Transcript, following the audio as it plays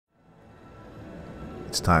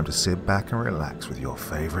it's time to sit back and relax with your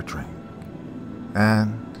favorite drink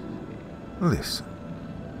and listen.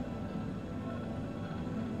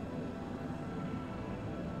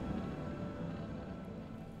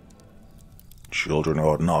 Children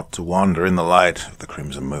ought not to wander in the light of the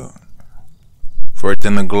crimson moon, for it's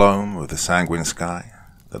in the gloam of the sanguine sky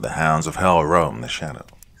that the hounds of hell roam the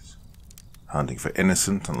shadows, hunting for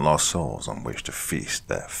innocent and lost souls on which to feast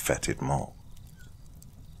their fetid maws.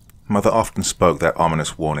 Mother often spoke that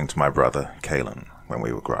ominous warning to my brother, Kalen, when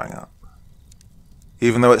we were growing up.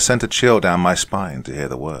 Even though it sent a chill down my spine to hear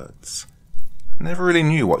the words, I never really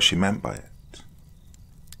knew what she meant by it.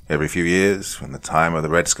 Every few years, when the time of the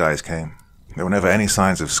red skies came, there were never any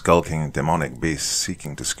signs of skulking demonic beasts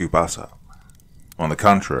seeking to scoop us up. On the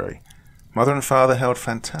contrary, Mother and Father held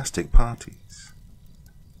fantastic parties.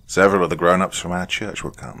 Several of the grown-ups from our church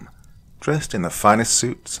would come, dressed in the finest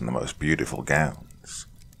suits and the most beautiful gowns.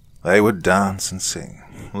 They would dance and sing,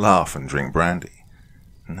 laugh and drink brandy.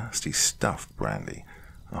 Nasty stuffed brandy.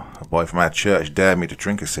 A boy from our church dared me to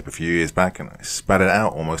drink a sip a few years back, and I spat it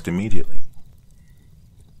out almost immediately.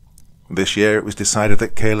 This year it was decided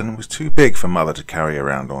that Kalen was too big for Mother to carry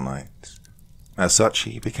around all night. As such,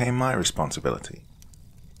 he became my responsibility.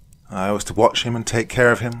 I was to watch him and take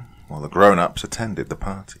care of him, while the grown-ups attended the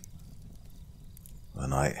party. The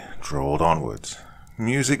night drawled onwards,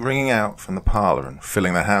 music ringing out from the parlour and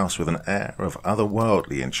filling the house with an air of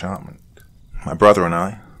otherworldly enchantment. My brother and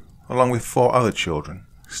I, along with 4 other children,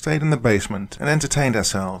 stayed in the basement and entertained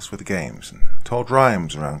ourselves with games and told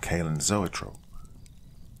rhymes around Kalen's zoetrope.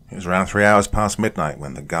 It was around 3 hours past midnight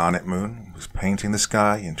when the garnet moon was painting the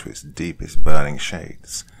sky into its deepest burning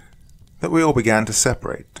shades that we all began to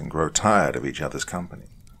separate and grow tired of each other's company.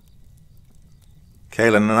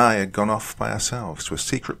 Kalen and I had gone off by ourselves to a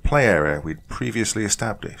secret play area we'd previously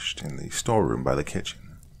established in the storeroom by the kitchen.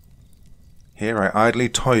 Here I idly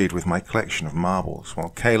toyed with my collection of marbles,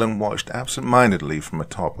 while Kalen watched absent-mindedly from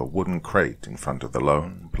atop a wooden crate in front of the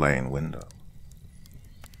lone, plain window.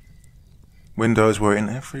 Windows were in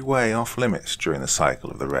every way off-limits during the cycle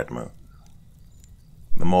of the red moon.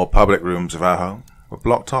 The more public rooms of our home were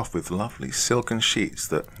blocked off with lovely silken sheets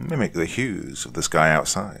that mimicked the hues of the sky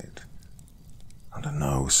outside. Under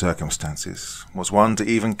no circumstances was one to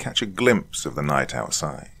even catch a glimpse of the night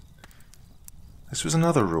outside. This was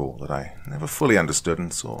another rule that I never fully understood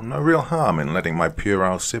and saw no real harm in letting my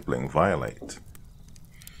puerile sibling violate.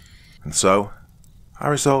 And so, I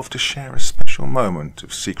resolved to share a special moment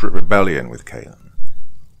of secret rebellion with Kalen,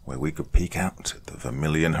 where we could peek out at the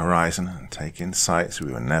vermilion horizon and take in sights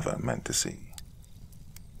we were never meant to see.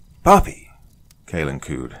 "Puppy!" Kalen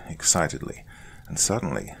cooed excitedly, and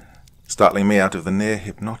suddenly startling me out of the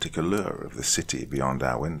near-hypnotic allure of the city beyond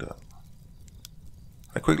our window.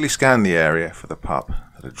 I quickly scanned the area for the pup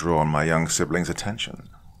that had drawn my young sibling's attention,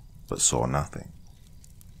 but saw nothing.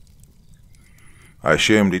 I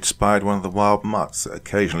assumed he'd spied one of the wild mutts that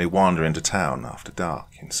occasionally wander into town after dark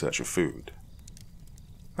in search of food.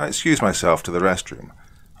 I excused myself to the restroom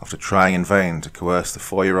after trying in vain to coerce the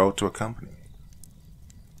 4-year-old to accompany me.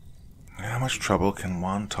 How much trouble can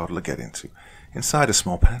one toddler get into inside a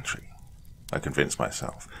small pantry? I convinced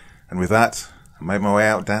myself, and with that, I made my way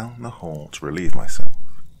out down the hall to relieve myself.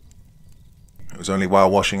 It was only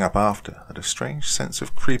while washing up after that a strange sense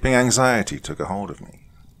of creeping anxiety took a hold of me.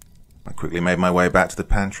 I quickly made my way back to the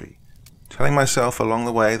pantry, telling myself along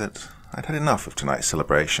the way that I'd had enough of tonight's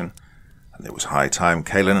celebration, and it was high time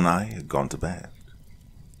Kalen and I had gone to bed.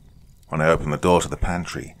 When I opened the door to the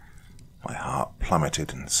pantry, my heart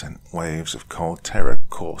plummeted and sent waves of cold terror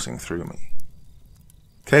coursing through me.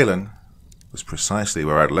 Kalen was precisely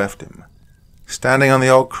where I'd left him, standing on the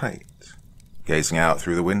old crate, gazing out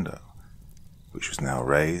through the window, which was now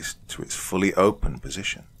raised to its fully open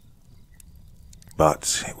position.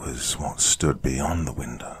 But it was what stood beyond the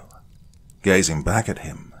window, gazing back at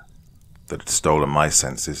him, that had stolen my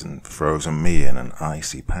senses and frozen me in an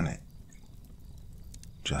icy panic.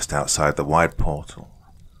 Just outside the wide portal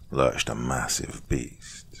lurched a massive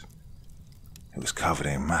beast. It was covered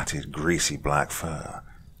in matted, greasy black fur,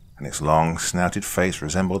 and its long, snouted face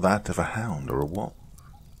resembled that of a hound or a wolf.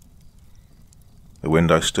 The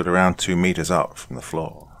window stood around 2 meters up from the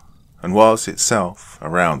floor, and was itself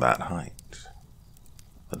around that height.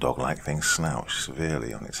 The dog-like thing slouched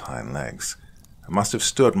severely on its hind legs, and must have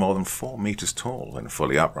stood more than 4 meters tall when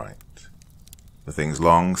fully upright. The thing's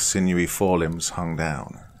long, sinewy forelimbs hung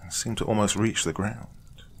down, and seemed to almost reach the ground.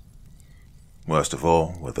 Worst of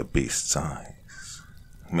all were the beast's eyes.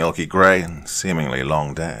 Milky grey and seemingly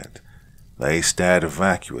long dead, they stared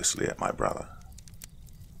vacuously at my brother.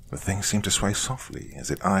 The thing seemed to sway softly as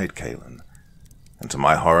it eyed Kalen, and to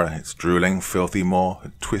my horror its drooling, filthy maw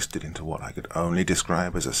had twisted into what I could only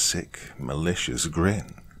describe as a sick, malicious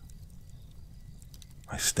grin.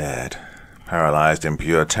 I stared, paralyzed in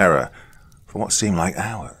pure terror, for what seemed like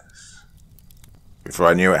hours. Before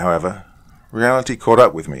I knew it, however, reality caught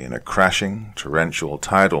up with me in a crashing, torrential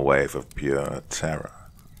tidal wave of pure terror.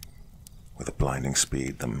 With a blinding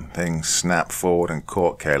speed, the thing snapped forward and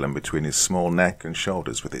caught Kalen between his small neck and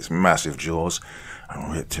shoulders with its massive jaws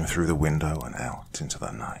and ripped him through the window and out into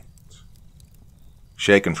the night.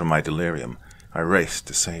 Shaken from my delirium, I raced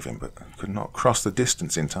to save him, but could not cross the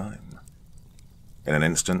distance in time. In an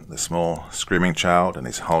instant, the small, screaming child and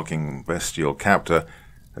his hulking, bestial captor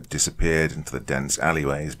had disappeared into the dense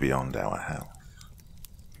alleyways beyond our house.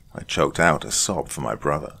 I choked out a sob for my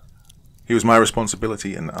brother. He was my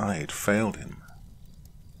responsibility, and I had failed him.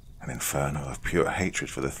 An inferno of pure hatred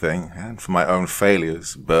for the thing, and for my own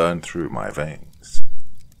failures, burned through my veins.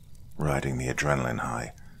 Riding the adrenaline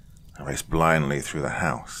high, I raced blindly through the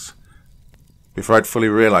house. Before I'd fully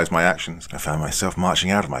realized my actions, I found myself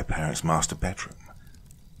marching out of my parents' master bedroom,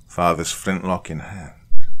 father's flintlock in hand.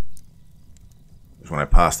 It was when I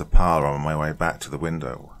passed the parlor on my way back to the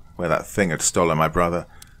window, where that thing had stolen my brother,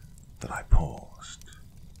 that I paused.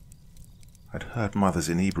 I'd heard Mother's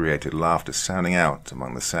inebriated laughter sounding out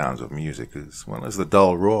among the sounds of music, as well as the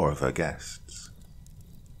dull roar of her guests.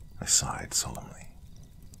 I sighed solemnly.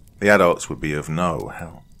 The adults would be of no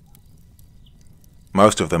help.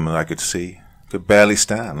 Most of them that I could see could barely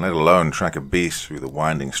stand, let alone track a beast through the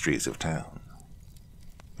winding streets of town.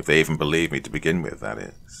 If they even believed me to begin with, that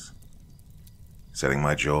is. Setting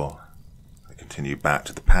my jaw, I continued back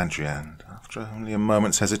to the pantry and, after only a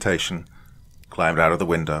moment's hesitation, climbed out of the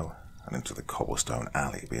window and into the cobblestone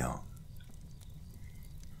alley beyond.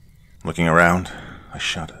 Looking around, I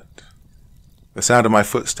shuddered. The sound of my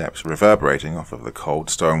footsteps reverberating off of the cold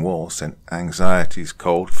stone wall sent anxiety's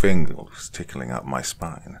cold fingers tickling up my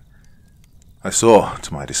spine. I saw,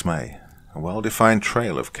 to my dismay, a well-defined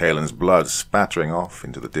trail of Kalen's blood spattering off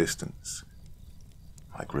into the distance.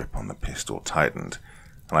 My grip on the pistol tightened,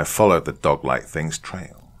 and I followed the dog-like thing's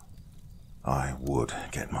trail. I would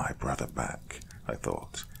get my brother back, I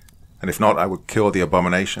thought, and if not, I would kill the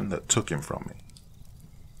abomination that took him from me.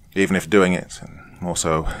 Even if doing it, and more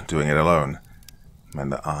so doing it alone, meant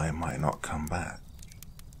that I might not come back.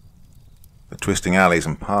 The twisting alleys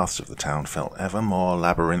and paths of the town felt ever more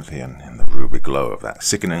labyrinthian in the ruby glow of that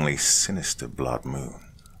sickeningly sinister blood moon.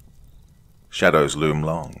 Shadows loomed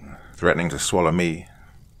long, threatening to swallow me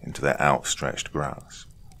into their outstretched grasp.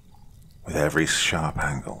 With every sharp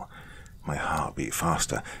angle, my heart beat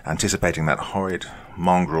faster, anticipating that horrid,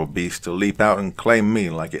 mongrel beast to leap out and claim me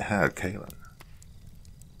like it had Kalen.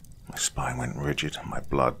 My spine went rigid, and my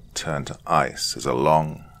blood turned to ice as a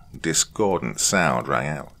long, discordant sound rang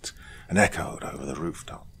out and echoed over the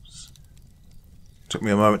rooftops. It took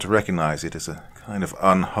me a moment to recognize it as a kind of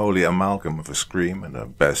unholy amalgam of a scream and a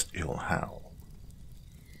bestial howl.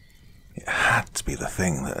 It had to be the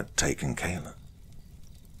thing that had taken Kalen.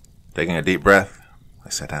 Taking a deep breath, I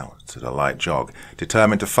set out at a light jog,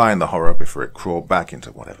 determined to find the horror before it crawled back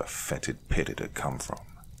into whatever fetid pit it had come from.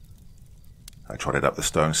 I trotted up the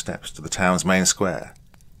stone steps to the town's main square.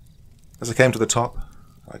 As I came to the top,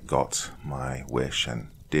 I got my wish, and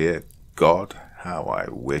dear God, how I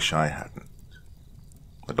wish I hadn't.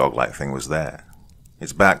 The dog-like thing was there,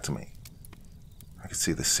 its back to me. I could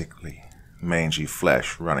see the sickly, mangy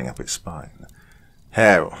flesh running up its spine.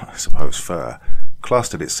 Hair, or I suppose fur,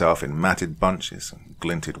 clustered itself in matted bunches and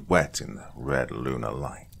glinted wet in the red lunar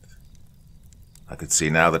light. I could see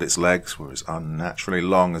now that its legs were as unnaturally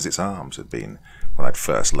long as its arms had been when I'd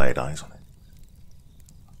first laid eyes on it.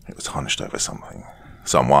 It was hunched over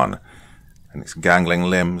someone, and its gangling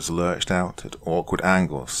limbs lurched out at awkward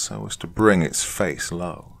angles so as to bring its face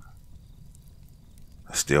low.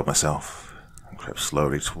 I steeled myself and crept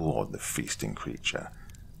slowly toward the feasting creature,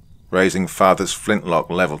 raising Father's flintlock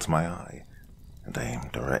level to my eye, and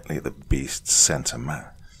aimed directly at the beast's center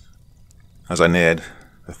mass. As I neared,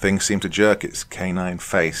 the thing seemed to jerk its canine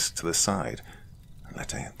face to the side, and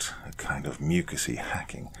let out a kind of mucusy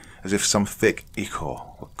hacking, as if some thick ichor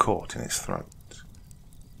were caught in its throat.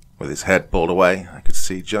 With its head pulled away, I could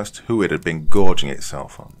see just who it had been gorging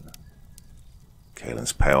itself on.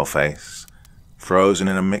 Kalen's pale face, frozen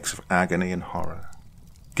in a mix of agony and horror,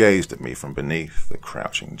 gazed at me from beneath the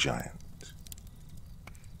crouching giant.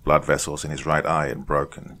 Blood vessels in his right eye had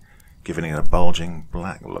broken, giving it a bulging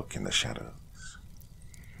black look in the shadows.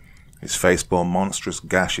 His face bore monstrous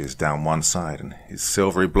gashes down one side, and his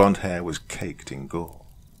silvery blonde hair was caked in gore.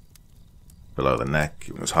 Below the neck,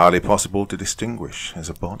 it was hardly possible to distinguish as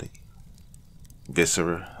a body.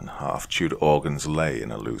 Viscera and half-chewed organs lay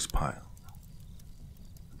in a loose pile.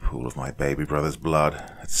 The pool of my baby brother's blood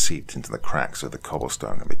had seeped into the cracks of the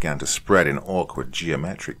cobblestone and began to spread in awkward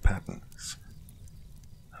geometric patterns.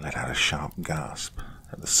 I let out a sharp gasp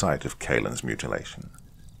at the sight of Kalen's mutilation.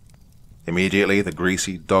 Immediately, the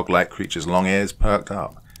greasy, dog-like creature's long ears perked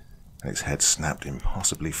up, and its head snapped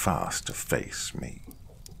impossibly fast to face me.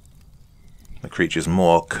 The creature's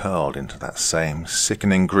maw curled into that same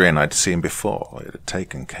sickening grin I'd seen before it had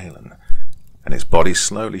taken Kalen, and its body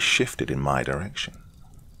slowly shifted in my direction.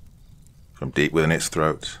 From deep within its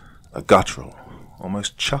throat, a guttural,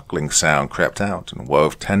 almost chuckling sound crept out and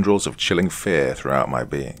wove tendrils of chilling fear throughout my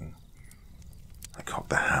being. I cocked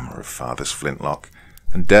the hammer of Father's flintlock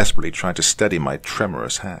and desperately tried to steady my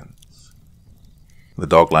tremorous hands. The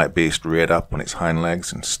dog-like beast reared up on its hind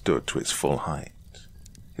legs and stood to its full height,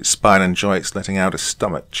 its spine and joints letting out a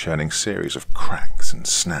stomach-churning series of cracks and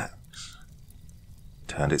snaps. It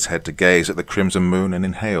turned its head to gaze at the crimson moon and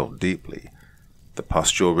inhaled deeply, the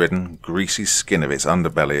pustule-ridden, greasy skin of its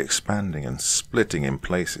underbelly expanding and splitting in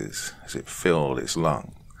places as it filled its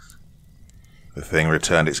lungs. The thing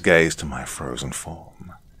returned its gaze to my frozen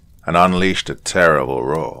form, and unleashed a terrible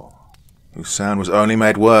roar, whose sound was only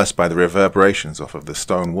made worse by the reverberations off of the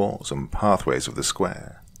stone walls and pathways of the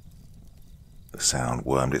square. The sound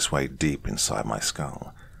wormed its way deep inside my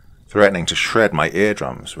skull, threatening to shred my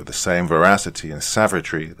eardrums with the same voracity and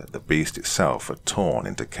savagery that the beast itself had torn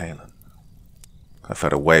into Kalen. I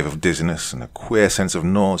felt a wave of dizziness and a queer sense of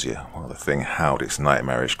nausea while the thing howled its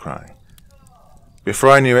nightmarish cry.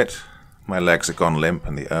 Before I knew it, my legs had gone limp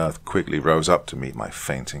and the earth quickly rose up to meet my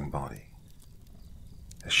fainting body.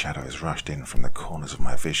 The shadows rushed in from the corners of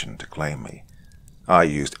my vision to claim me. I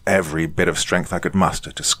used every bit of strength I could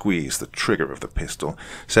muster to squeeze the trigger of the pistol,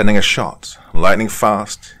 sending a shot, lightning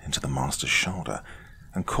fast, into the monster's shoulder,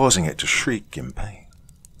 and causing it to shriek in pain.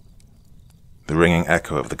 The ringing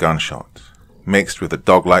echo of the gunshot, mixed with the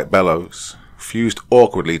dog-like bellows, fused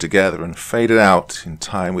awkwardly together and faded out in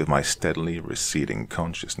time with my steadily receding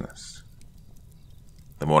consciousness.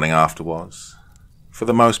 The morning after was, for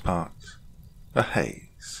the most part, a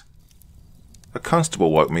haze. A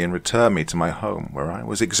constable woke me and returned me to my home, where I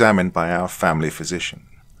was examined by our family physician.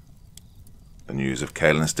 The news of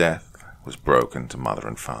Kalen's death was broken to mother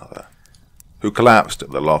and father, who collapsed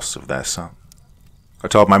at the loss of their son. I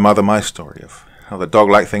told my mother my story of how the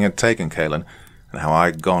dog-like thing had taken Kalen and how I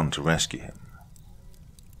had gone to rescue him.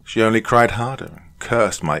 She only cried harder and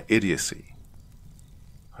cursed my idiocy.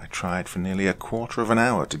 I tried for nearly a quarter of an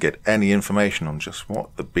hour to get any information on just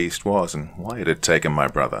what the beast was and why it had taken my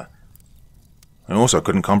brother. I also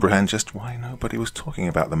couldn't comprehend just why nobody was talking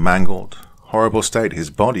about the mangled, horrible state his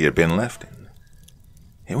body had been left in.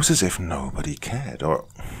 It was as if nobody cared, or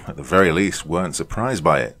at the very least weren't surprised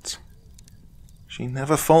by it. She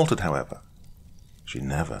never faltered, however. She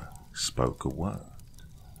never spoke a word.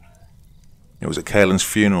 It was at Kalen's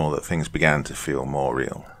funeral that things began to feel more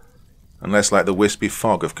real, and less like the wispy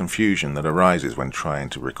fog of confusion that arises when trying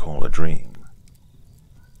to recall a dream.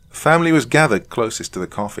 The family was gathered closest to the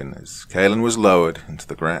coffin as Kalen was lowered into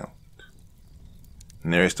the ground.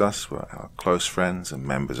 Nearest us were our close friends and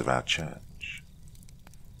members of our church.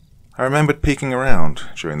 I remembered peeking around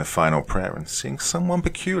during the final prayer and seeing someone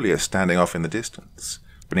peculiar standing off in the distance,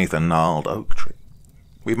 beneath a gnarled oak tree.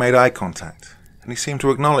 We made eye contact, and he seemed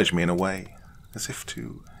to acknowledge me in a way, as if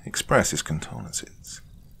to express his condolences.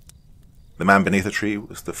 The man beneath the tree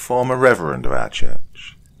was the former reverend of our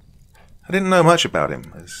church. I didn't know much about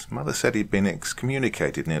him, as Mother said he'd been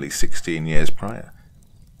excommunicated nearly 16 years prior.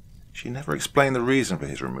 She never explained the reason for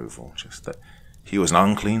his removal, just that he was an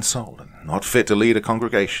unclean soul and not fit to lead a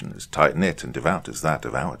congregation as tight-knit and devout as that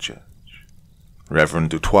of our church.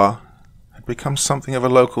 Reverend Dutoit had become something of a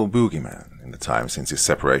local boogeyman in the time since his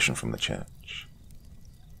separation from the church.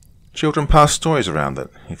 Children passed stories around that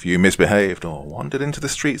if you misbehaved or wandered into the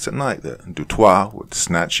streets at night, that Dutoit would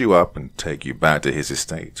snatch you up and take you back to his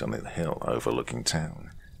estate on the hill overlooking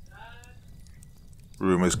town.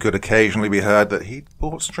 Rumours could occasionally be heard that he'd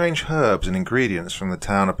bought strange herbs and ingredients from the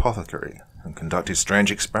town apothecary and conducted strange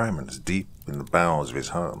experiments deep in the bowels of his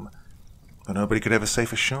home, but nobody could ever say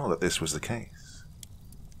for sure that this was the case.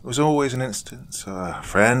 It was always an instance a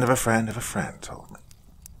friend of a friend of a friend told me.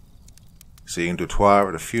 Seeing Dutoit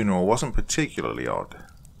at a funeral wasn't particularly odd,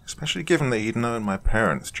 especially given that he'd known my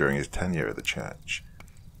parents during his tenure at the church.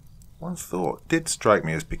 One thought did strike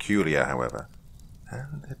me as peculiar, however,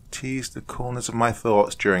 and it teased the corners of my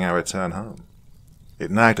thoughts during our return home.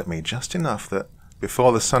 It nagged at me just enough that,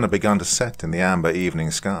 before the sun had begun to set in the amber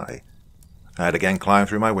evening sky, I had again climbed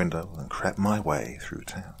through my window and crept my way through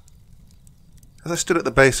town. As I stood at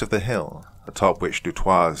the base of the hill, atop which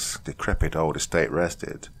Dutoit's decrepit old estate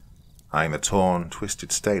rested, eyeing the torn,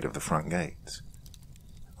 twisted state of the front gate,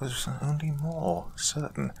 was only more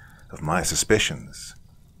certain of my suspicions.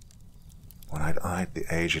 When I'd eyed the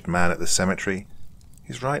aged man at the cemetery,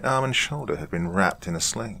 his right arm and shoulder had been wrapped in a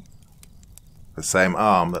sling, the same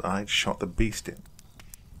arm that I'd shot the beast in.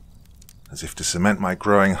 As if to cement my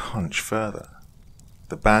growing hunch further,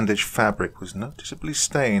 the bandage fabric was noticeably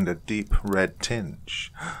stained a deep red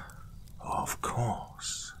tinge. Of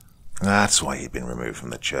course. That's why he'd been removed from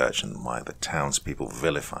the church and why the townspeople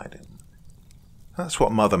vilified him. That's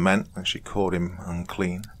what Mother meant when she called him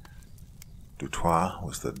unclean. Dutoit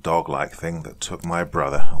was the dog-like thing that took my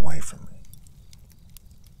brother away from me.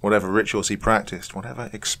 Whatever rituals he practiced, whatever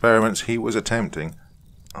experiments he was attempting,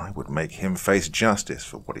 I would make him face justice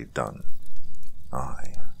for what he'd done.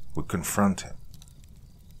 I would confront him.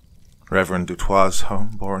 Reverend Dutoit's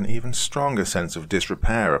home bore an even stronger sense of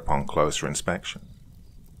disrepair upon closer inspection.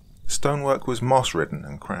 The stonework was moss-ridden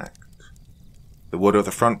and cracked. The wood of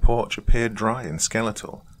the front porch appeared dry and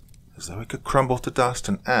skeletal, as though it could crumble to dust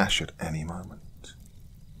and ash at any moment.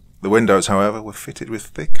 The windows, however, were fitted with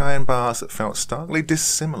thick iron bars that felt starkly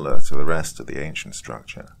dissimilar to the rest of the ancient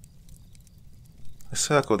structure. I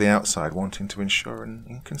circled the outside, wanting to ensure an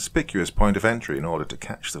inconspicuous point of entry in order to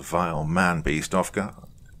catch the vile man-beast off guard.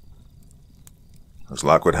 As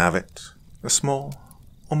luck would have it, a small,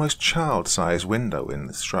 almost child-sized window in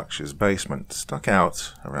the structure's basement stuck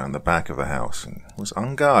out around the back of the house and was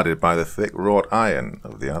unguarded by the thick wrought iron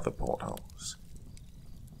of the other portholes.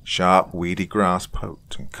 Sharp, weedy grass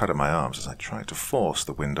poked and cut at my arms as I tried to force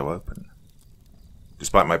the window open.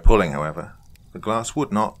 Despite my pulling, however, the glass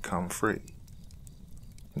would not come free.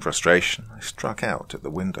 In frustration, I struck out at the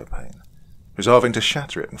window pane, resolving to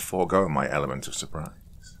shatter it and forego my element of surprise.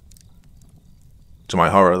 To my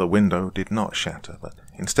horror, the window did not shatter, but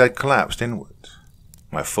instead collapsed inward,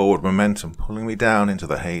 my forward momentum pulling me down into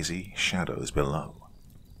the hazy shadows below.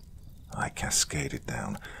 I cascaded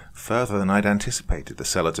down, further than I'd anticipated the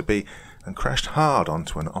cellar to be, and crashed hard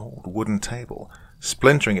onto an old wooden table,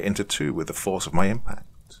 splintering it into two with the force of my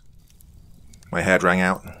impact. My head rang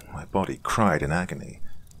out, and my body cried in agony.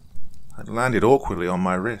 I'd landed awkwardly on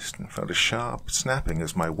my wrist and felt a sharp snapping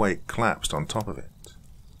as my weight collapsed on top of it.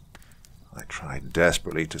 I tried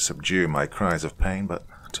desperately to subdue my cries of pain, but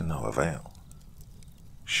to no avail.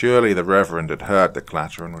 Surely the Reverend had heard the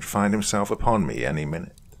clatter and would find himself upon me any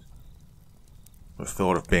minute. The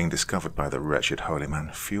thought of being discovered by the wretched holy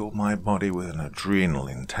man fueled my body with an adrenal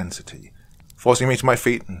intensity, forcing me to my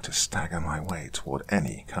feet and to stagger my way toward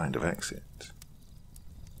any kind of exit.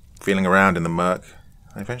 Feeling around in the murk,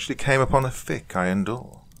 I eventually came upon a thick iron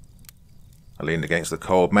door. I leaned against the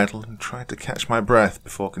cold metal and tried to catch my breath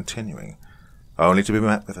before continuing, only to be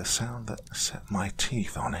met with a sound that set my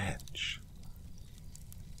teeth on edge.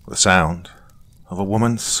 The sound of a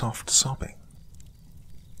woman's soft sobbing.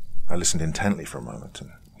 I listened intently for a moment,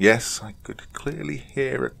 and yes, I could clearly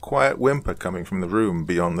hear a quiet whimper coming from the room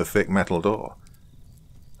beyond the thick metal door.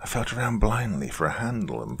 I felt around blindly for a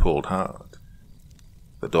handle and pulled hard.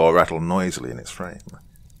 The door rattled noisily in its frame.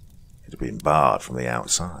 It had been barred from the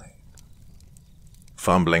outside.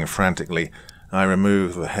 Fumbling frantically, I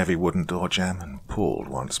removed the heavy wooden door jamb and pulled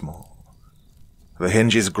once more. The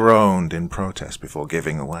hinges groaned in protest before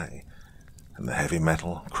giving away, and the heavy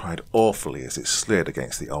metal cried awfully as it slid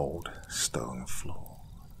against the old stone floor.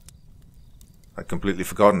 I'd completely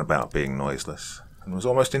forgotten about being noiseless, and was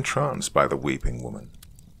almost entranced by the weeping woman.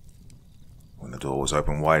 When the door was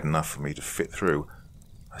open wide enough for me to fit through,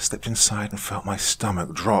 I stepped inside and felt my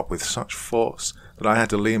stomach drop with such force that I had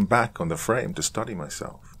to lean back on the frame to steady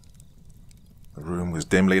myself. The room was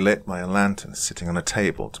dimly lit by a lantern sitting on a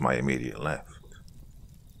table to my immediate left.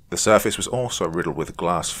 The surface was also riddled with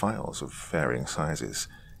glass phials of varying sizes,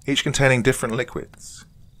 each containing different liquids.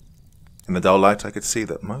 In the dull light I could see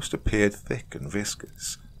that most appeared thick and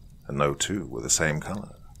viscous, and no two were the same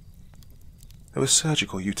color. There were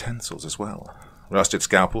surgical utensils as well, rusted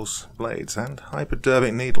scalpels, blades, and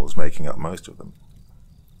hypodermic needles making up most of them.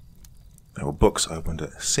 There were books opened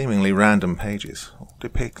at seemingly random pages, all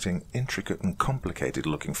depicting intricate and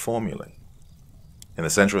complicated-looking formulae. In the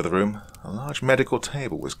center of the room, a large medical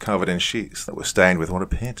table was covered in sheets that were stained with what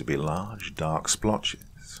appeared to be large, dark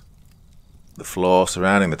splotches. The floor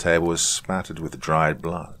surrounding the table was spattered with dried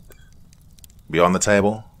blood. Beyond the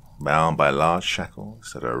table, bound by large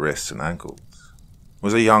shackles at her wrists and ankles,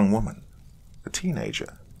 was a young woman, a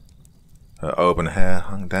teenager. Her auburn hair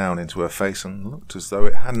hung down into her face and looked as though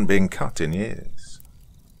it hadn't been cut in years.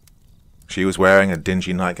 She was wearing a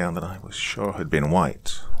dingy nightgown that I was sure had been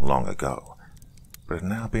white long ago, but had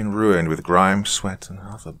now been ruined with grime, sweat, and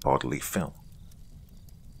other bodily filth.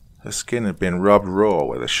 Her skin had been rubbed raw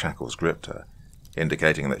where the shackles gripped her,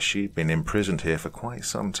 indicating that she'd been imprisoned here for quite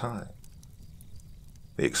some time.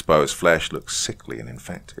 The exposed flesh looked sickly and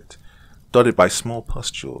infected, dotted by small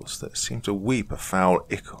pustules that seemed to weep a foul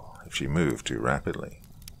ichor if she moved too rapidly.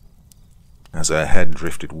 As her head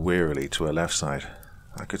drifted wearily to her left side,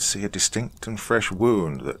 I could see a distinct and fresh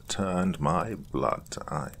wound that turned my blood to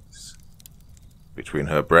ice. Between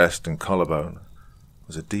her breast and collarbone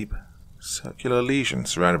was a deep, circular lesion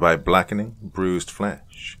surrounded by blackening, bruised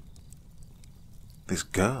flesh. This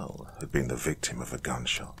girl had been the victim of a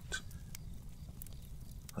gunshot.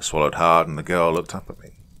 I swallowed hard and the girl looked up at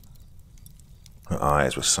me. Her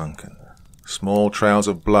eyes were sunken. Small trails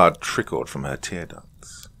of blood trickled from her tear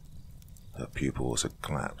ducts. Her pupils had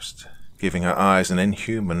collapsed, giving her eyes an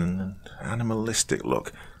inhuman and animalistic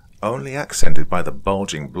look, only accented by the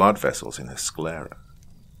bulging blood vessels in her sclera.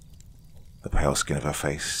 The pale skin of her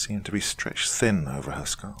face seemed to be stretched thin over her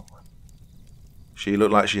skull. She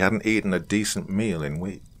looked like she hadn't eaten a decent meal in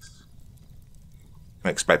weeks. I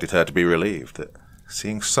expected her to be relieved that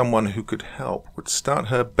seeing someone who could help would start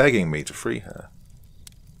her begging me to free her,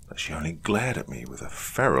 but she only glared at me with a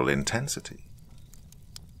feral intensity.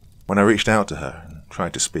 When I reached out to her and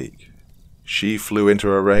tried to speak, she flew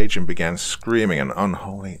into a rage and began screaming an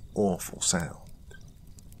unholy, awful sound.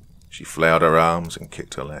 She flailed her arms and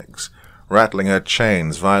kicked her legs, rattling her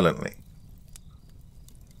chains violently.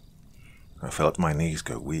 I felt my knees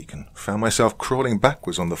go weak and found myself crawling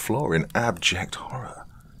backwards on the floor in abject horror.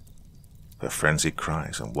 Her frenzied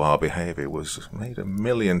cries and wild behavior was made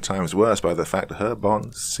 1,000,000 times worse by the fact that her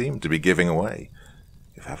bonds seemed to be giving away,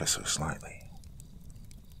 if ever so slightly.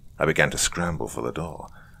 I began to scramble for the door.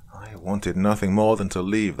 I wanted nothing more than to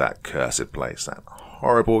leave that cursed place, that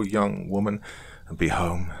horrible young woman, and be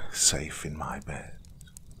home, safe in my bed.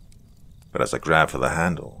 But as I grabbed for the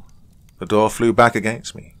handle, the door flew back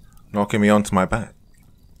against me, knocking me onto my back.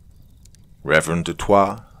 Reverend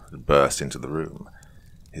Dutoit had burst into the room,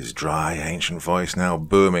 his dry, ancient voice now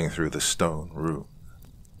booming through the stone room.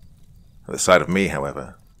 At the sight of me,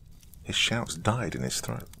 however, his shouts died in his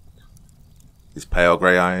throat. His pale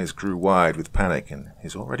grey eyes grew wide with panic, and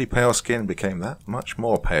his already pale skin became that much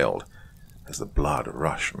more paled as the blood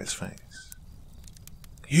rushed from his face.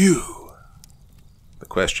 "You!" The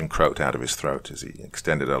question croaked out of his throat as he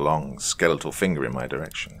extended a long, skeletal finger in my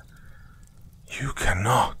direction. "You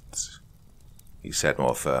cannot," he said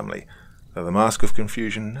more firmly, though the mask of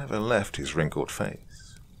confusion never left his wrinkled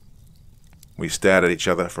face. We stared at each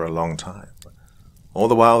other for a long time. All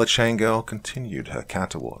the while the chain girl continued her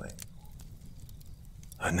caterwauling.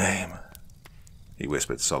 "Her name," he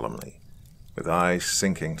whispered solemnly, with eyes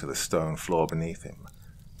sinking to the stone floor beneath him.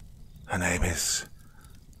 "Her name is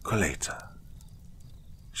Koleta.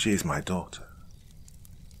 She is my daughter.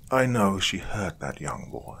 I know she hurt that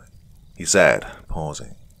young boy," he said,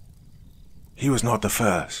 pausing. "He was not the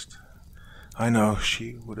first. I know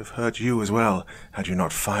she would have hurt you as well had you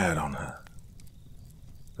not fired on her."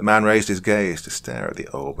 The man raised his gaze to stare at the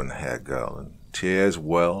auburn-haired girl, and tears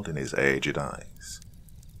welled in his aged eyes.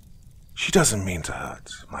 "She doesn't mean to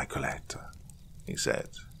hurt, my Koleta," he said.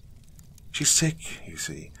 "She's sick, you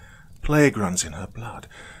see. Plague runs in her blood.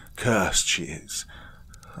 Cursed she is.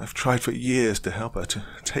 I've tried for years to help her to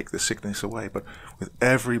take the sickness away, but with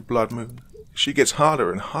every blood moon, she gets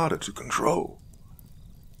harder and harder to control."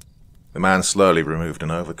 The man slowly removed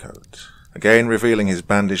an overcoat, again revealing his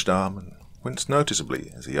bandaged arm, and winced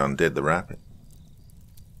noticeably as he undid the wrapping.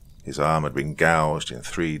 His arm had been gouged in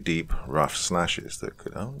 3 deep, rough slashes that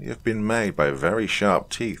could only have been made by very sharp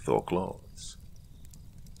teeth or claws.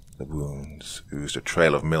 The wounds oozed a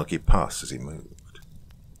trail of milky pus as he moved.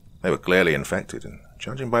 They were clearly infected, and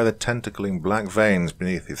judging by the tentacling black veins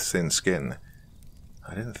beneath his thin skin,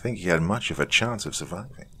 I didn't think he had much of a chance of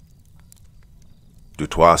surviving.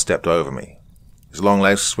 Dutoit stepped over me, his long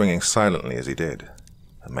legs swinging silently as he did,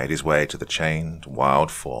 and made his way to the chained,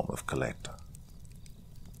 wild form of Koleta.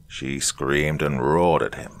 She screamed and roared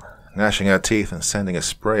at him, gnashing her teeth and sending a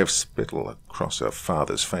spray of spittle across her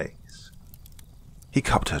father's face. He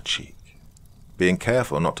cupped her cheek, being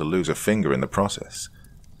careful not to lose a finger in the process,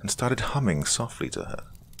 and started humming softly to her.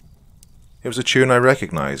 It was a tune I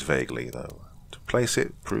recognized vaguely, though to place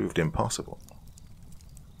it proved impossible.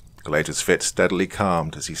 Koleta's fit steadily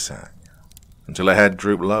calmed as he sang, until her head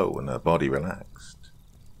drooped low and her body relaxed.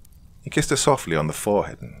 He kissed her softly on the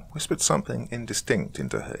forehead and whispered something indistinct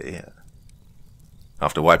into her ear.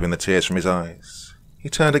 After wiping the tears from his eyes, he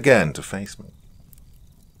turned again to face me.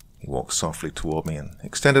 He walked softly toward me and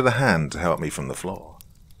extended a hand to help me from the floor.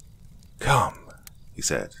 "Come," he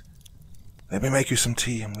said. Let me make you some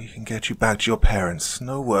tea and we can get you back to your parents,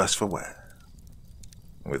 no worse for wear.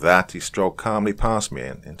 With that, he strolled calmly past me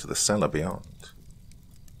and into the cellar beyond.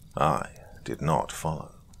 I did not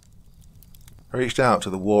follow. I reached out to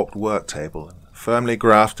the warped work table and firmly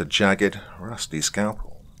grasped a jagged, rusty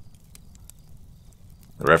scalpel.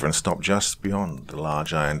 The Reverend stopped just beyond the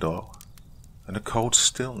large iron door, and a cold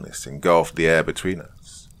stillness engulfed the air between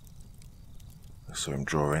us. I saw him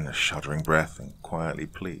draw in a shuddering breath and quietly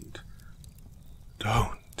plead,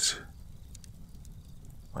 "Don't."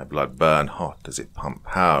 My blood burned hot as it pumped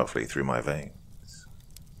powerfully through my veins.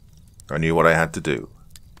 I knew what I had to do.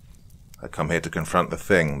 I'd come here to confront the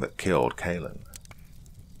thing that killed Kaelin.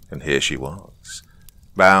 And here she was,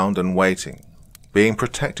 bound and waiting, being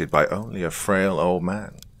protected by only a frail old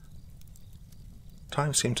man.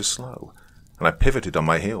 Time seemed to slow, and I pivoted on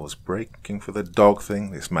my heels, breaking for the dog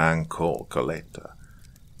thing this man called Koleta.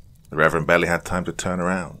 The Reverend barely had time to turn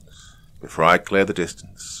around before I cleared the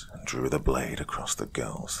distance and drew the blade across the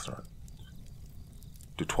girl's throat.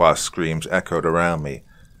 Dutois' screams echoed around me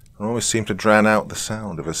and almost seemed to drown out the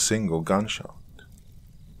sound of a single gunshot.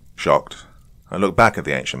 Shocked, I looked back at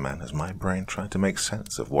the ancient man as my brain tried to make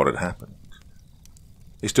sense of what had happened.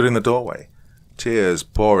 He stood in the doorway, tears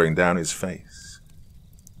pouring down his face.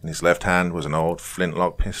 In his left hand was an old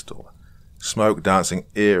flintlock pistol, smoke dancing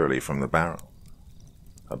eerily from the barrel,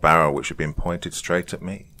 a barrel which had been pointed straight at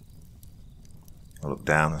me. I looked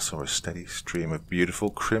down and saw a steady stream of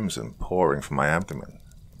beautiful crimson pouring from my abdomen.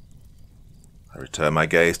 I returned my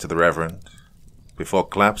gaze to the Reverend before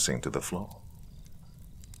collapsing to the floor.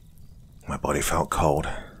 My body felt cold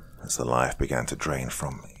as the life began to drain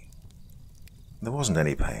from me. There wasn't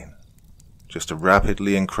any pain, just a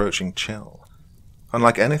rapidly encroaching chill,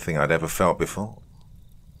 unlike anything I'd ever felt before.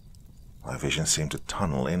 My vision seemed to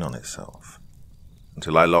tunnel in on itself,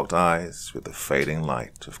 until I locked eyes with the fading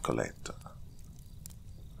light of Koleta.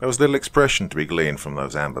 There was little expression to be gleaned from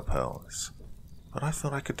those amber pearls, but I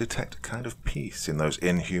thought I could detect a kind of peace in those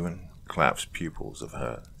inhuman, collapsed pupils of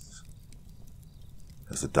hers.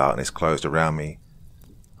 As the darkness closed around me,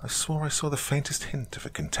 I swore I saw the faintest hint of a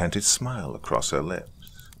contented smile across her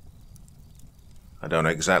lips. I don't know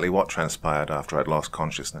exactly what transpired after I'd lost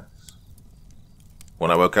consciousness. When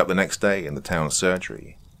I woke up the next day in the town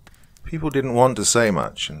surgery, people didn't want to say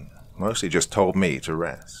much and mostly just told me to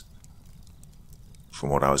rest. From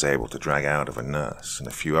what I was able to drag out of a nurse and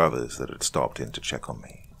a few others that had stopped in to check on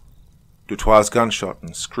me, Dutois' gunshot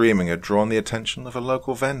and screaming had drawn the attention of a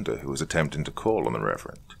local vendor who was attempting to call on the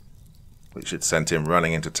Reverend, which had sent him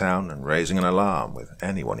running into town and raising an alarm with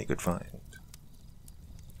anyone he could find.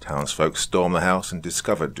 Townsfolk stormed the house and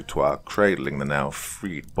discovered Dutois cradling the now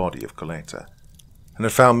freed body of Koleta, and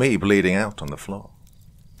had found me bleeding out on the floor.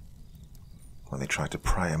 When they tried to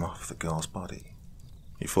pry him off the girl's body,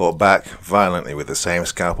 he fought back violently with the same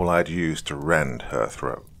scalpel I'd used to rend her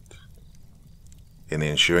throat. In the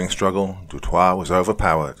ensuing struggle, Dutois was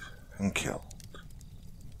overpowered and killed.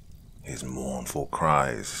 His mournful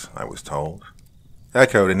cries, I was told,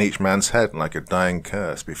 echoed in each man's head like a dying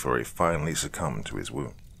curse before he finally succumbed to his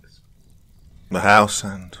wounds. The house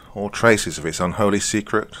and all traces of its unholy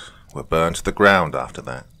secret were burned to the ground after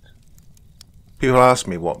that. People asked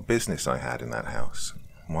me what business I had in that house,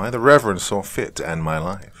 and why the Reverend saw fit to end my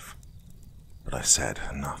life. But I said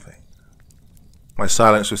nothing. My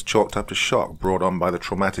silence was chalked up to shock brought on by the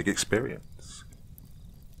traumatic experience.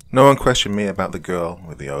 No one questioned me about the girl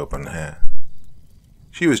with the open hair.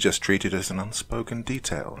 She was just treated as an unspoken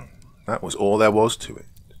detail, and that was all there was to it.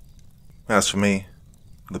 As for me,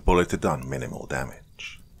 the bullet had done minimal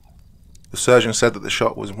damage. The surgeon said that the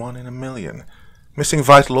shot was 1 in a million, missing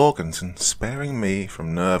vital organs and sparing me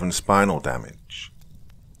from nerve and spinal damage.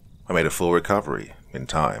 I made a full recovery, in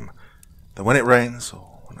time, though when it rains,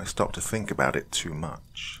 or when I stop to think about it too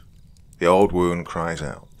much, the old wound cries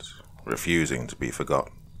out, refusing to be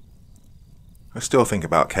forgotten. I still think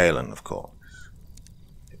about Kaelin, of course.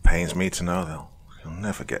 It pains me to know he'll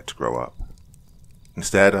never get to grow up.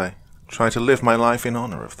 Instead, I try to live my life in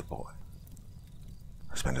honor of the boy.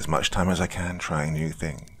 I spend as much time as I can trying new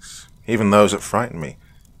things, even those that frighten me,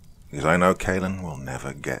 because I know Kaelin will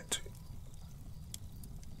never get to.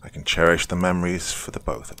 I can cherish the memories for the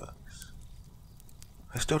both of us.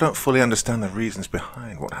 I still don't fully understand the reasons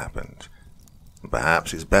behind what happened, and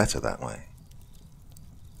perhaps it's better that way.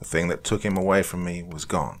 The thing that took him away from me was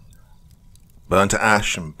gone, burned to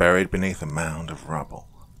ash and buried beneath a mound of rubble,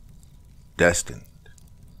 destined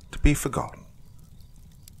to be forgotten.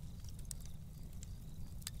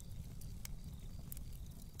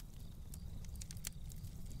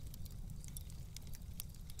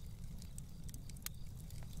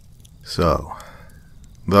 So,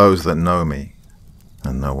 Those that know me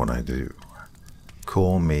and know what I do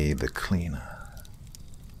call me the Cleaner.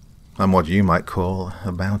 I'm what you might call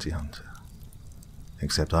a bounty hunter,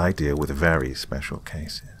 except I deal with very special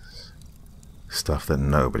cases, stuff that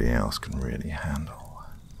nobody else can really handle.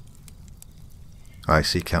 I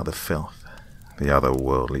seek out the filth, the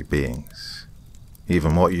otherworldly beings,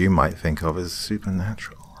 even what you might think of as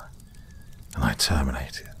supernatural, and I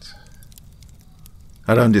terminate it.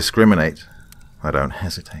 I don't discriminate, I don't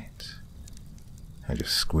hesitate, I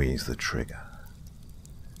just squeeze the trigger.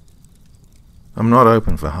 I'm not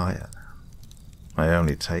open for hire. I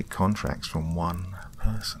only take contracts from one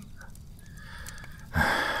person.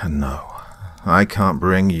 And no, I can't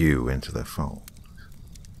bring you into the fold.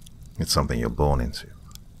 It's something you're born into,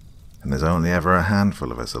 and there's only ever a handful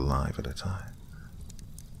of us alive at a time.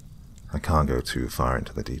 I can't go too far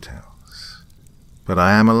into the details, but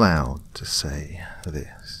I am allowed to say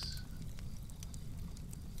this.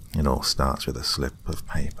 It all starts with a slip of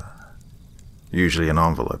paper, usually an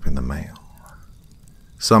envelope in the mail.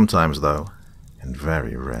 Sometimes, though, in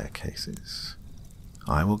very rare cases,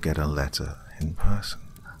 I will get a letter in person.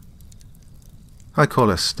 I call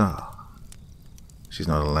her Star. She's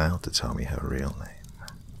not allowed to tell me her real name.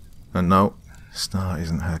 And no, Star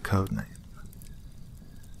isn't her code name.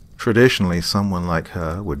 Traditionally, someone like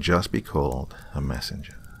her would just be called a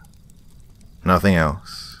messenger. Nothing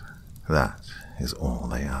else. That is all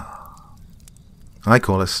they are. I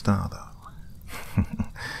call her Star, though.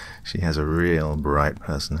 She has a real bright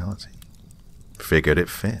personality. Figured it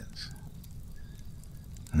fit.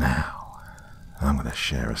 Now, I'm going to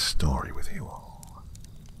share a story with you all.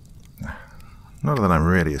 Not that I'm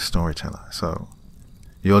really a storyteller, so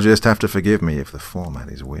you'll just have to forgive me if the format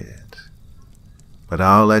is weird. But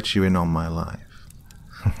I'll let you in on my life.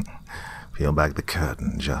 Peel back the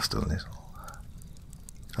curtain just a little.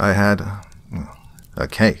 I had a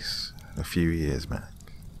case a few years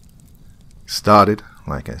back. Started,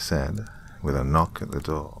 like I said, with a knock at the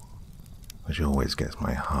door, which always gets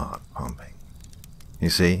my heart pumping. You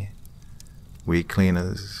see, we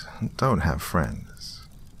cleaners don't have friends,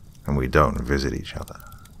 and we don't visit each other.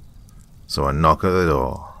 So a knock at the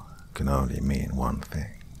door can only mean one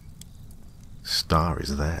thing. Star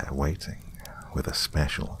is there waiting with a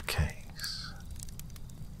special case.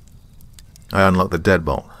 I unlock the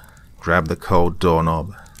deadbolt, grab the cold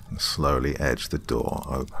doorknob, and slowly edge the door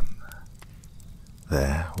open.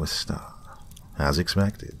 There was Star, as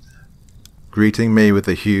expected, greeting me with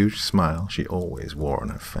the huge smile she always wore on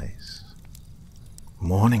her face.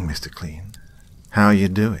 "Morning, Mr. Clean. How you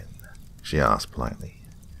doing?" she asked politely,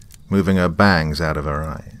 moving her bangs out of her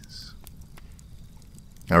eyes.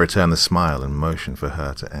 I returned the smile and motioned for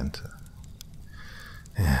her to enter.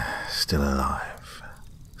 Still alive,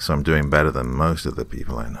 so I'm doing better than most of the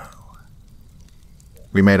people I know.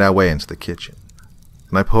 We made our way into the kitchen,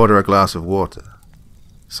 and I poured her a glass of water,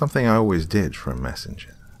 something I always did for a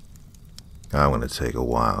messenger. I'm going to take a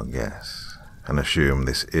wild guess and assume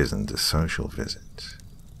this isn't a social visit.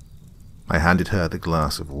 I handed her the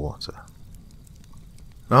glass of water.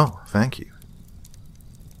 "Oh, thank you."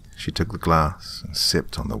 She took the glass and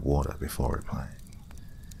sipped on the water before replying.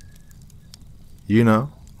 "You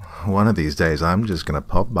know, one of these days I'm just going to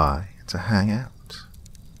pop by to hang out."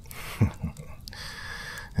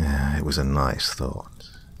 It was a nice thought,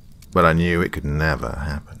 but I knew it could never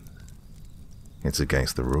happen. It's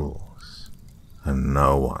against the rules, and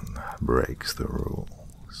no one breaks the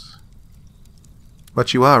rules.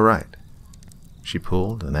 But you are right. She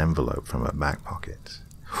pulled an envelope from her back pocket.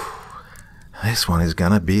 This one is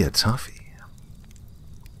gonna be a toughie.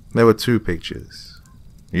 There were 2 pictures.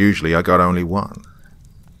 Usually I got only one.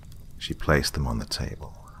 She placed them on the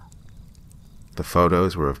table. The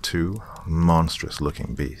photos were of 2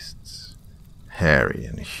 monstrous-looking beasts, hairy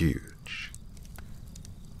and huge.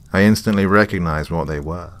 I instantly recognized what they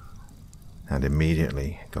were, and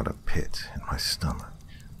immediately got a pit in my stomach.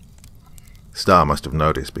 Star must have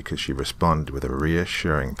noticed because she responded with a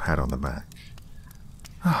reassuring pat on the back.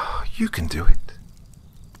 "Oh, you can do it."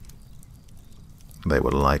 They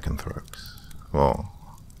were lycanthropes, or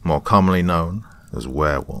more commonly known as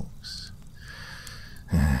werewolves.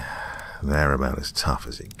 They're about as tough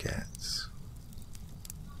as it gets.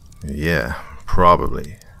 Yeah,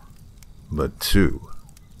 probably. But 2?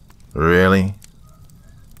 Really?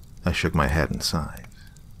 I shook my head and sighed.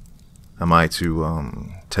 Am I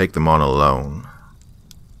to, take them on alone?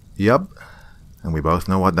 Yup, and we both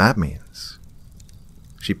know what that means.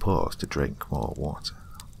 She paused to drink more water.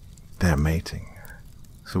 They're mating,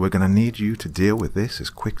 so we're gonna need you to deal with this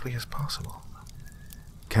as quickly as possible.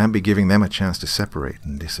 Can't be giving them a chance to separate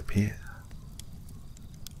and disappear.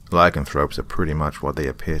 Lycanthropes are pretty much what they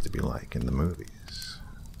appear to be like in the movies.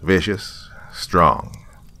 Vicious, strong,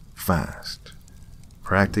 fast.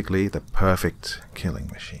 Practically the perfect killing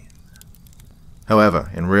machine.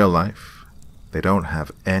 However, in real life, they don't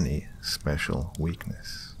have any special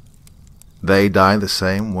weakness. They die the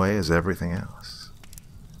same way as everything else.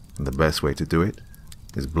 And the best way to do it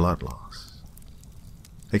is blood loss.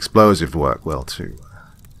 Explosives work well too,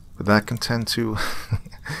 but that can tend to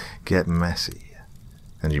get messy,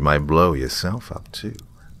 and you might blow yourself up too.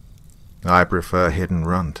 I prefer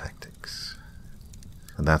hit-and-run tactics,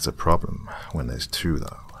 and that's a problem when there's two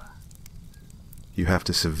though. You have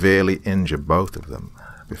to severely injure both of them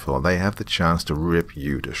before they have the chance to rip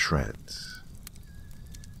you to shreds.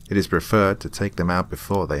 It is preferred to take them out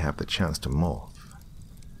before they have the chance to morph,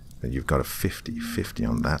 but you've got a 50-50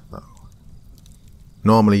 on that though.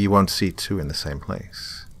 Normally you won't see two in the same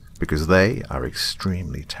place, because they are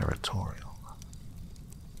extremely territorial.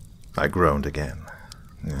 I groaned again.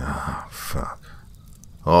 Ah, fuck.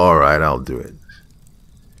 Alright, I'll do it.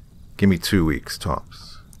 Give me 2 weeks,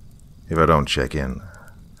 tops. If I don't check in,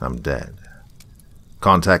 I'm dead.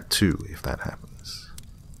 Contact 2 if that happens.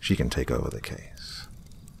 She can take over the case.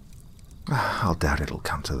 I'll doubt it'll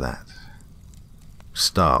come to that.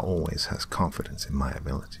 Star always has confidence in my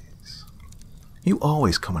abilities. You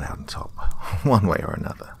always coming out on top, one way or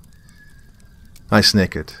another. I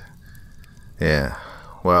snickered. Yeah,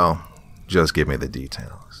 well, just give me the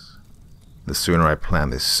details. The sooner I plan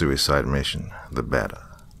this suicide mission, the better.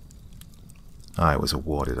 I was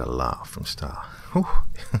awarded a laugh from Star.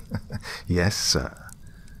 Yes, sir.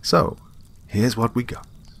 So, here's what we got.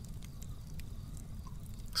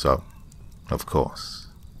 So, of course,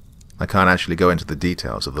 I can't actually go into the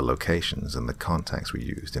details of the locations and the contacts we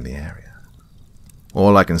used in the area.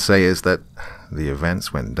 All I can say is that the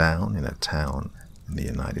events went down in a town in the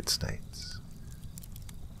United States.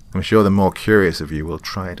 I'm sure the more curious of you will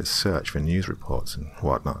try to search for news reports and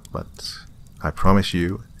whatnot, but I promise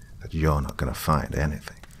you that you're not going to find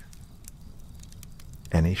anything.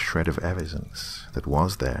 Any shred of evidence that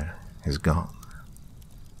was there is gone.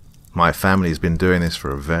 My family's been doing this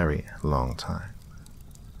for a very long time.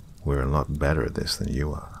 We're a lot better at this than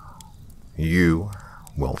you are. You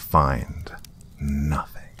will find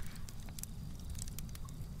nothing.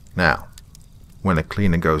 Now, when a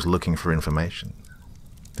cleaner goes looking for information,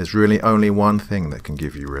 there's really only one thing that can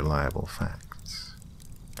give you reliable facts.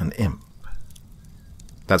 An imp.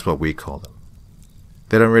 That's what we call them.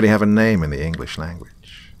 They don't really have a name in the English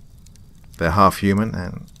language. They're half human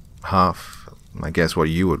and half, I guess what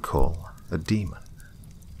you would call, a demon.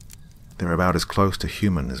 They're about as close to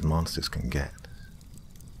human as monsters can get.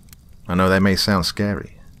 I know they may sound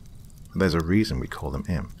scary, but there's a reason we call them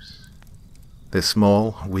imps. They're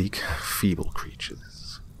small, weak, feeble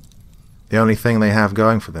creatures. The only thing they have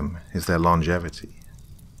going for them is their longevity.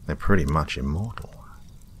 They're pretty much immortal.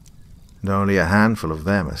 And only a handful of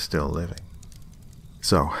them are still living.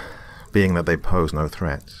 So, being that they pose no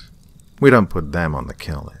threat, we don't put them on the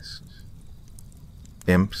kill list.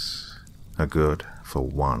 Imps are good for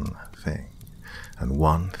one thing, and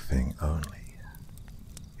one thing only.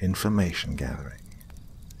 Information gathering.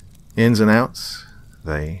 Ins and outs,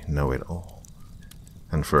 they know it all.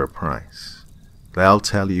 And for a price, they'll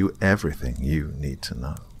tell you everything you need to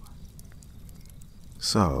know.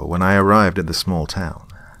 So, when I arrived at the small town,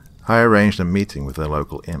 I arranged a meeting with the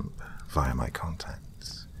local imp via my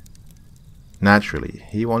contacts. Naturally,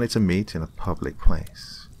 he wanted to meet in a public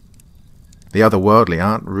place. The otherworldly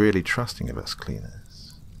aren't really trusting of us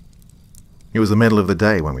cleaners. It was the middle of the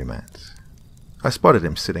day when we met. I spotted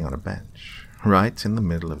him sitting on a bench, right in the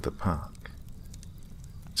middle of the park.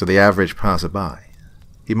 To the average passerby,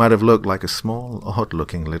 he might have looked like a small,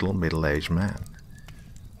 odd-looking little middle-aged man,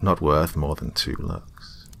 not worth more than 2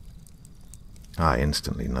 looks. I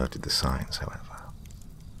instantly noted the signs, however.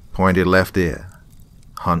 Pointed left ear,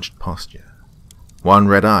 hunched posture, 1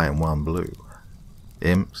 red eye and 1 blue.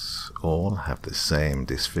 Imps all have the same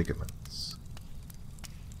disfigurements.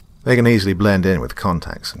 They can easily blend in with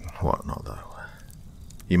contacts and whatnot, though.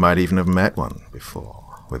 You might even have met one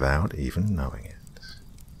before, without even knowing it.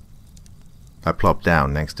 I plopped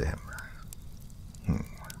down next to him.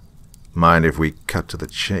 Mind if we cut to the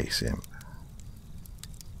chase, imp?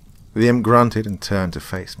 The imp grunted and turned to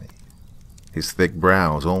face me, his thick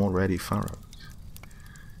brows already furrowed.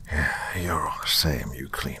 Yeah, you're all the same, you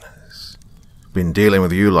cleaners. Been dealing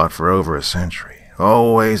with you lot for over a century.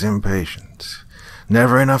 Always impatient.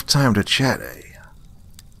 Never enough time to chat, eh?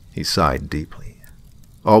 He sighed deeply,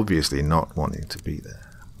 obviously not wanting to be there.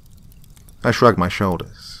 I shrugged my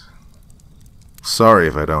shoulders. Sorry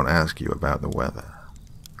if I don't ask you about the weather.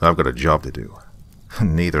 I've got a job to do.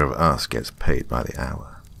 Neither of us gets paid by the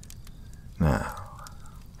hour. Now,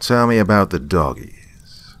 tell me about the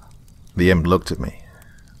doggies. The imp looked at me,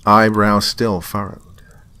 eyebrows still furrowed,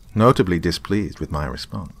 notably displeased with my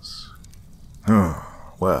response.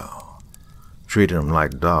 Well, treating them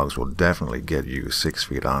like dogs will definitely get you 6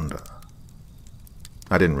 feet under.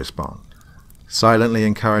 I didn't respond, silently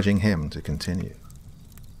encouraging him to continue.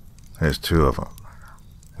 There's 2 of them.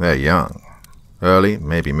 They're young, early,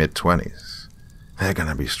 maybe mid-20s. They're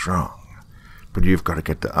gonna be strong, but you've got to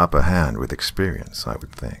get the upper hand with experience, I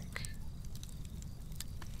would think.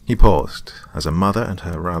 He paused as a mother and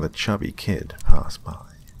her rather chubby kid passed by.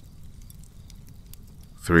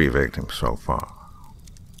 3 victims so far,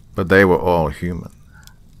 but they were all human,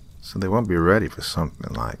 so they won't be ready for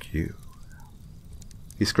something like you.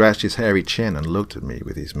 He scratched his hairy chin and looked at me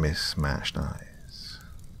with his mismatched eyes.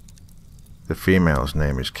 The female's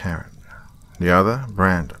name is Karen, the other,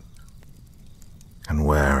 Brandon. And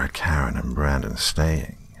where are Karen and Brandon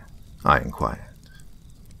staying? I inquired.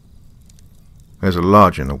 There's a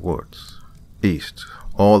lodge in the woods, east,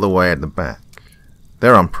 all the way at the back.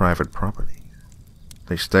 They're on private property.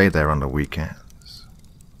 They stay there on the weekends.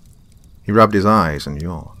 He rubbed his eyes and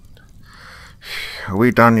yawned. Are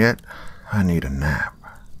we done yet? I need a nap.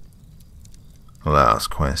 Last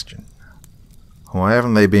question. Why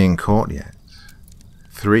haven't they been caught yet?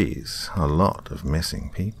 3's a lot of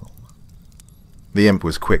missing people. The imp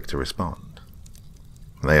was quick to respond.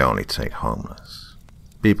 They only take homeless.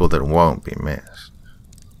 People that won't be missed.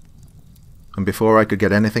 And before I could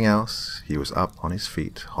get anything else, he was up on his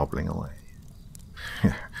feet, hobbling away.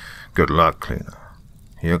 Good luck, cleaner.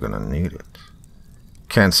 You're gonna need it.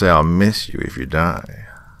 Can't say I'll miss you if you die.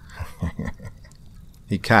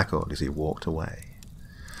 He cackled as he walked away.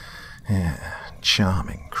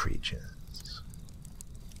 Charming creatures.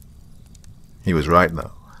 He was right,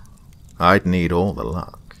 though. I'd need all the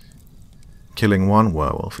luck. Killing 1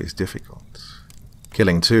 werewolf is difficult.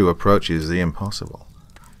 Killing 2 approaches the impossible.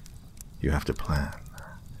 You have to plan,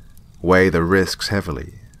 weigh the risks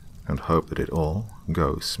heavily, and hope that it all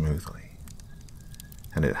goes smoothly.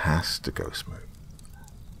 And it has to go smooth.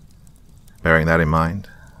 Bearing that in mind,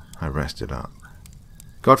 I rested up,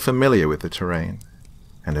 got familiar with the terrain,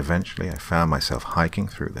 and eventually I found myself hiking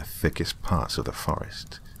through the thickest parts of the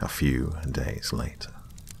forest a few days later.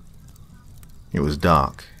 It was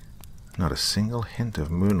dark. Not a single hint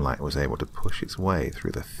of moonlight was able to push its way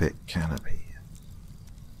through the thick canopy.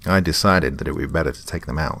 I decided that it would be better to take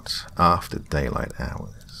them out after daylight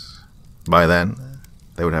hours. By then,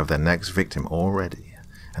 they would have their next victim all ready,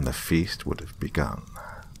 and the feast would have begun.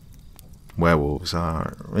 Werewolves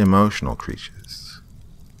are emotional creatures,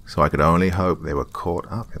 so I could only hope they were caught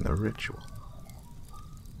up in the ritual.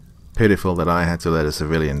 Pitiful that I had to let a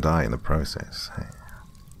civilian die in the process.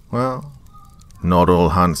 Well, not all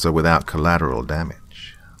hunts are without collateral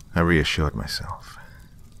damage, I reassured myself.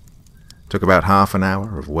 Took about half an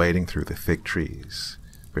hour of wading through the thick trees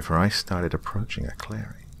before I started approaching a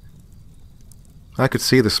clearing. I could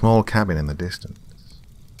see the small cabin in the distance.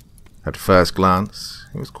 At first glance,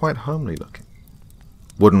 it was quite homely looking.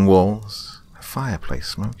 Wooden walls, a fireplace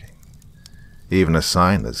smoking, even a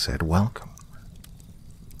sign that said welcome.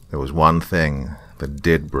 There was one thing that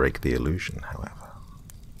did break the illusion, however.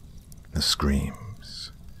 The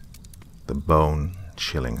screams. The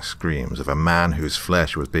bone-chilling screams of a man whose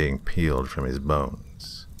flesh was being peeled from his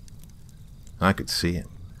bones. I could see him,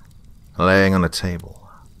 laying on a table,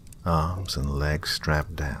 arms and legs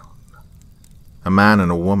strapped down. A man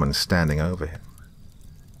and a woman standing over him.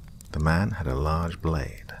 The man had a large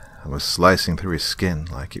blade and was slicing through his skin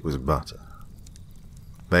like it was butter.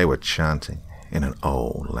 They were chanting in an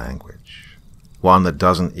old language, one that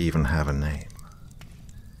doesn't even have a name.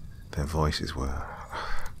 Their voices were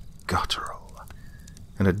guttural,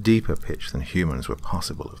 and a deeper pitch than humans were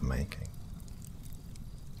possible of making.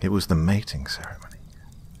 It was the mating ceremony.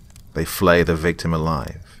 They flay the victim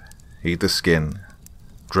alive, eat the skin,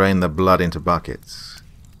 drain the blood into buckets,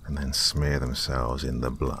 and then smear themselves in the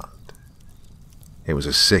blood. It was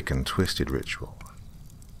a sick and twisted ritual,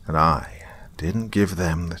 and I didn't give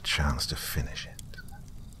them the chance to finish it.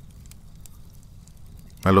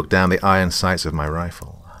 I looked down the iron sights of my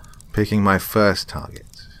rifle, picking my first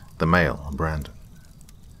target, the male, Brandon.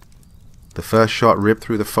 The first shot ripped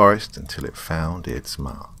through the forest until it found its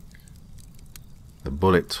mark. The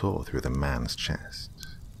bullet tore through the man's chest,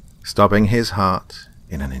 stopping his heart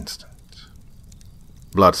in an instant.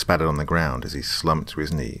 Blood spattered on the ground as he slumped to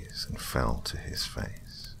his knees and fell to his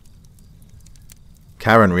face.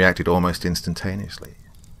 Karen reacted almost instantaneously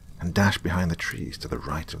and dashed behind the trees to the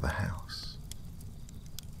right of the house.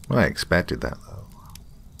 I expected that, though.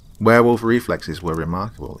 Werewolf reflexes were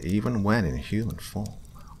remarkable even when in human form.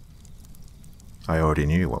 I already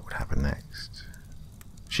knew what would happen next.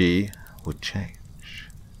 She would change,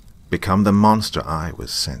 become the monster I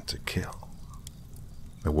was sent to kill.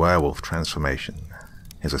 The werewolf transformation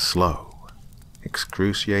is a slow,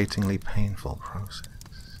 excruciatingly painful process.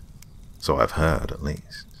 So I've heard, at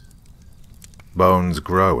least. Bones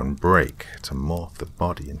grow and break to morph the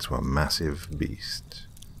body into a massive beast.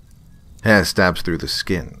 Hair stabs through the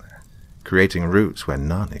skin, creating roots where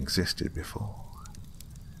none existed before.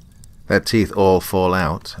 Their teeth all fall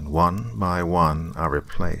out, and one by one are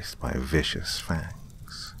replaced by vicious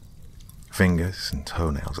fangs. Fingers and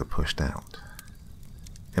toenails are pushed out.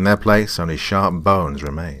 In their place, only sharp bones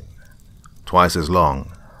remain, twice as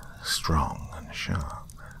long, strong and sharp.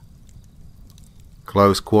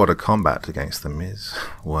 Close-quarter combat against them is,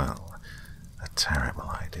 well, a terrible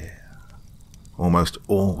idea. Almost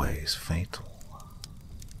always fatal.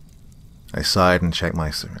 I sighed and checked my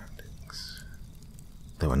surroundings.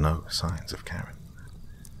 There were no signs of Karen.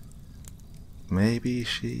 Maybe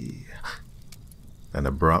she... An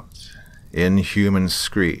abrupt, inhuman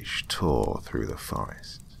screech tore through the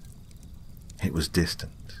forest. It was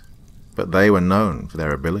distant, but they were known for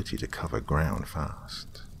their ability to cover ground fast.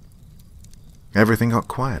 Everything got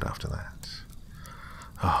quiet after that.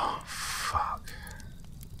 Oh, fuck.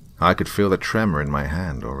 I could feel the tremor in my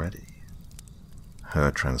hand already.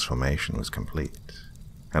 Her transformation was complete,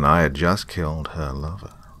 and I had just killed her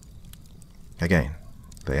lover. Again,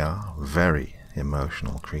 they are very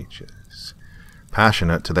emotional creatures,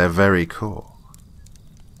 passionate to their very core.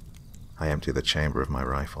 I emptied the chamber of my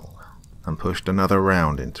rifle and pushed another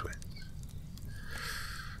round into it.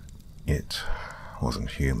 It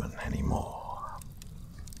wasn't human anymore.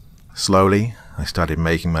 Slowly, I started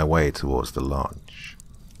making my way towards the lodge,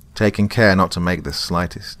 taking care not to make the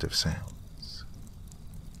slightest of sounds.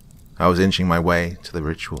 I was inching my way to the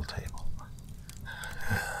ritual table.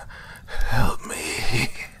 "Help me,"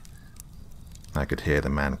 I could hear the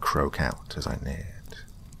man croak out as I neared.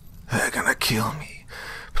 "They're gonna kill me.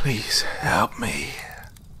 Please help me."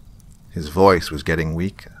 His voice was getting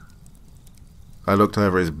weaker. I looked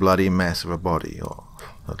over his bloody mess of a body, or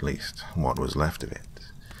at least what was left of it.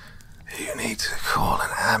 "You need to call an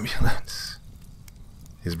ambulance."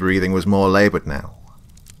 His breathing was more labored now,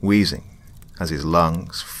 wheezing as his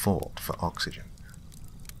lungs fought for oxygen.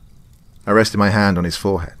 I rested my hand on his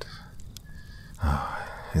forehead. "Oh,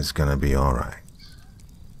 it's gonna be all right.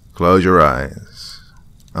 Close your eyes.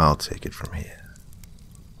 I'll take it from here."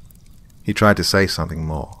 He tried to say something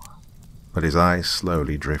more, but his eyes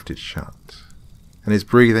slowly drifted shut, and his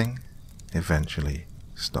breathing eventually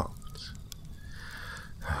stopped.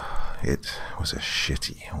 It was a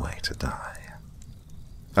shitty way to die.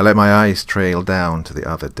 I let my eyes trail down to the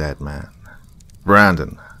other dead man,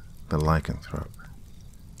 Brandon, the Lycanthrope.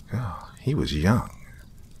 Oh, he was young.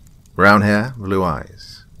 Brown hair, blue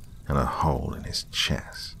eyes, and a hole in his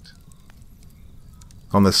chest.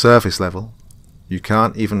 On the surface level, you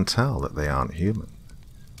can't even tell that they aren't human.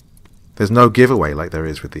 There's no giveaway like there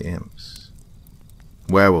is with the imps.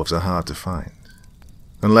 Werewolves are hard to find,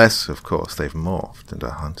 unless, of course, they've morphed and are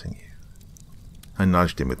hunting you. I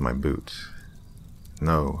nudged him with my boot.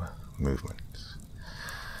 No movement.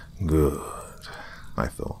 Good, I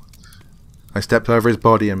thought. I stepped over his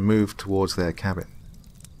body and moved towards their cabin.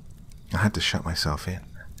 I had to shut myself in.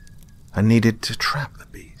 I needed to trap the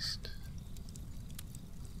beast.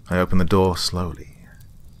 I opened the door slowly,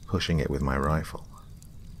 pushing it with my rifle,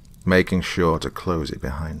 making sure to close it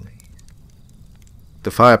behind me.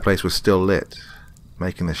 The fireplace was still lit,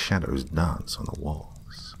 making the shadows dance on the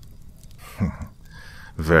walls.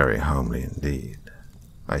 Very homely indeed,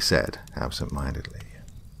 I said absent-mindedly.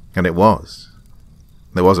 And it was.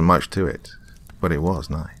 There wasn't much to it, but it was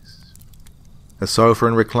nice. A sofa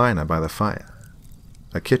and recliner by the fire.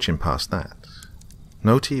 A kitchen past that.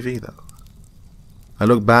 No TV, though. I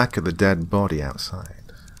looked back at the dead body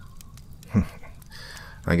outside.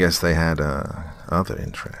 I guess they had other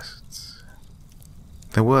interests.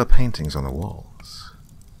 There were paintings on the walls,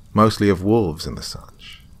 mostly of wolves and the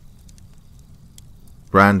such.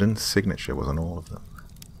 Brandon's signature was on all of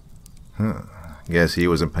them. Guess he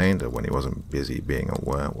was a painter when he wasn't busy being a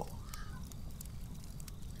werewolf.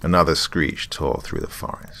 Another screech tore through the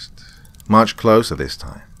forest, much closer this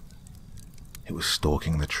time. It was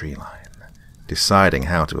stalking the tree line, deciding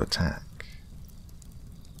how to attack.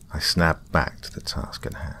 I snapped back to the task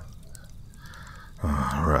at hand.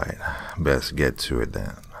 Right, best get to it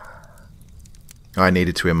then. I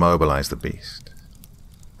needed to immobilize the beast.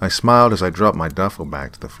 I smiled as I dropped my duffel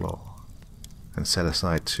bag to the floor and set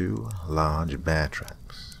aside 2 large bear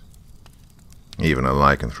traps. Even a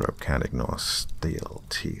lycanthrope can't ignore steel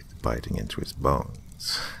teeth biting into its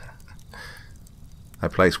bones. I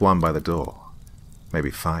placed one by the door, maybe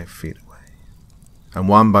 5 feet away, and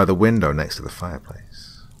one by the window next to the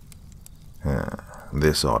fireplace.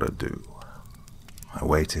 This ought to do. I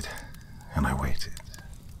waited, and I waited.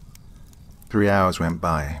 3 hours went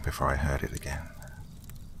by before I heard it again.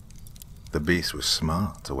 The beast was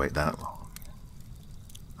smart to wait that long.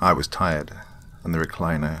 I was tired, and the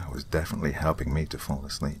recliner was definitely helping me to fall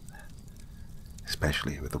asleep,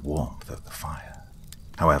 especially with the warmth of the fire.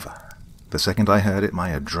 However, the second I heard it, my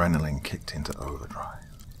adrenaline kicked into overdrive.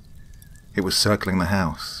 It was circling the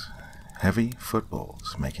house, heavy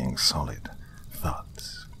footballs making solid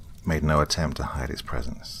thuds, made no attempt to hide its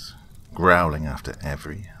presence, growling after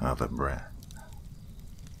every other breath.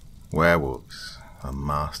 Werewolves are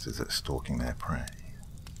masters at stalking their prey.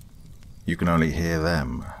 You can only hear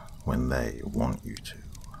them when they want you to.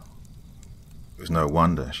 It was no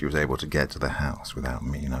wonder she was able to get to the house without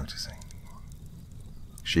me noticing.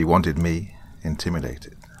 She wanted me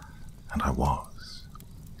intimidated, and I was.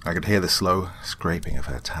 I could hear the slow scraping of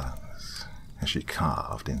her talons as she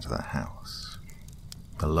carved into the house,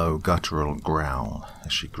 the low guttural growl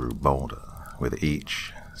as she grew bolder with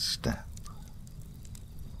each step.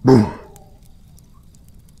 Boom!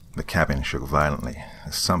 The cabin shook violently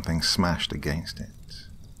as something smashed against it.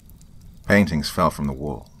 Paintings fell from the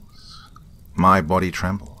walls. My body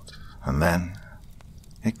trembled, and then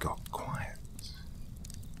it got quiet.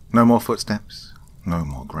 No more footsteps, no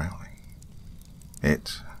more growling.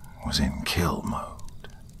 It was in kill mode.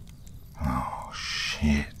 Oh,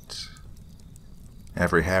 shit.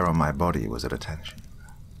 Every hair on my body was at attention.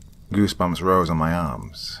 Goosebumps rose on my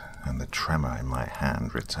arms, and the tremor in my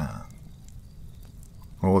hand returned.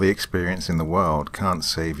 All the experience in the world can't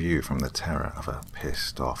save you from the terror of a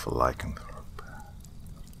pissed-off lycanthrope.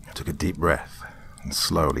 I took a deep breath and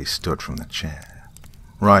slowly stood from the chair,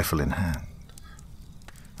 rifle in hand.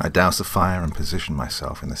 I doused the fire and positioned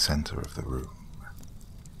myself in the center of the room,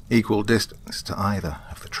 equal distance to either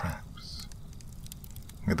of the traps.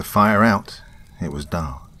 With the fire out, it was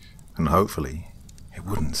dark, and hopefully it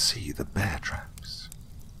wouldn't see the bear traps.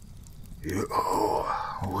 You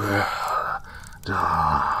will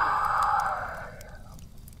die.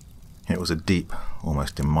 It was a deep,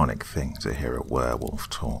 almost demonic thing to hear a werewolf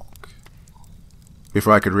talk.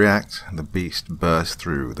 Before I could react, the beast burst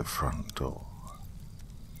through the front door.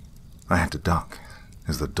 I had to duck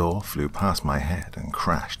as the door flew past my head and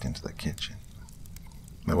crashed into the kitchen.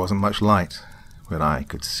 There wasn't much light, but I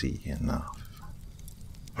could see enough.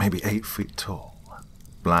 Maybe 8 feet tall,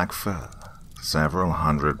 black fur, several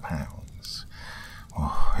 100 pounds.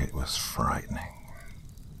 Oh, it was frightening.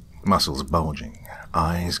 Muscles bulging,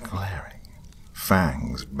 eyes glaring,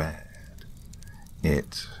 fangs bared.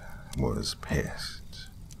 It was pissed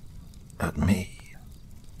at me.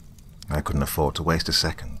 I couldn't afford to waste a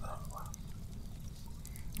second, though.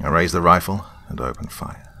 I raised the rifle and opened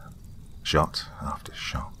fire, shot after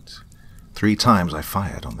shot. 3 times I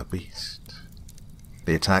fired on the beast.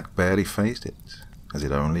 The attack barely phased it, as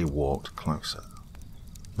it only walked closer.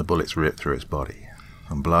 The bullets ripped through its body,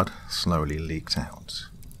 and blood slowly leaked out,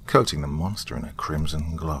 coating the monster in a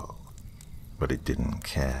crimson glow. But it didn't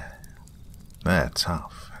care. They're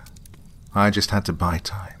tough. I just had to buy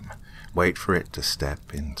time, wait for it to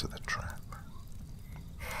step into the trap.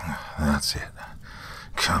 That's it.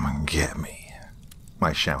 Come and get me,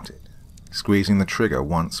 I shouted, squeezing the trigger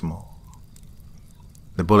once more.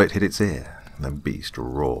 The bullet hit its ear, and the beast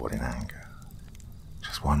roared in anger.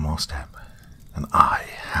 Just one more step, and I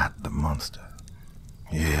had the monster.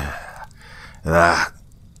 Yeah, that...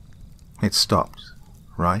 It stopped,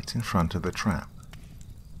 right in front of the trap,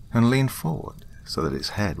 and leaned forward so that its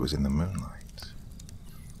head was in the moonlight.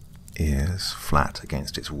 Ears flat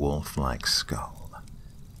against its wolf-like skull,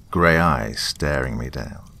 grey eyes staring me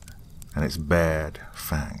down, and its bared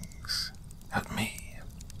fangs at me.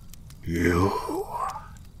 You...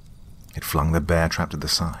 It flung the bear trap to the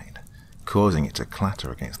side, causing it to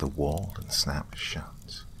clatter against the wall and snap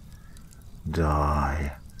shut.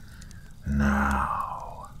 Die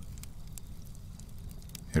now.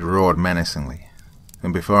 It roared menacingly,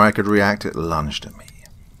 and before I could react, it lunged at me,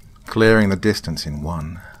 clearing the distance in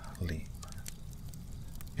one leap.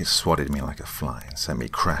 It swatted me like a fly and sent me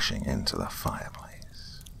crashing into the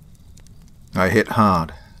fireplace. I hit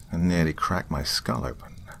hard and nearly cracked my skull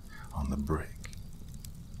open on the brick.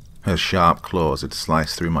 Her sharp claws had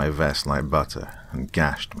sliced through my vest like butter and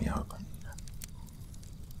gashed me open.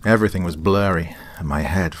 Everything was blurry, and my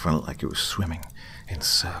head felt like it was swimming in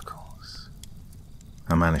circles.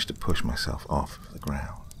 I managed to push myself off the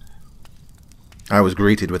ground. I was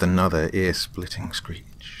greeted with another ear-splitting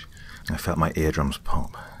screech. I felt my eardrums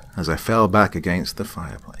pop as I fell back against the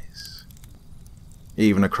fireplace.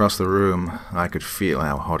 Even across the room, I could feel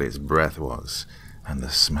how hot its breath was, and the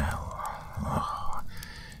smell. Oh,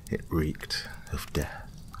 it reeked of death.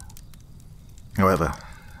 However,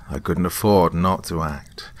 I couldn't afford not to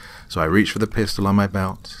act, so I reached for the pistol on my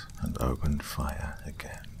belt and opened fire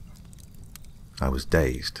again. I was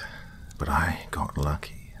dazed, but I got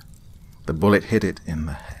lucky. The bullet hit it in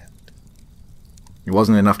the head. It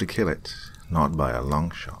wasn't enough to kill it, not by a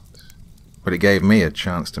long shot, but it gave me a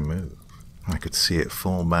chance to move. I could see it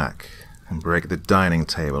fall back and break the dining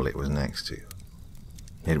table it was next to.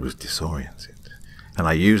 It was disoriented, and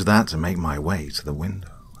I used that to make my way to the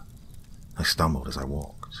window. I stumbled as I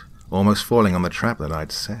walked, almost falling on the trap that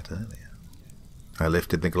I'd set earlier. I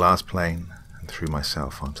lifted the glass pane and threw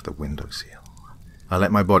myself onto the windowsill. I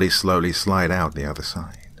let my body slowly slide out the other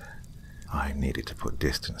side. I needed to put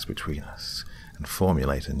distance between us and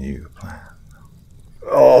formulate a new plan.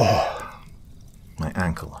 Oh! My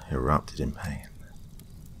ankle erupted in pain.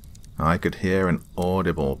 I could hear an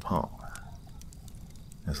audible pop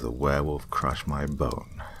as the werewolf crushed my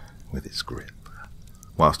bone with its grip,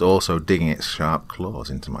 whilst also digging its sharp claws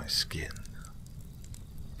into my skin.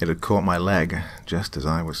 It had caught my leg just as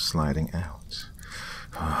I was sliding out.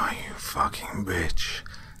 "Oh, you fucking bitch,"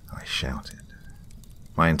 I shouted.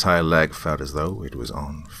 My entire leg felt as though it was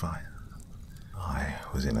on fire. I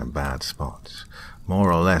was in a bad spot,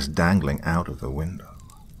 more or less dangling out of the window.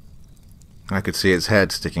 I could see its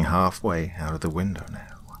head sticking halfway out of the window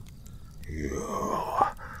now.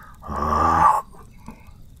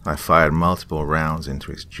 I fired multiple rounds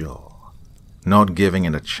into its jaw, not giving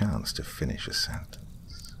it a chance to finish a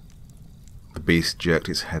sentence. The beast jerked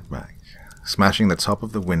its head back, smashing the top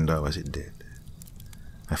of the window as it did.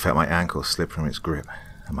 I felt my ankle slip from its grip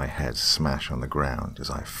and my head smash on the ground as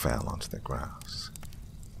I fell onto the grass.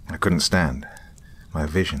 I couldn't stand. My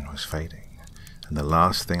vision was fading, and the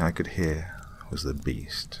last thing I could hear was the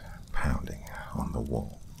beast pounding on the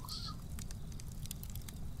walls.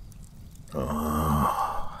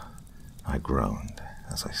 "Oh," I groaned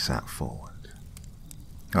as I sat forward.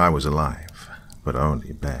 I was alive, but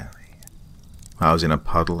only barely. I was in a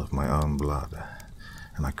puddle of my own blood,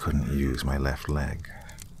 and I couldn't use my left leg.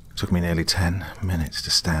 It took me nearly 10 minutes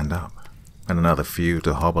to stand up, and another few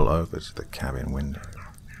to hobble over to the cabin window.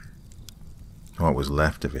 What was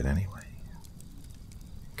left of it anyway?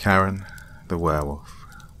 Karen, the werewolf,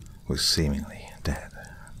 was seemingly dead.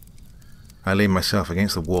 I leaned myself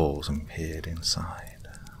against the walls and peered inside.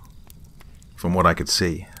 From what I could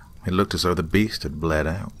see, it looked as though the beast had bled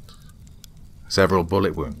out. Several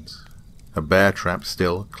bullet wounds, a bear trap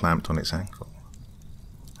still clamped on its ankle.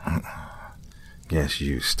 Guess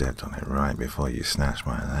you stepped on it right before you snatched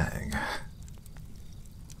my leg.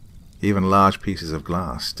 Even large pieces of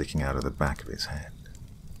glass sticking out of the back of its head.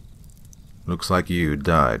 Looks like you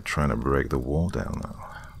died trying to break the wall down, though.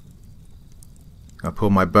 I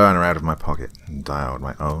pulled my burner out of my pocket and dialed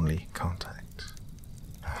my only contact.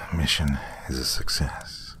 Mission is a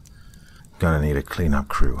success. Gonna need a cleanup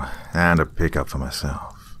crew and a pickup for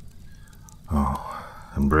myself. Oh,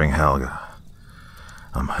 and bring Helga.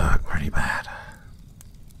 I'm hurt pretty bad.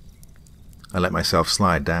 I let myself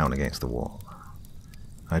slide down against the wall.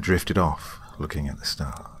 I drifted off, looking at the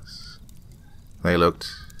stars. They looked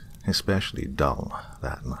especially dull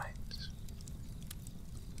that night.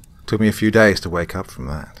 It took me a few days to wake up from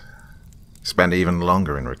that. Spend even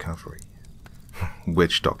longer in recovery.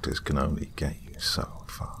 Witch doctors can only get you so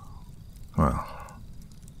far. Well,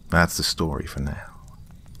 that's the story for now.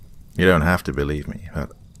 You don't have to believe me,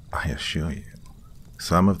 but I assure you,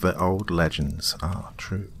 some of the old legends are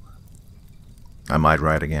true. I might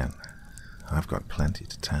write again. I've got plenty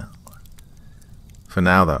to tell. For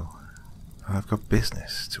now, though, I've got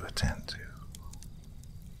business to attend to.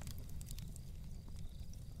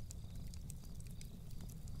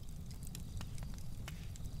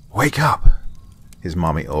 "Wake up!" his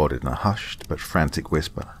mommy ordered in a hushed but frantic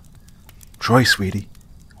whisper. "Troy, sweetie,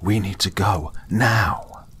 we need to go,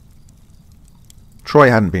 now!" Troy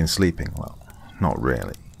hadn't been sleeping well, not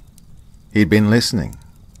really. He'd been listening,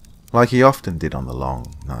 like he often did on the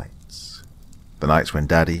long nights. The nights when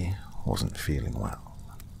Daddy wasn't feeling well.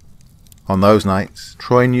 On those nights,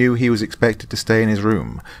 Troy knew he was expected to stay in his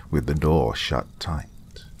room with the door shut tight.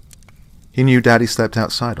 He knew Daddy slept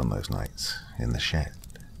outside on those nights, in the shed.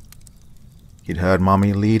 He'd heard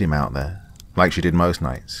Mommy lead him out there, like she did most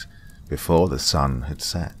nights, before the sun had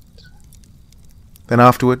set. Then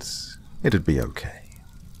afterwards, it'd be okay.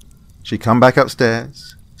 She'd come back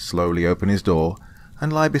upstairs, slowly open his door,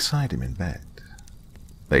 and lie beside him in bed.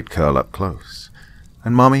 They'd curl up close,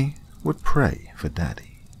 and Mommy would pray for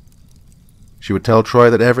Daddy. She would tell Troy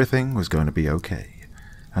that everything was going to be okay,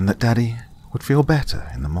 and that Daddy would feel better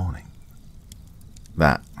in the morning.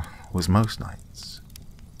 That was most nights.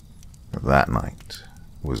 That night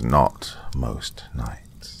was not most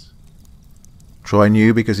nights. Troy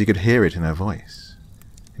knew because he could hear it in her voice.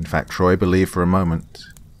 In fact, Troy believed for a moment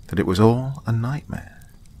that it was all a nightmare.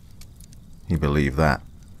 He believed that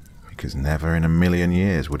because never in a million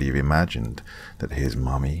years would he have imagined that his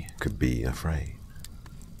Mommy could be afraid.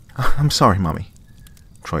 "I'm sorry, Mommy,"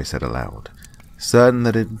 Troy said aloud, certain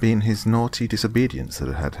that it had been his naughty disobedience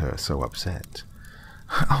that had her so upset.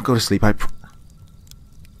 "I'll go to sleep,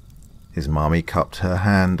 His Mommy cupped her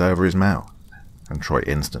hand over his mouth, and Troy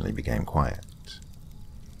instantly became quiet.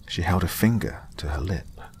 She held a finger to her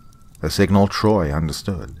lip, a signal Troy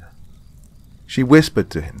understood. She whispered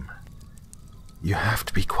to him, "You have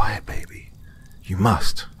to be quiet, baby. You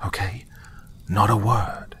must, okay? Not a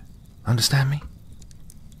word. Understand me?"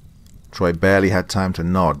 Troy barely had time to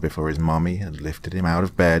nod before his Mommy had lifted him out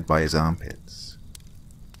of bed by his armpits.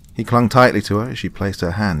 He clung tightly to her as she placed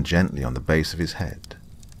her hand gently on the base of his head,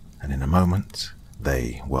 and in a moment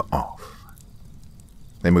they were off.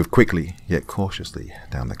 They moved quickly, yet cautiously,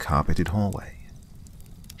 down the carpeted hallway.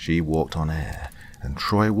 She walked on air, and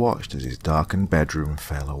Troy watched as his darkened bedroom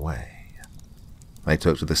fell away. They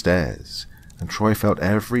took to the stairs, and Troy felt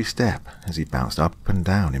every step as he bounced up and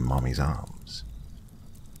down in Mommy's arms.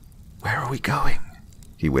 "Where are we going?"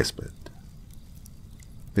 he whispered.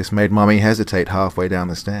 This made Mommy hesitate halfway down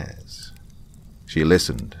the stairs. She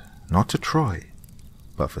listened, not to Troy,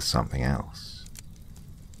 but for something else.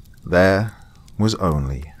 There was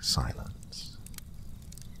only silence.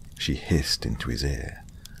 She hissed into his ear,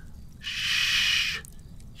 "Shh,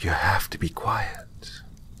 you have to be quiet."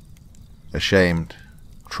 Ashamed,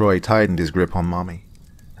 Troy tightened his grip on Mommy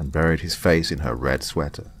and buried his face in her red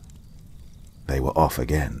sweater. They were off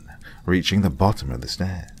again, reaching the bottom of the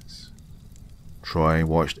stairs. Troy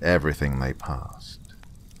watched everything they passed.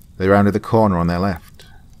 They rounded the corner on their left,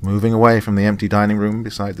 moving away from the empty dining room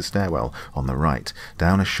beside the stairwell on the right,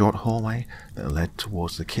 down a short hallway that led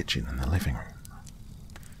towards the kitchen and the living room.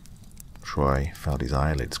 Troy felt his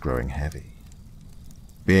eyelids growing heavy.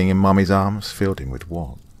 Being in Mommy's arms filled him with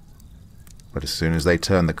warmth, but as soon as they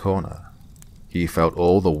turned the corner, he felt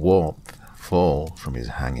all the warmth fall from his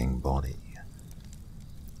hanging body.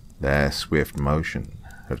 Their swift motion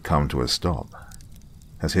had come to a stop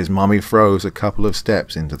as his Mommy froze a couple of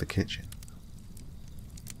steps into the kitchen.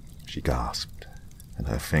 She gasped, and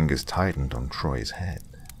her fingers tightened on Troy's head.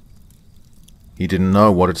 He didn't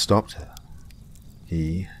know what had stopped her.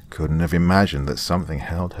 He couldn't have imagined that something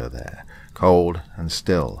held her there, cold and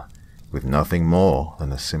still, with nothing more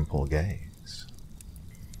than a simple gaze.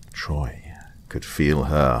 Troy could feel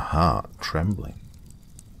her heart trembling.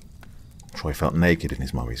 Troy felt naked in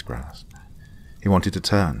his Mommy's grasp. He wanted to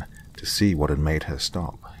turn, to see what had made her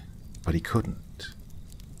stop, but he couldn't.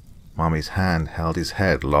 Mommy's hand held his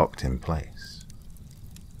head locked in place.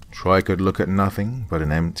 Troy could look at nothing but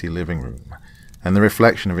an empty living room, and the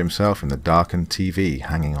reflection of himself in the darkened TV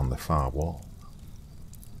hanging on the far wall.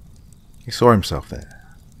 He saw himself there,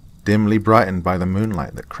 dimly brightened by the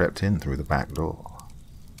moonlight that crept in through the back door.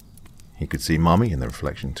 He could see Mommy in the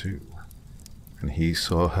reflection too, and he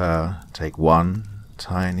saw her take one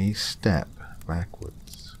tiny step backwards.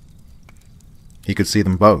 He could see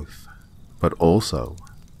them both, but also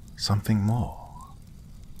something more.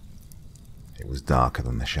 It was darker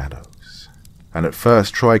than the shadows, and at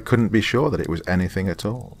first Troy couldn't be sure that it was anything at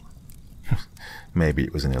all. Maybe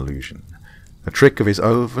it was an illusion, a trick of his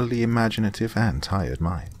overly imaginative and tired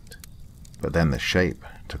mind. But then the shape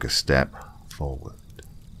took a step forward.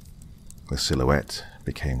 The silhouette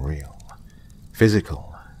became real,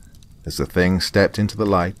 physical, as the thing stepped into the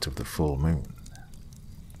light of the full moon.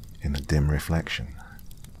 In the dim reflection,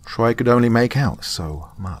 Troy could only make out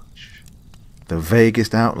so much. The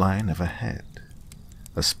vaguest outline of a head,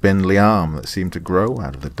 a spindly arm that seemed to grow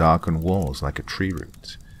out of the darkened walls like a tree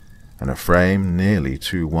root, and a frame nearly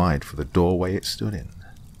too wide for the doorway it stood in.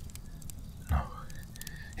 No,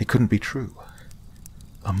 it couldn't be true.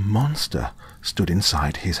 A monster stood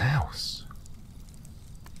inside his house.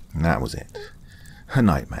 And that was it. A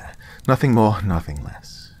nightmare. Nothing more, nothing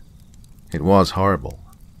less. It was horrible,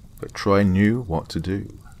 but Troy knew what to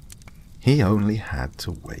do. He only had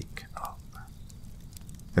to wake up.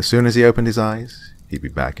 As soon as he opened his eyes, he'd be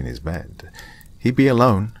back in his bed. He'd be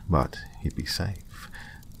alone, but he'd be safe.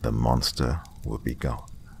 The monster would be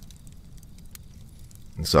gone.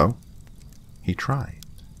 And so, he tried.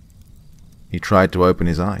 He tried to open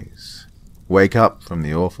his eyes, wake up from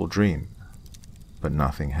the awful dream. but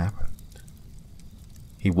nothing happened.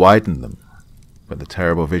 He widened them, but the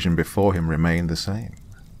terrible vision before him remained the same.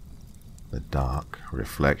 The dark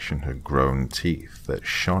reflection had grown teeth that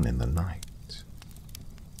shone in the night.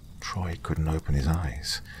 Troy couldn't open his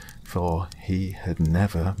eyes, for he had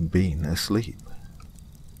never been asleep.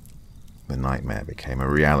 The nightmare became a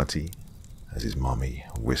reality as his mommy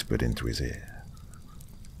whispered into his ear,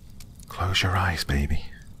 "Close your eyes, baby."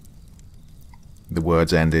 The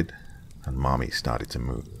words ended, and mommy started to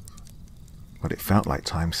move, but it felt like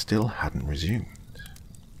time still hadn't resumed.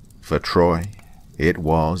 For Troy, it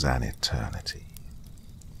was an eternity.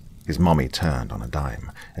 His mommy turned on a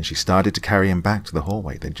dime, and she started to carry him back to the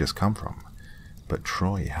hallway they'd just come from, but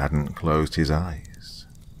Troy hadn't closed his eyes.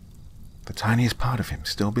 The tiniest part of him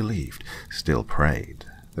still believed, still prayed,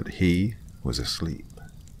 that he was asleep.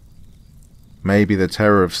 Maybe the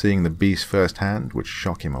terror of seeing the beast firsthand would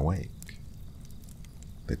shock him awake.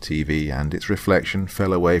 The TV and its reflection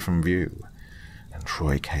fell away from view, and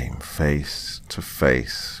Troy came face to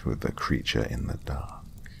face with the creature in the dark.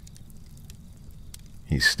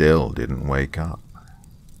 He still didn't wake up.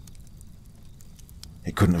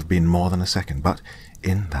 It couldn't have been more than a second, but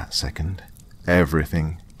in that second,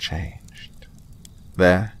 everything changed.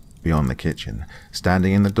 There, beyond the kitchen,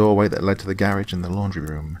 standing in the doorway that led to the garage and the laundry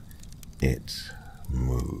room, it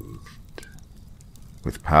moved.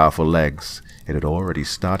 With powerful legs, it had already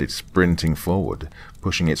started sprinting forward,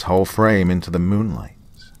 pushing its whole frame into the moonlight.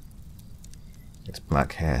 Its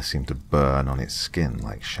black hair seemed to burn on its skin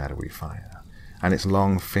like shadowy fire, and its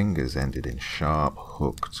long fingers ended in sharp,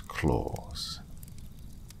 hooked claws.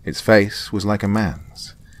 Its face was like a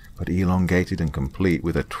man's, but elongated and complete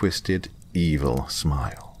with a twisted, evil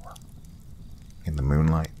smile. In the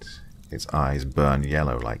moonlight, its eyes burned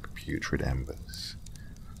yellow like putrid embers.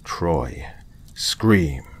 Troy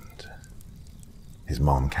screamed. His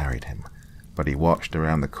mom carried him, but he watched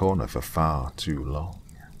around the corner for far too long.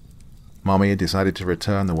 Mommy had decided to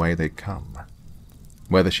return the way they'd come.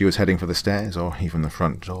 Whether she was heading for the stairs or even the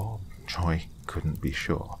front door, Troy couldn't be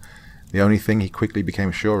sure. The only thing he quickly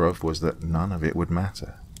became sure of was that none of it would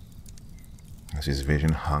matter. As his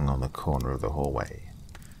vision hung on the corner of the hallway,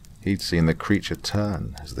 he'd seen the creature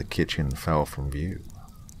turn as the kitchen fell from view.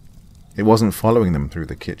 It wasn't following them through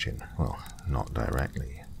the kitchen, well, not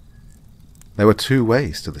directly. There were two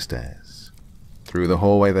ways to the stairs, through the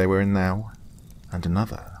hallway they were in now, and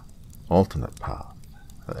another, alternate path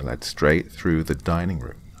that led straight through the dining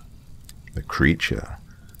room. The creature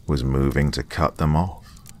was moving to cut them off.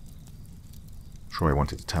 Troy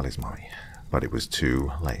wanted to tell his mommy, but it was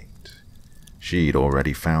too late. She'd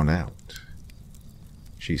already found out.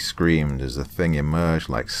 She screamed as the thing emerged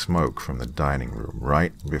like smoke from the dining room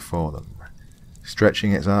right before them,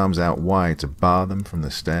 stretching its arms out wide to bar them from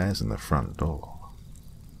the stairs and the front door.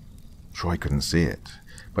 Troy couldn't see it,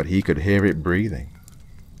 but he could hear it breathing.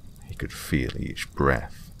 He could feel each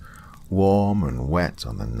breath, warm and wet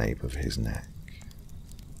on the nape of his neck.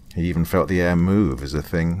 He even felt the air move as the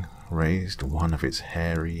thing raised one of its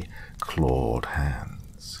hairy, clawed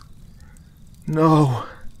hands. "No!"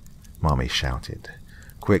 Mommy shouted,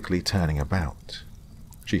 quickly turning about.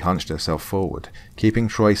 She hunched herself forward, keeping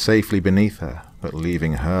Troy safely beneath her, but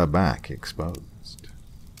leaving her back exposed.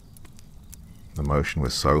 The motion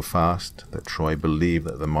was so fast that Troy believed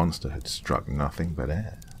that the monster had struck nothing but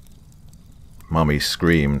air. Mommy's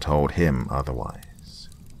scream told him otherwise.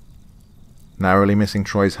 Narrowly missing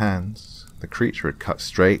Troy's hands, the creature had cut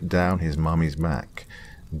straight down his mommy's back,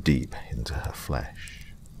 deep into her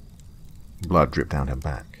flesh. Blood dripped down her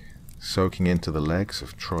back, soaking into the legs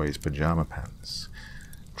of Troy's pajama pants.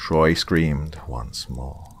 Troy screamed once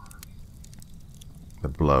more. The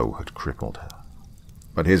blow had crippled her,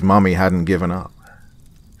 but his mommy hadn't given up.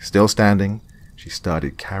 Still standing, she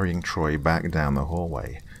started carrying Troy back down the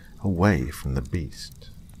hallway, away from the beast.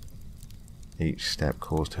 Each step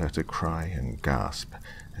caused her to cry and gasp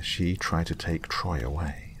as she tried to take Troy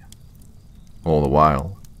away. All the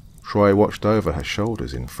while, Troy watched over her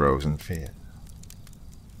shoulders in frozen fear.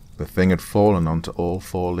 The thing had fallen onto all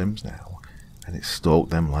four limbs now, and it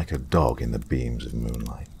stalked them like a dog in the beams of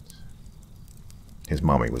moonlight. His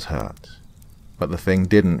mommy was hurt, but the thing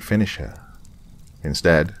didn't finish her.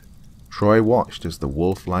 Instead, Troy watched as the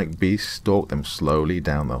wolf-like beast stalked them slowly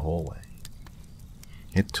down the hallway.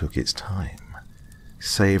 It took its time,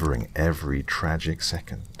 savoring every tragic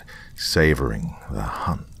second, savoring the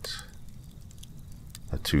hunt.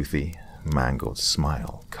 A toothy, mangled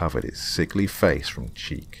smile covered its sickly face from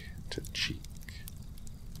cheek to cheek.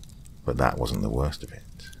 But that wasn't the worst of it.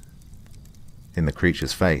 In the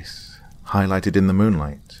creature's face, highlighted in the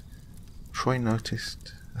moonlight, Troy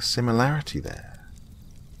noticed a similarity there,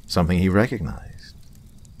 something he recognized.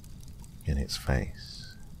 in its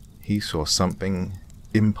face, he saw something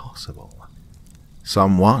impossible.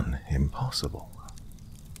 Someone impossible.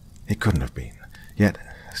 It couldn't have been. Yet,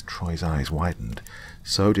 as Troy's eyes widened,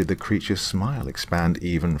 so did the creature's smile expand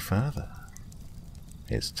even further.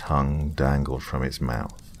 Its tongue dangled from its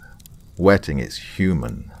mouth, wetting its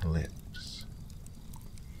human lips.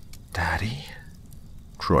 "Daddy?"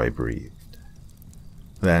 Troy breathed.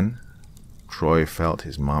 Then, Troy felt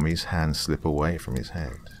his mommy's hand slip away from his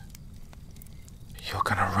head. "You're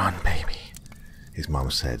gonna run, baby," his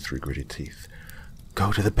mom said through gritted teeth.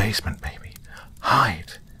 "Go to the basement, baby.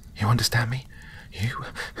 Hide. You understand me?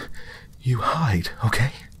 You hide,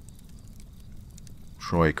 okay?"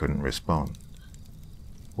 Troy couldn't respond.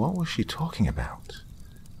 What was she talking about?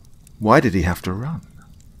 Why did he have to run?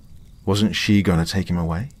 Wasn't she going to take him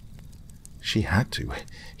away? She had to.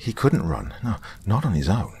 He couldn't run. No, not on his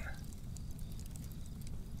own.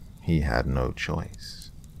 He had no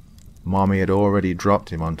choice. Mommy had already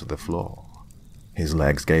dropped him onto the floor. His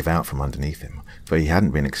legs gave out from underneath him, for he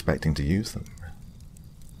hadn't been expecting to use them.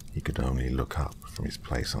 He could only look up from his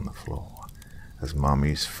place on the floor, as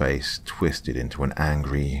Mommy's face twisted into an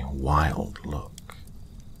angry, wild look.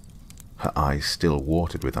 Her eyes still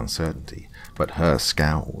watered with uncertainty, but her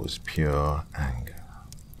scowl was pure anger.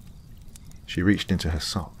 She reached into her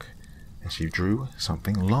sock, and she drew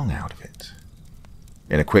something long out of it.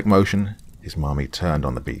 In a quick motion, his mommy turned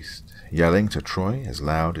on the beast, yelling to Troy as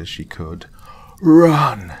loud as she could,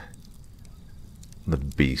 "Run!" The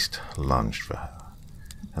beast lunged for her,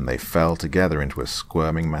 and they fell together into a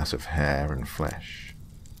squirming mass of hair and flesh.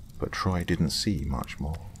 But Troy didn't see much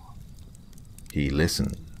more. He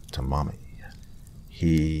listened to Mommy.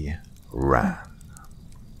 He ran.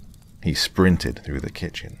 He sprinted through the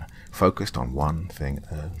kitchen, focused on one thing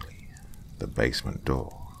only, the basement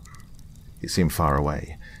door. It seemed far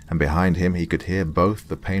away, and behind him he could hear both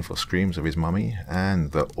the painful screams of his mummy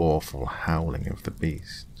and the awful howling of the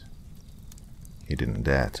beast. He didn't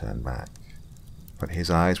dare turn back, but his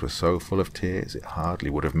eyes were so full of tears it hardly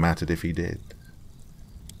would have mattered if he did.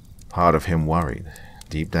 Part of him worried,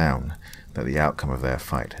 deep down, that the outcome of their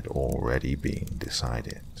fight had already been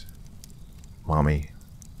decided. Mommy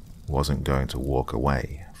wasn't going to walk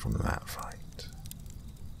away from that fight.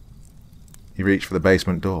 He reached for the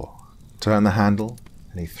basement door, turned the handle,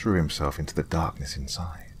 and he threw himself into the darkness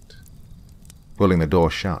inside. Pulling the door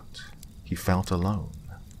shut, he felt alone.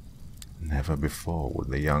 Never before would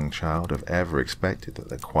the young child have ever expected that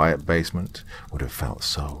the quiet basement would have felt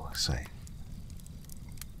so safe.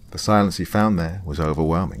 The silence he found there was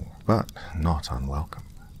overwhelming, but not unwelcome.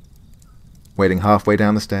 Waiting halfway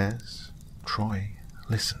down the stairs, Troy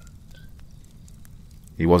listened.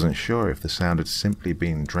 He wasn't sure if the sound had simply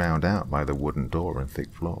been drowned out by the wooden door and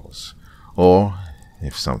thick floors, or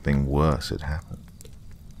if something worse had happened.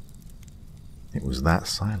 It was that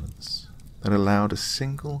silence that allowed a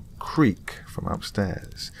single creak from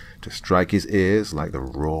upstairs to strike his ears like the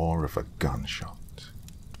roar of a gunshot.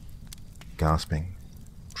 Gasping,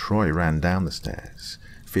 Troy ran down the stairs,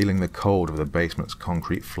 feeling the cold of the basement's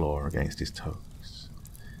concrete floor against his toes.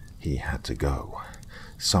 He had to go.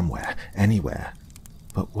 Somewhere, anywhere.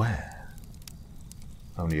 But where?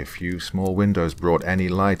 Only a few small windows brought any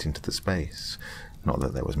light into the space, not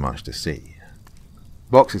that there was much to see.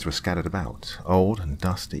 Boxes were scattered about, old and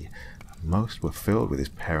dusty, and most were filled with his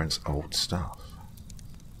parents' old stuff.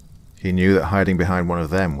 He knew that hiding behind one of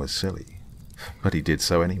them was silly, but he did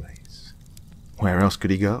so anyways. Where else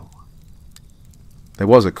could he go? There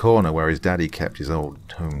was a corner where his daddy kept his old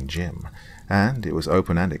home gym, and it was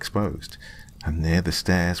open and exposed, and near the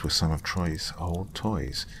stairs were some of Troy's old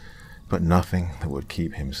toys, but nothing that would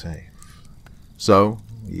keep him safe. So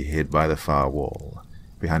he hid by the far wall,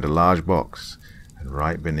 behind a large box, and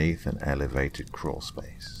right beneath an elevated crawl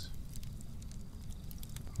space.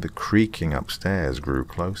 The creaking upstairs grew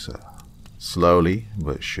closer, slowly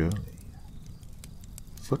but surely.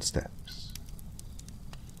 Footsteps.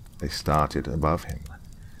 They started above him,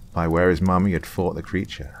 by where his mummy had fought the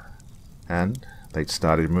creature, and they'd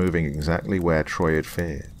started moving exactly where Troy had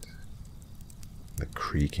feared. The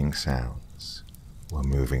creaking sounds were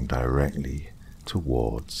moving directly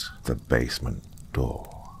towards the basement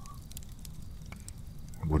door.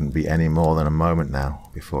 It wouldn't be any more than a moment now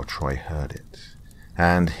before Troy heard it,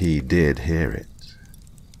 and he did hear it.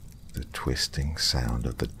 The twisting sound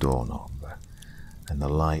of the doorknob, and the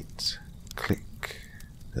light click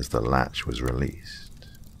as the latch was released.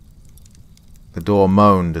 The door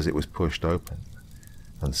moaned as it was pushed open,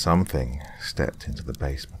 and something stepped into the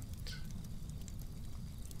basement.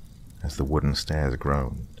 As the wooden stairs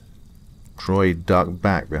groaned, Troy ducked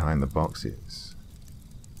back behind the boxes.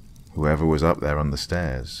 Whoever was up there on the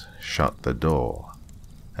stairs shut the door,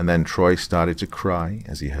 and then Troy started to cry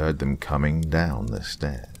as he heard them coming down the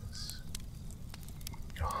stairs.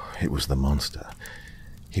 Oh, it was the monster.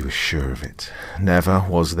 He was sure of it. Never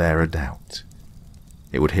was there a doubt.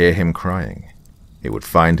 It would hear him crying. It would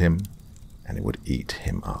find him, and it would eat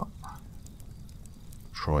him up.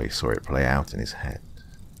 Troy saw it play out in his head.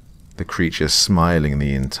 The creature smiling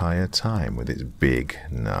the entire time with its big,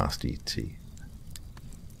 nasty teeth.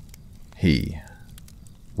 He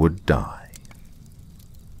would die.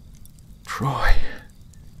 Troy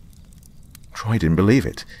didn't believe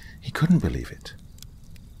it. He couldn't believe it.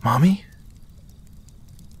 Mommy?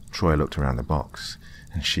 Troy looked around the box,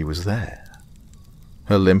 and she was there.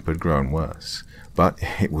 Her limp had grown worse, but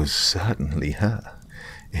it was certainly her.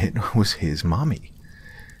 It was his mommy.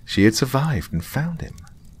 She had survived and found him.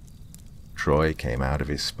 Troy came out of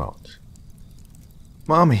his spot.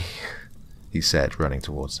 "Mommy," he said, running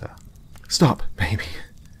towards her. "Stop, baby."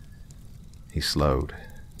 He slowed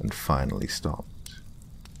and finally stopped.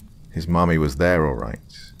 His mommy was there all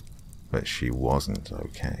right, but she wasn't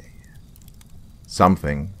okay.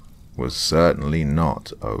 Something was certainly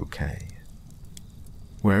not okay.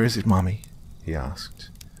 "Where is it, Mommy?" he asked.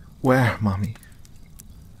 "Where, Mommy?"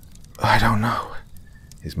 "I don't know,"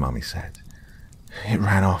 his mommy said. "It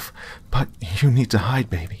ran off, but you need to hide,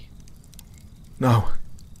 baby." "No,"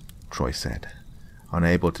 Troy said,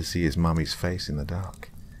 unable to see his mummy's face in the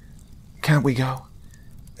dark. "Can't we go?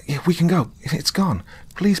 If we can go, it's gone.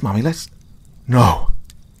 Please, Mommy, let's—" "No,"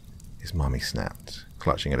 his mommy snapped,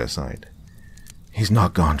 clutching at her side. "He's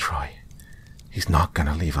not gone, Troy. He's not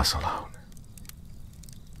gonna leave us alone."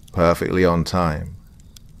 Perfectly on time,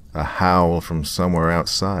 a howl from somewhere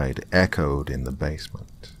outside echoed in the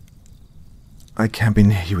basement. "I can't be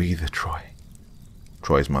near you either, Troy,"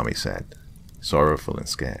 Troy's mommy said, sorrowful and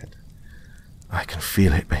scared. "I can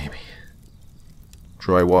feel it, baby."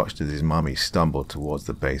 Troy watched as his mommy stumbled towards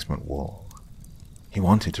the basement wall. He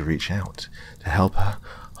wanted to reach out, to help her,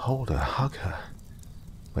 hold her, hug her,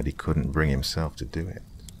 but he couldn't bring himself to do it.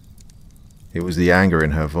 It was the anger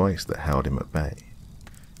in her voice that held him at bay,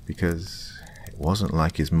 because it wasn't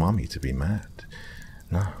like his mommy to be mad.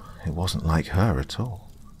 No, it wasn't like her at all.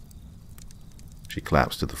 She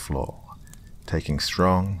collapsed to the floor, taking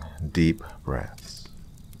strong, deep breaths.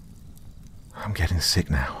 "I'm getting sick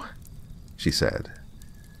now," she said.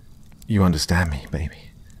 "You understand me,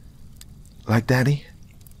 baby? Like Daddy?"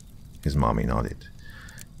 His mommy nodded.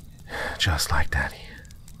 "Just like Daddy."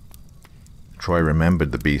 Troy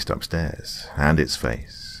remembered the beast upstairs, and its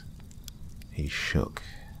face. He shook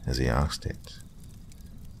as he asked it.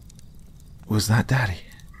 "Was that Daddy?"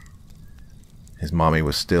 His mommy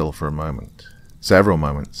was still for a moment, several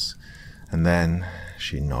moments, and then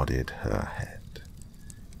she nodded her head.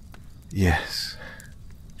 "Yes,"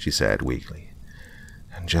 she said weakly.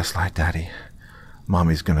 "And just like Daddy,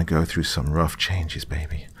 Mommy's gonna go through some rough changes,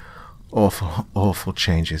 baby. Awful, awful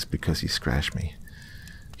changes because he scratched me.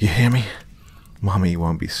 You hear me? Mommy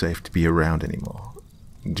won't be safe to be around anymore.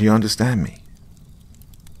 Do you understand me?"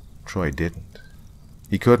 Troy didn't.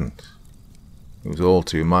 He couldn't. It was all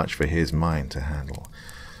too much for his mind to handle,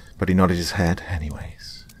 but he nodded his head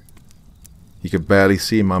anyways. He could barely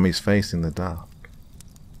see Mommy's face in the dark,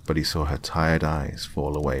 but he saw her tired eyes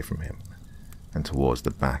fall away from him and towards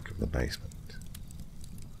the back of the basement.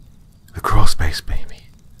 "The crawl space, baby."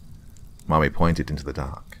 Mommy pointed into the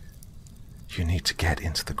dark. "You need to get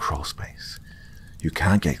into the crawl space. You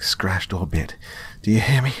can't get scratched or bit. Do you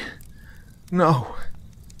hear me?" "No,"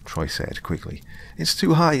 Troy said quickly. "It's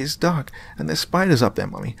too high, it's dark, and there's spiders up there,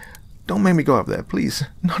 Mommy. Don't make me go up there, please.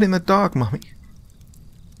 Not in the dark, Mommy."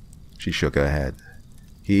 She shook her head,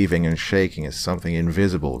 heaving and shaking as something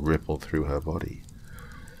invisible rippled through her body.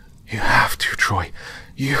 "You have to, Troy.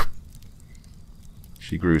 You—"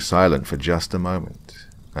 She grew silent for just a moment,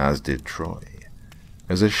 as did Troy,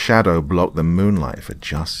 as a shadow blocked the moonlight for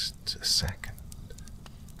just a second.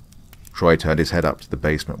 Troy turned his head up to the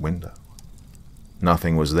basement window.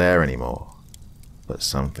 Nothing was there anymore, but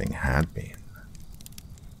something had been.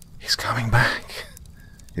 "He's coming back,"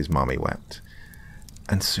 his mommy wept.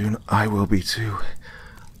 "And soon I will be too.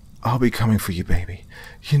 I'll be coming for you, baby.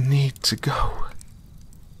 You need to go."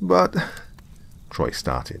 "But—" Troy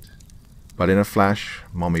started, but in a flash,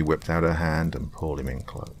 Mommy whipped out her hand and pulled him in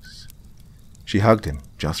close. She hugged him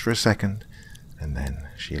just for a second, and then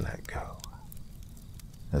she let go.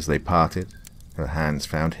 As they parted, her hands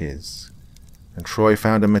found his, and Troy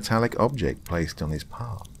found a metallic object placed on his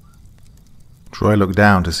palm. Troy looked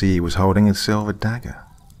down to see he was holding a silver dagger.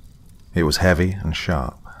 It was heavy and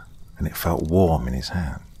sharp, and it felt warm in his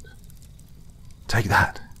hand. "Take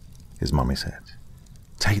that," his mommy said.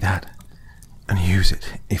 Take that and use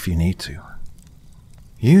it if you need to.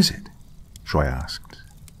 Use it? Troy asked.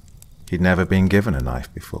 He'd never been given a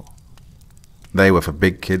knife before. They were for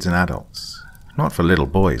big kids and adults, not for little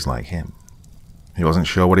boys like him. He wasn't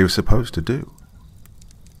sure what he was supposed to do.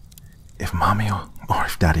 If Mommy or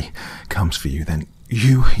if Daddy comes for you, then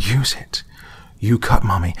you use it. You cut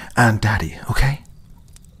Mommy and Daddy, okay?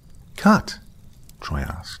 Cut? Troy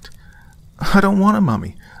asked. I don't want to,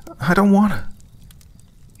 Mommy. I don't want to.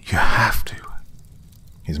 You have to.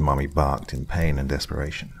 His Mommy barked in pain and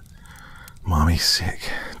desperation. Mommy's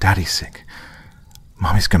sick. Daddy's sick.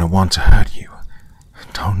 Mommy's gonna want to hurt you.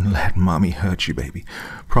 Don't let Mommy hurt you, baby.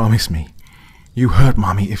 Promise me. You hurt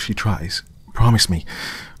Mommy if she tries. Promise me.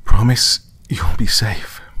 Promise you'll be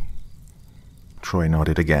safe. Troy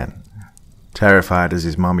nodded again, terrified as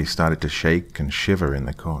his Mommy started to shake and shiver in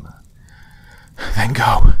the corner. Then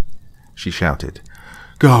go, she shouted.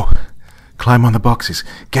 Go. Climb on the boxes.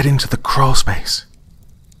 Get into the crawl space.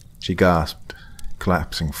 She gasped,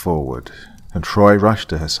 collapsing forward, and Troy rushed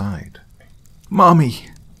to her side. Mommy,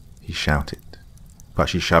 he shouted, but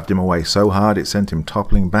she shoved him away so hard it sent him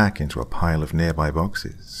toppling back into a pile of nearby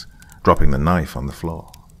boxes, dropping the knife on the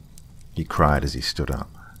floor. He cried as he stood up,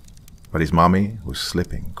 but his Mommy was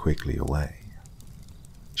slipping quickly away.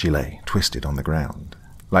 She lay twisted on the ground,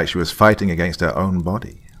 like she was fighting against her own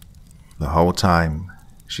body. The whole time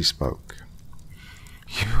she spoke.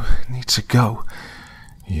 You need to go,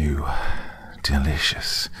 you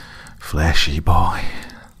delicious, fleshy boy.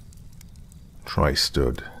 Troy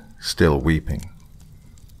stood, still weeping.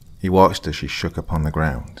 He watched as she shook upon the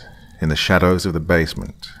ground, in the shadows of the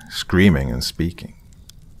basement, screaming and speaking.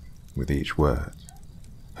 With each word,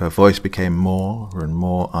 her voice became more and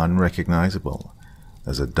more unrecognizable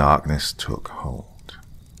as the darkness took hold.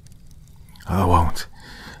 I won't.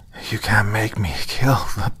 You can't make me kill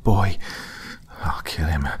the boy. I'll kill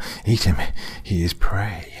him, eat him. He is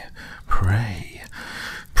prey, prey,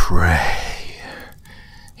 prey.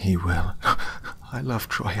 He will. I love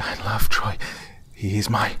Troy, I love Troy. He is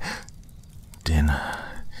my dinner.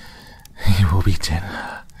 He will be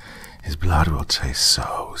dinner. His blood will taste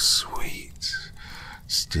so sweet,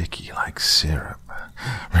 sticky like syrup.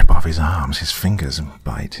 Rip off his arms, his fingers, and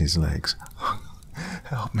bite his legs.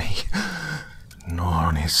 Help me. Gnaw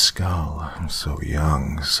on his skull. I'm so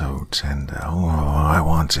young, so tender. Oh, I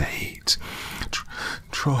want to eat.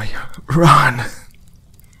 Troy, run!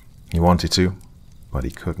 He wanted to, but he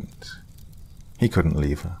couldn't. He couldn't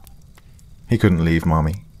leave her. He couldn't leave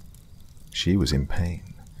Mommy. She was in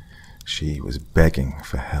pain. She was begging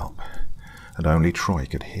for help, and only Troy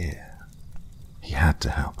could hear. He had to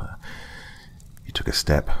help her. He took a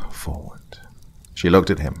step forward. She looked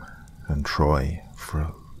at him, and Troy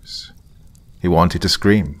froze. He wanted to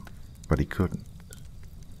scream, but he couldn't.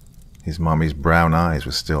 His Mommy's brown eyes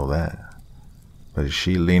were still there, but as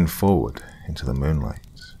she leaned forward into the moonlight,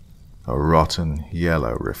 a rotten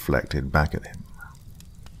yellow reflected back at him.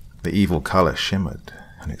 The evil color shimmered,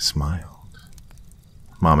 and it smiled.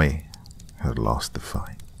 Mommy had lost the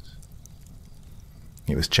fight.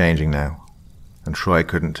 It was changing now, and Troy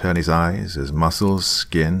couldn't turn his eyes as muscles,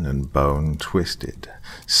 skin, and bone twisted,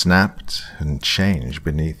 snapped, and changed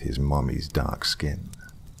beneath his Mommy's dark skin.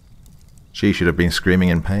 She should have been screaming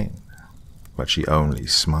in pain, but she only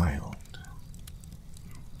smiled.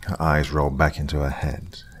 Her eyes rolled back into her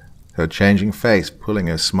head, her changing face pulling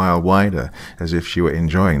her smile wider as if she were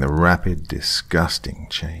enjoying the rapid, disgusting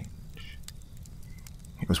change.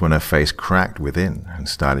 It was when her face cracked within and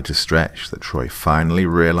started to stretch that Troy finally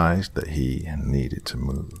realized that he needed to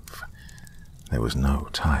move. There was no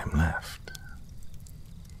time left.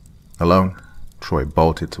 Alone, Troy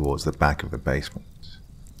bolted towards the back of the basement.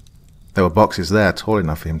 There were boxes there tall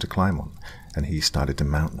enough for him to climb on, and he started to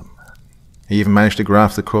mount them. He even managed to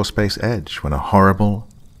grasp the crawl space edge when a horrible,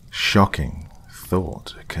 shocking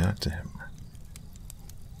thought occurred to him.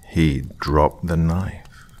 He'd dropped the knife.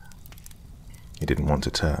 He didn't want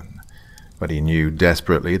to turn, but he knew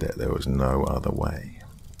desperately that there was no other way.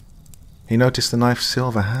 He noticed the knife's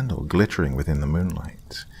silver handle glittering within the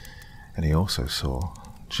moonlight, and he also saw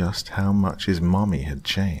just how much his Mommy had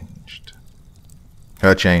changed.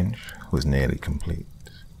 Her change was nearly complete.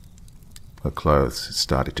 Her clothes had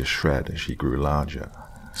started to shred as she grew larger,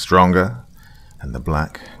 stronger, and the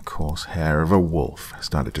black, coarse hair of a wolf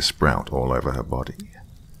started to sprout all over her body.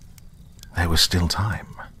 There was still time.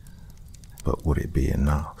 But would it be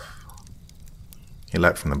enough? He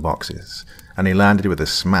leapt from the boxes, and he landed with a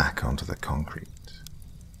smack onto the concrete.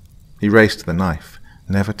 He raced to the knife,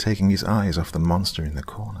 never taking his eyes off the monster in the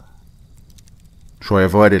corner. Troy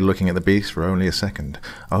avoided looking at the beast for only a second,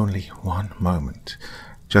 only one moment,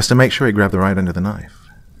 just to make sure he grabbed the right end of the knife,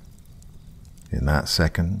 In that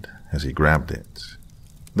second, as he grabbed it,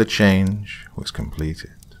 the change was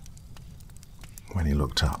completed. When he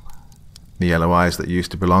looked up, the yellow eyes that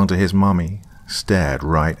used to belong to his mommy stared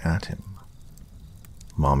right at him.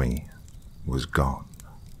 Mommy was gone.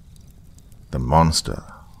 The monster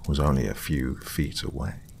was only a few feet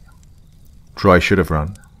away. Troy should have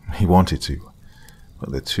run. He wanted to,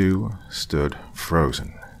 but the two stood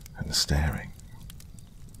frozen and staring.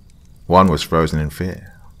 One was frozen in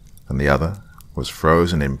fear, and the other was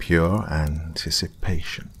frozen in pure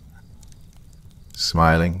anticipation.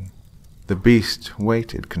 Smiling, the beast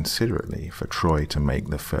waited considerately for Troy to make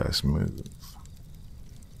the first move.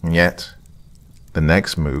 And yet, the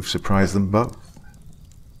next move surprised them both.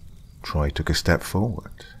 Troy took a step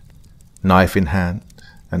forward, knife in hand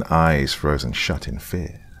and eyes frozen shut in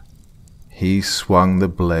fear. He swung the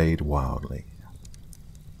blade wildly.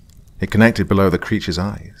 It connected below the creature's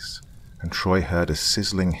eyes, and Troy heard a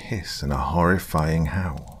sizzling hiss and a horrifying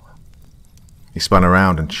howl. He spun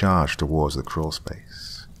around and charged towards the crawl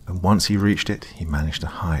space, and once he reached it, he managed to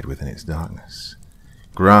hide within its darkness,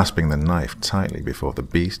 grasping the knife tightly before the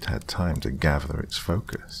beast had time to gather its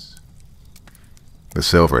focus. The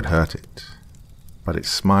silver had hurt it, but its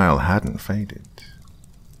smile hadn't faded.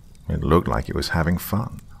 It looked like it was having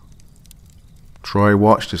fun. Troy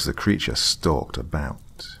watched as the creature stalked about.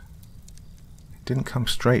 It didn't come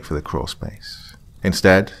straight for the crawl space.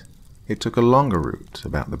 Instead, it took a longer route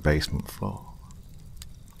about the basement floor.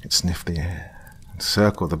 It sniffed the air and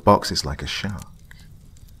circled the boxes like a shark.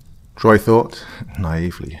 Troy thought,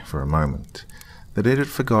 naively for a moment, that it had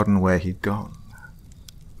forgotten where he'd gone.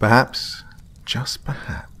 Perhaps, just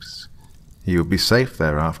perhaps, he would be safe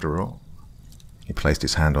there after all. He placed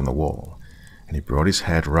his hand on the wall, and he brought his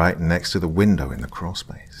head right next to the window in the crawl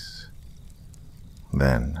space.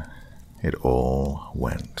 Then it all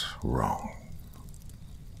went wrong.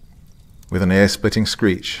 With an ear-splitting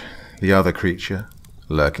screech, the other creature,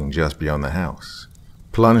 lurking just beyond the house,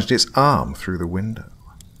 plunged its arm through the window.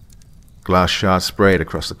 Glass shards sprayed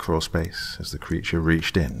across the crawl space as the creature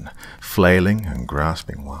reached in, flailing and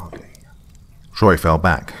grasping wildly. Troy fell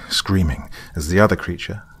back, screaming, as the other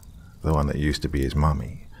creature, the one that used to be his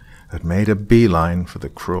mummy, had made a beeline for the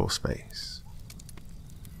crawl space.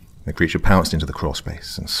 The creature pounced into the crawl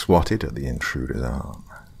space and swatted at the intruder's arm.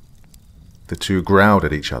 The two growled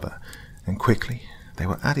at each other, and quickly they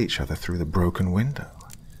were at each other through the broken window.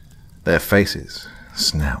 Their faces,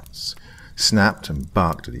 snouts, snapped and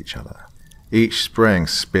barked at each other, each spraying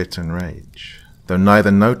spit and rage, though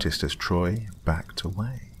neither noticed as Troy backed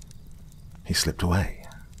away. He slipped away,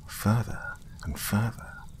 further and further.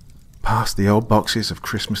 Past the old boxes of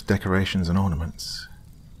Christmas decorations and ornaments,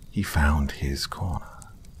 he found his corner,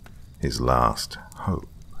 his last hope.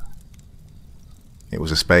 It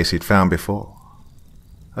was a space he'd found before,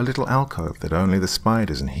 a little alcove that only the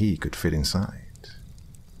spiders and he could fit inside.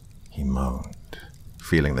 He moaned,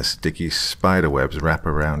 feeling the sticky spiderwebs wrap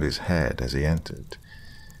around his head as he entered,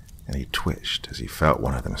 and he twitched as he felt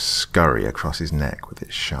one of them scurry across his neck with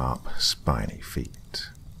its sharp, spiny feet.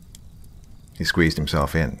 He squeezed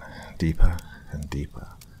himself in, deeper and deeper,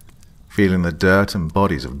 feeling the dirt and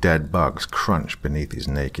bodies of dead bugs crunch beneath his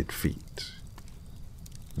naked feet.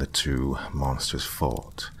 The two monsters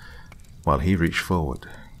fought, while he reached forward,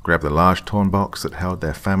 grabbed the large torn box that held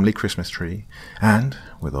their family Christmas tree, and,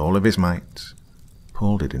 with all of his might,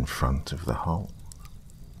 pulled it in front of the hole.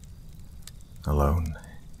 Alone,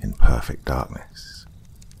 in perfect darkness,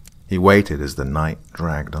 he waited as the night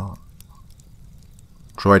dragged on.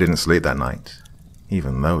 Troy didn't sleep that night,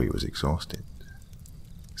 even though he was exhausted.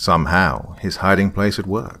 Somehow, his hiding place had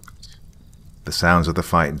worked. The sounds of the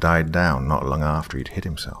fight died down not long after he'd hit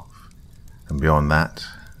himself, and beyond that,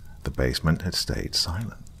 the basement had stayed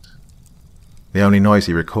silent. The only noise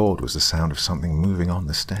he recalled was the sound of something moving on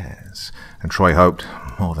the stairs, and Troy hoped,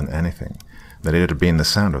 more than anything, that it had been the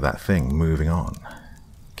sound of that thing moving on,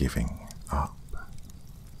 giving up.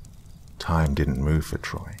 Time didn't move for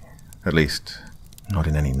Troy, at least not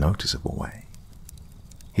in any noticeable way.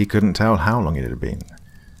 He couldn't tell how long it had been,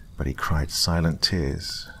 but he cried silent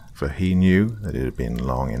tears, for he knew that it had been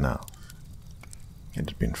long enough. It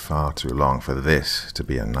had been far too long for this to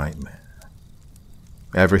be a nightmare.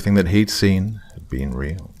 Everything that he'd seen had been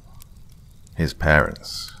real. His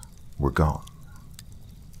parents were gone.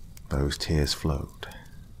 Those tears flowed,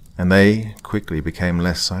 and they quickly became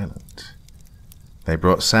less silent. They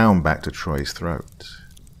brought sound back to Troy's throat.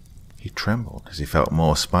 He trembled as he felt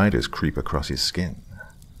more spiders creep across his skin.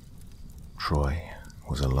 Troy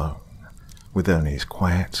was alone, with only his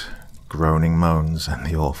quiet, groaning moans and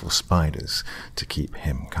the awful spiders to keep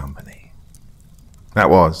him company. That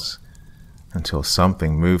was, until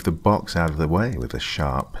something moved the box out of the way with a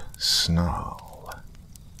sharp snarl.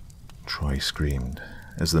 Troy screamed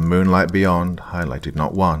as the moonlight beyond highlighted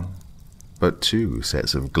not one, but two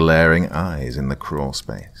sets of glaring eyes in the crawl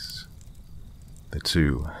space. The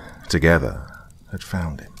two, together, had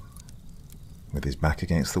found him. With his back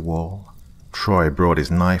against the wall, Troy brought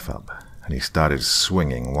his knife up, and he started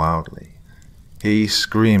swinging wildly. He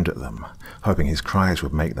screamed at them, hoping his cries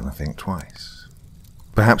would make them think twice.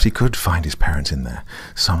 Perhaps he could find his parents in there,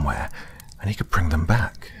 somewhere, and he could bring them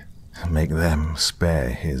back, and make them spare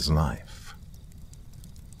his life.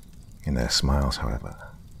 In their smiles, however,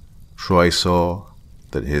 Troy saw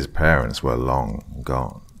that his parents were long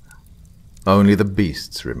gone. Only the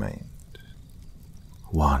beasts remained.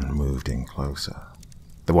 One moved in closer,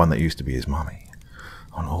 the one that used to be his mummy,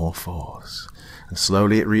 on all fours, and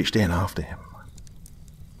slowly it reached in after him.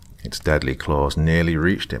 Its deadly claws nearly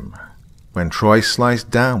reached him, when Troy sliced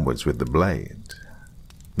downwards with the blade.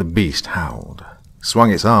 The beast howled,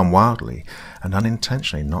 swung its arm wildly, and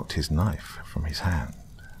unintentionally knocked his knife from his hand.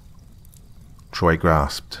 Troy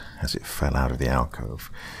grasped as it fell out of the alcove,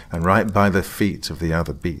 and right by the feet of the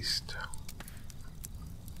other beast,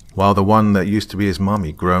 while the one that used to be his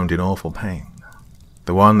mummy groaned in awful pain.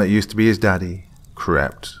 The one that used to be his daddy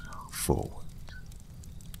crept forward.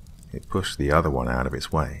 It pushed the other one out of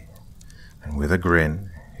its way, and with a grin,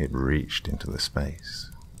 it reached into the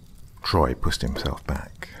space. Troy pushed himself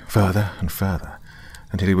back, further and further,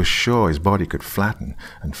 until he was sure his body could flatten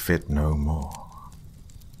and fit no more.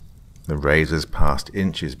 The razors passed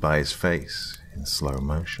inches by his face in slow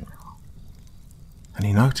motion, and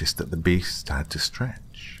he noticed that the beast had to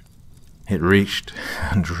stretch. It reached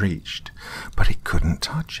and reached, but it couldn't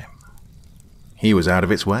touch him. He was out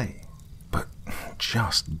of its way, but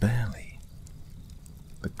just barely.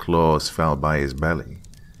 The claws fell by his belly,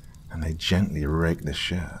 and they gently raked the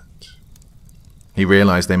shirt. He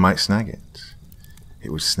realized they might snag it.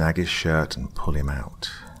 It would snag his shirt and pull him out.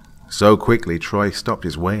 So quickly, Troy stopped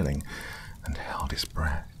his wailing and held his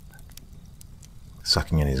breath.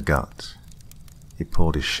 Sucking in his gut, he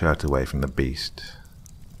pulled his shirt away from the beast,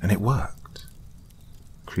 and it worked.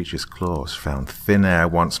 The creature's claws found thin air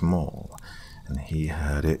once more, and he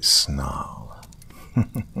heard it snarl.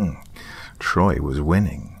 Troy was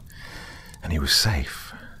winning, and he was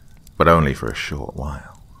safe, but only for a short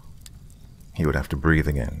while. He would have to breathe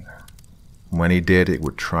again. When he did, it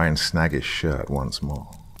would try and snag his shirt once more.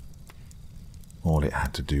 All it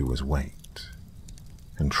had to do was wait,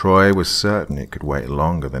 and Troy was certain it could wait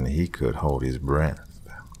longer than he could hold his breath.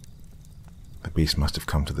 The beast must have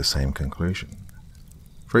come to the same conclusion,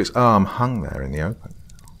 for its arm hung there in the open,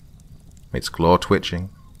 its claw twitching,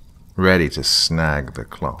 ready to snag the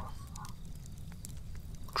cloth.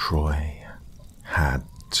 Troy had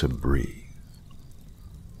to breathe.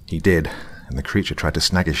 He did, and the creature tried to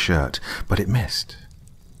snag his shirt, but it missed.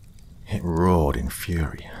 It roared in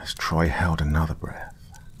fury as Troy held another breath,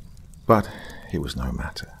 but it was no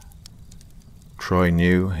matter. Troy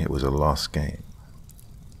knew it was a lost game.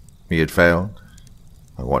 He had failed,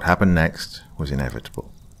 and what happened next was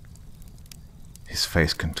inevitable. His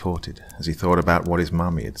face contorted as he thought about what his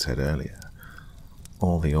mummy had said earlier,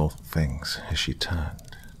 all the awful things as she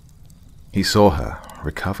turned. He saw her,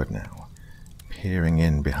 recovered now, peering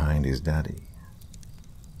in behind his daddy.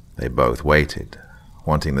 They both waited,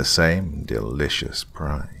 wanting the same delicious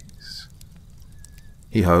prize.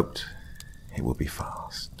 He hoped it would be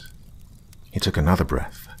fast. He took another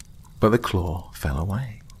breath, but the claw fell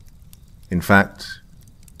away. In fact,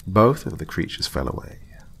 both of the creatures fell away,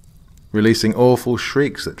 releasing awful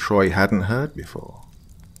shrieks that Troy hadn't heard before.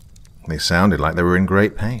 They sounded like they were in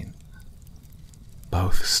great pain.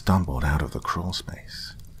 Both stumbled out of the crawl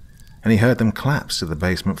space, and he heard them collapse to the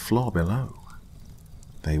basement floor below.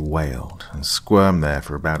 They wailed and squirmed there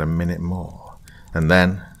for about a minute more, and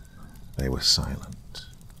then they were silent.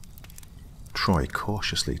 Troy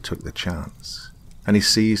cautiously took the chance, and he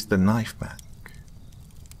seized the knife back.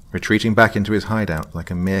 Retreating back into his hideout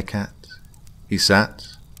like a meerkat, he sat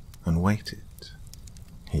and waited.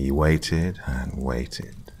 He waited and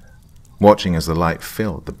waited, watching as the light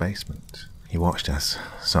filled the basement. He watched as,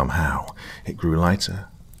 somehow, it grew lighter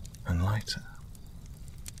and lighter.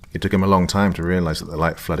 It took him a long time to realize that the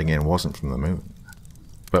light flooding in wasn't from the moon,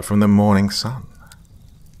 but from the morning sun.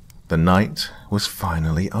 The night was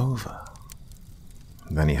finally over.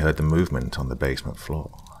 Then he heard the movement on the basement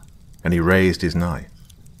floor, and he raised his knife.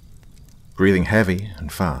 Breathing heavy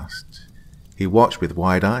and fast, he watched with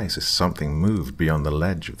wide eyes as something moved beyond the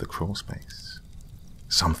ledge of the crawl space.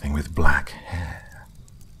 Something with black hair.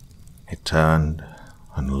 It turned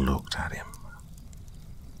and looked at him.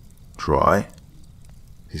 "Troy?"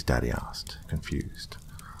 his daddy asked, confused.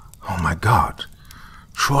 "Oh my God!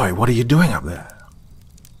 Troy, what are you doing up there?"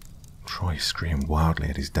 Troy screamed wildly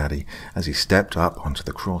at his daddy as he stepped up onto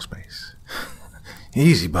the crawl space.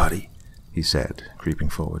 "Easy, buddy," he said, creeping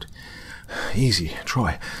forward. "Easy,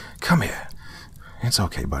 Troy. Come here. It's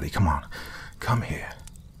okay, buddy. Come on. Come here.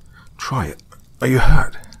 Troy, are you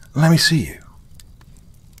hurt? Let me see you."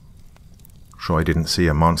 Troy didn't see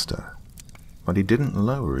a monster, but he didn't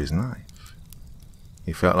lower his knife.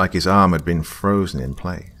 He felt like his arm had been frozen in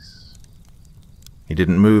place. He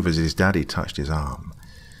didn't move as his daddy touched his arm,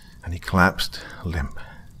 and he collapsed limp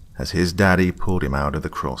as his daddy pulled him out of the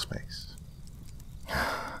crawl space.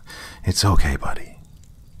 "It's okay, buddy,"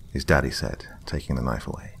 his daddy said, taking the knife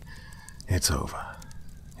away. "It's over.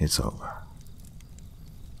 It's over."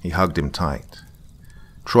 He hugged him tight.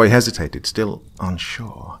 Troy hesitated, still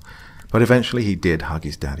unsure, but eventually he did hug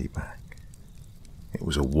his daddy back. It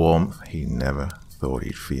was a warmth he never thought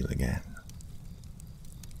he'd feel again.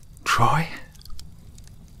 "Troy?"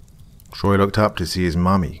 Troy looked up to see his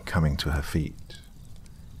mummy coming to her feet.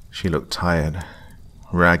 She looked tired,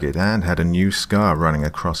 ragged, and had a new scar running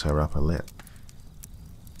across her upper lip.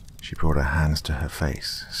 She brought her hands to her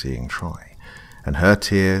face, seeing Troy, and her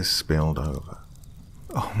tears spilled over.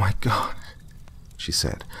 "Oh my God," she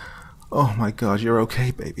said. "Oh my God, you're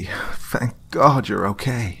okay, baby. Thank God you're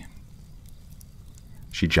okay."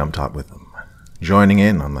 She jumped up with them, joining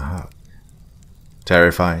in on the hug.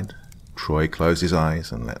 Terrified, Troy closed his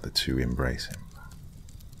eyes and let the two embrace him.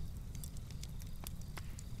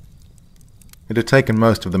 It had taken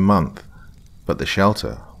most of the month, but the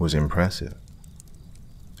shelter was impressive.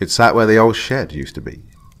 It sat where the old shed used to be,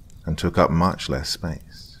 and took up much less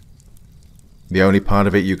space. The only part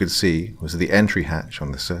of it you could see was the entry hatch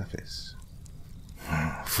on the surface.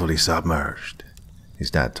 "Fully submerged,"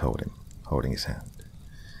 his dad told him, holding his hand.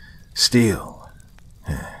 "Steel.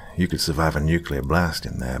 You could survive a nuclear blast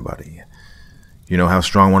in there, buddy. You know how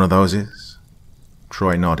strong one of those is?"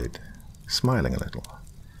 Troy nodded, smiling a little.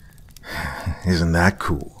 "Isn't that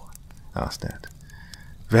cool?" asked Dad.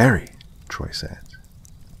 "Very," Troy said.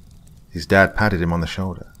 His dad patted him on the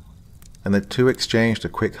shoulder, and the two exchanged a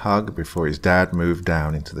quick hug before his dad moved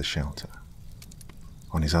down into the shelter.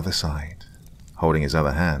 On his other side, holding his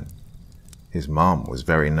other hand, his mom was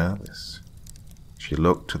very nervous. She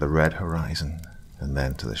looked to the red horizon, and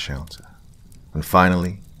then to the shelter, and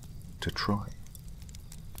finally to Troy.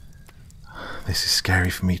 "This is scary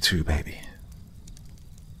for me too, baby."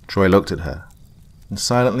 Troy looked at her and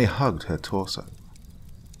silently hugged her torso.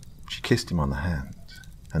 She kissed him on the hand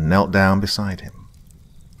and knelt down beside him.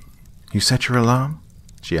 "You set your alarm?"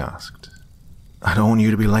 she asked. "I don't want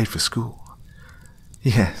you to be late for school."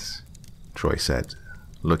 "Yes," Troy said,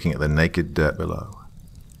 looking at the naked dirt below.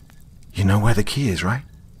 "You know where the key is, right?"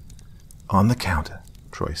 "On the counter,"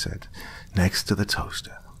 Troy said, "next to the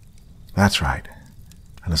toaster." "That's right.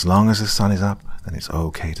 And as long as the sun is up, then it's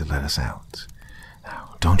okay to let us out.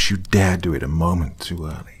 Now, don't you dare do it a moment too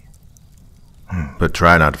early." "But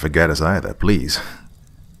try not to forget us either, please,"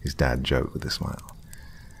 his dad joked with a smile.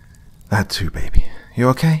 "That too, baby. You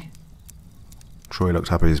okay?" Troy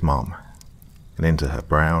looked up at his mom and into her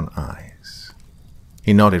brown eyes.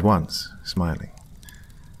 He nodded once, smiling.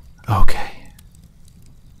 "Okay."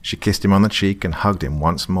 She kissed him on the cheek and hugged him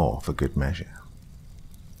once more for good measure.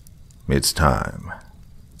 "It's time,"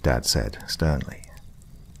 Dad said sternly.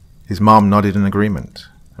 His mom nodded in agreement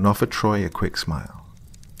and offered Troy a quick smile.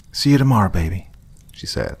 "See you tomorrow, baby," she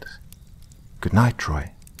said. "Good night,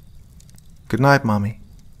 Troy." "Good night, Mommy."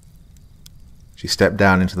 She stepped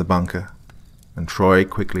down into the bunker, and Troy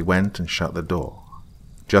quickly went and shut the door.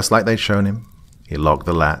 Just like they'd shown him, he locked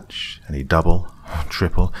the latch, and he double,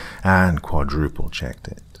 triple, and quadruple checked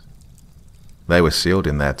it. They were sealed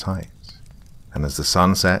in there tight, and as the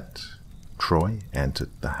sun set, Troy entered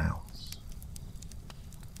the house.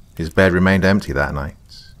 His bed remained empty that night.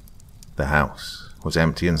 The house was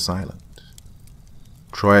empty and silent.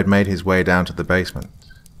 Troy had made his way down to the basement,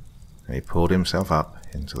 and he pulled himself up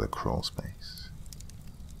into the crawl space.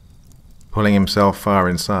 Pulling himself far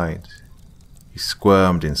inside, he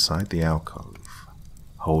squirmed inside the alcove,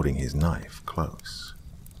 holding his knife close,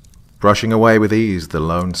 brushing away with ease the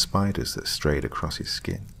lone spiders that strayed across his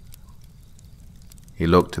skin. He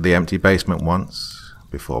looked to the empty basement once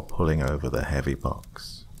before pulling over the heavy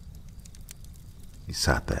box. He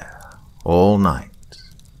sat there all night,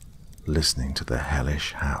 listening to the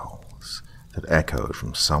hellish howls that echoed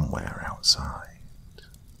from somewhere outside.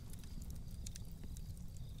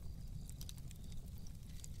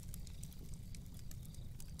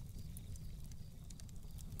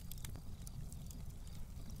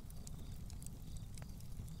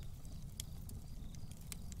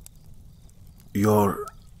 Your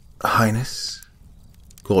Highness?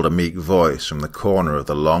 Called a meek voice from the corner of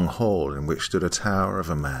the long hall in which stood a tower of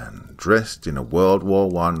a man, dressed in a World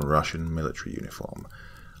War I Russian military uniform,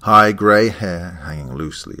 high grey hair hanging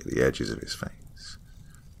loosely at the edges of his face.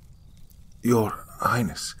 Your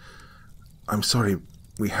Highness, I'm sorry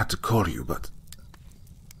we had to call you, but...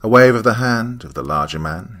 A wave of the hand of the larger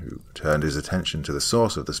man, who turned his attention to the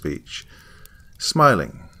source of the speech,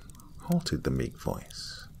 smiling, halted the meek voice.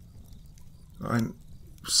 I'm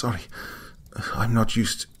sorry, I'm not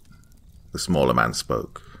used... The smaller man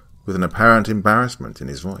spoke, with an apparent embarrassment in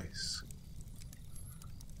his voice.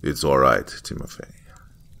 It's all right, Timofey.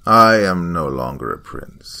 I am no longer a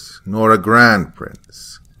prince, nor a grand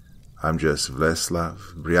prince. I'm just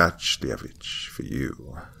Vleslav Bryachlievich for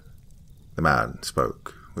you. The man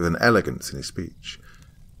spoke, with an elegance in his speech.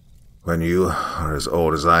 When you are as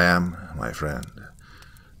old as I am, my friend,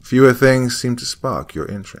 fewer things seem to spark your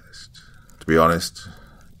interest. To be honest,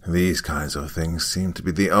 these kinds of things seem to be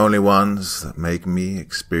the only ones that make me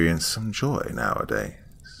experience some joy nowadays,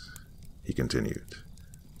 he continued.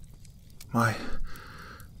 My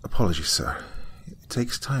apologies, sir. It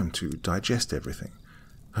takes time to digest everything.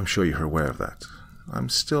 I'm sure you're aware of that. I'm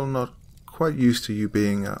still not quite used to you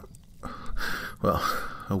being a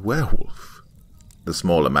werewolf, the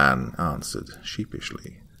smaller man answered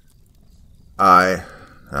sheepishly. I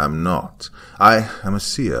am not. I am a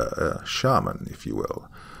seer, a shaman, if you will,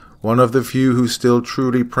 one of the few who still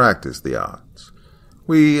truly practice the arts.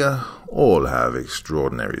 We all have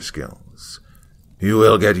extraordinary skills. You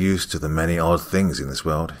will get used to the many odd things in this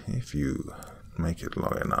world if you make it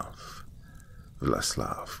long enough,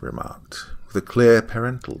 Vleslav remarked, with a clear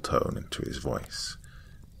parental tone into his voice.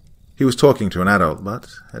 He was talking to an adult, but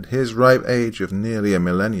at his ripe age of nearly a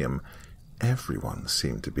millennium, everyone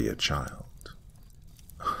seemed to be a child.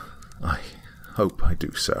 I hope I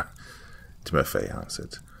do, sir, Timofey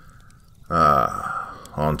answered.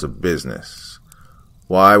 On to business.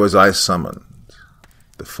 Why was I summoned?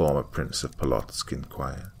 The former Prince of Polotsk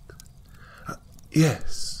inquired.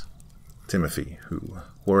 Yes, Timothy, who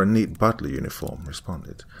wore a neat butler uniform,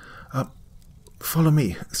 responded. Follow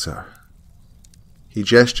me, sir. He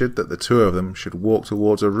gestured that the two of them should walk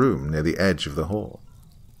towards a room near the edge of the hall.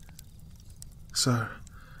 Sir,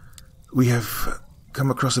 we have come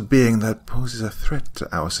across a being that poses a threat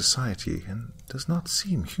to our society and does not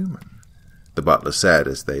seem human, the butler said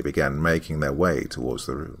as they began making their way towards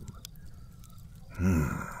the room.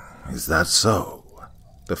 Is that so?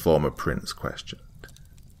 The former prince questioned.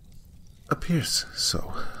 Appears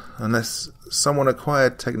so, unless someone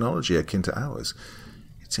acquired technology akin to ours.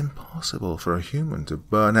 It's impossible for a human to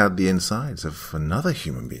burn out the insides of another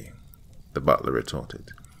human being, the butler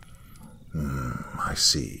retorted. I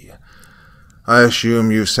see. I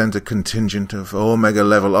assume you've sent a contingent of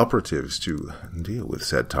Omega-level operatives to deal with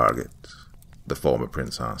said target, the former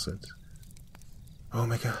prince answered.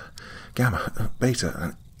 Omega, Gamma, Beta,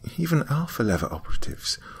 and even Alpha-level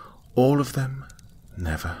operatives, all of them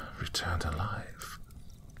never returned alive.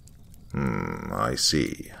 I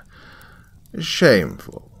see.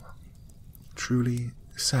 Shameful. Truly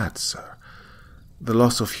sad, sir. The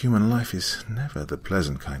loss of human life is never the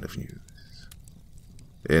pleasant kind of news.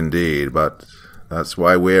 Indeed, but that's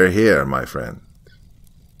why we're here, my friend.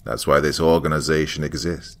 That's why this organization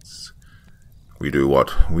exists. We do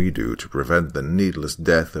what we do to prevent the needless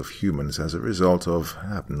death of humans as a result of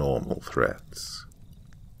abnormal threats.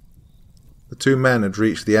 The two men had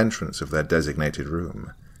reached the entrance of their designated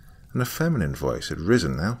room, and a feminine voice had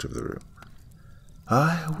risen out of the room.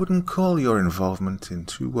 I wouldn't call your involvement in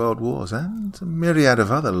 2 world wars and a myriad of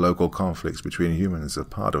other local conflicts between humans a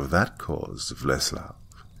part of that cause, Vleslav.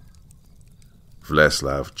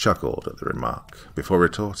 Vleslav chuckled at the remark, before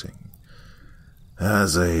retorting.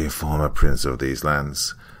 As a former prince of these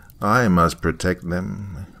lands, I must protect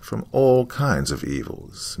them from all kinds of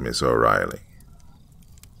evils, Miss O'Reilly.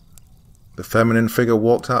 The feminine figure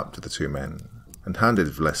walked up to the two men and handed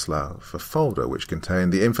Vleslav a folder which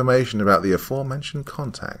contained the information about the aforementioned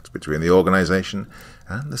contact between the organization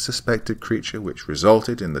and the suspected creature which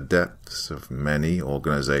resulted in the deaths of many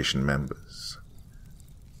organization members.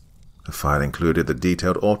 The file included the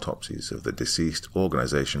detailed autopsies of the deceased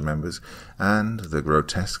organization members and the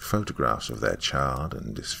grotesque photographs of their charred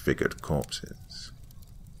and disfigured corpses.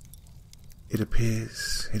 It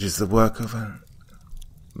appears it is the work of an...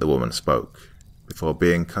 The woman spoke, before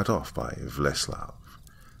being cut off by Vleslav.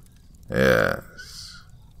 Yes,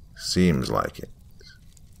 seems like it,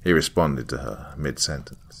 he responded to her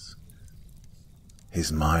mid-sentence.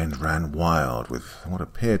 His mind ran wild with what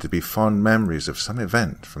appeared to be fond memories of some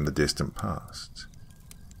event from the distant past.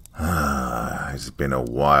 It's been a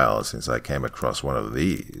while since I came across one of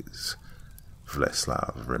these,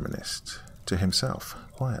 Vleslav reminisced to himself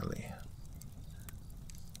quietly.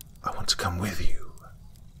 I want to come with you.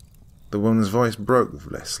 The woman's voice broke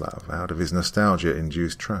Vleslav out of his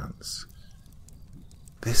nostalgia-induced trance.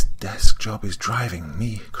 This desk job is driving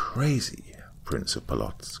me crazy, Prince of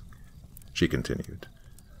Polotsk, she continued.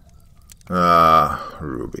 Ah,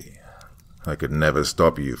 Ruby, I could never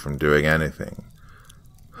stop you from doing anything.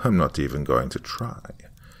 I'm not even going to try.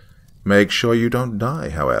 Make sure you don't die,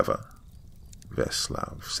 however,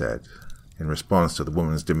 Vleslav said, in response to the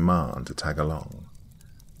woman's demand to tag along.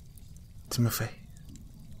 Timofey,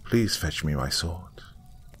 please fetch me my sword,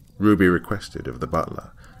 Ruby requested of the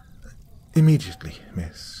butler. Immediately,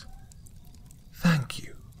 miss. Thank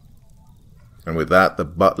you. And with that, the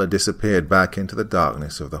butler disappeared back into the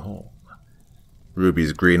darkness of the hall.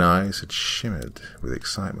 Ruby's green eyes had shimmered with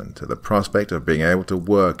excitement at the prospect of being able to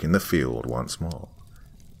work in the field once more.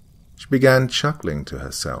 She began chuckling to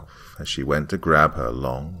herself as she went to grab her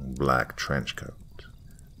long black trench coat.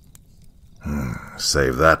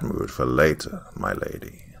 Save that mood for later, my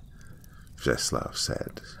lady, Vleslav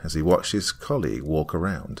said, as he watched his colleague walk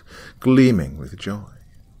around, gleaming with joy.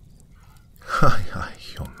 Aye,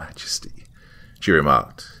 your majesty, she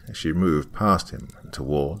remarked as she moved past him and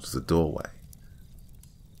towards the doorway.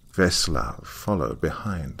 Vleslav followed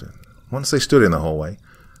behind, and once they stood in the hallway,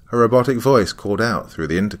 a robotic voice called out through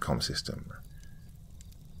the intercom system.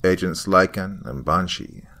 Agents Lycan and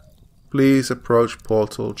Banshee, please approach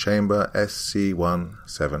portal chamber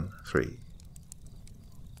SC-173.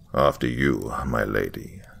 After you, my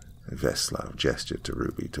lady, Vleslav gestured to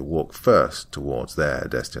Ruby to walk first towards their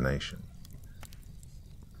destination.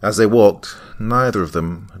 As they walked, neither of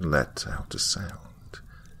them had let out a sound.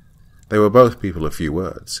 They were both people of few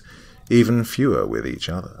words, even fewer with each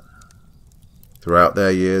other. Throughout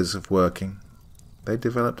their years of working, they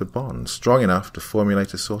developed a bond strong enough to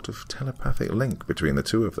formulate a sort of telepathic link between the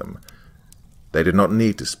two of them. They did not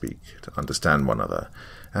need to speak to understand one another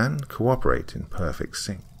and cooperate in perfect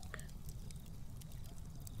sync.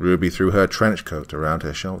 Ruby threw her trench coat around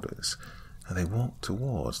her shoulders, and they walked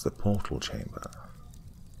towards the portal chamber.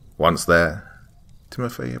 Once there,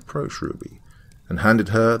 Timofey approached Ruby and handed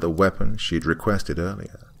her the weapon she'd requested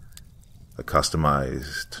earlier, a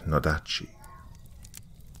customized Nodachi.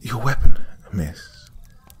 Your weapon, miss.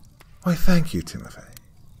 Why, thank you, Timofey.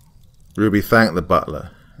 Ruby thanked the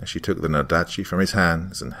butler as she took the Nodachi from his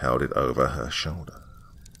hands and held it over her shoulder.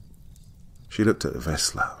 She looked at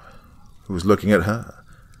Vleslav, who was looking at her,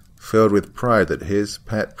 filled with pride that his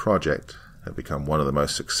pet project had become one of the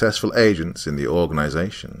most successful agents in the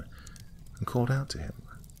organization, and called out to him.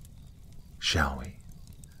 Shall we?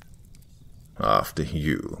 After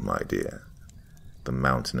you, my dear, the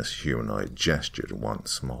mountainous humanoid gestured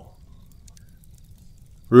once more.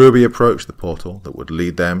 Ruby approached the portal that would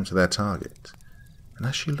lead them to their target, and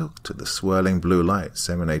as she looked at the swirling blue lights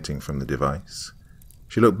emanating from the device,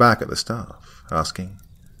 she looked back at the staff, asking,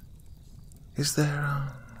 Is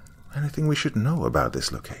there anything we should know about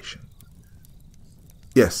this location?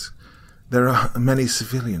 Yes, there are many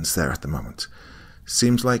civilians there at the moment.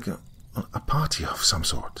 Seems like a party of some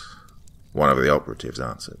sort, one of the operatives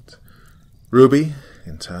answered. Ruby,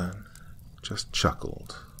 in turn, just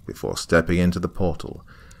chuckled before stepping into the portal,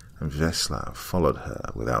 and Vleslav followed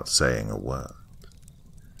her without saying a word.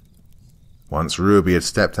 Once Ruby had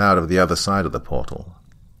stepped out of the other side of the portal,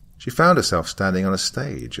 she found herself standing on a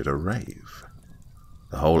stage at a rave.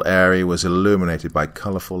 The whole area was illuminated by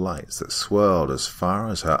colorful lights that swirled as far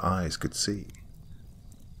as her eyes could see.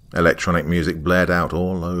 Electronic music blared out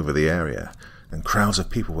all over the area, and crowds of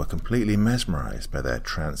people were completely mesmerized by their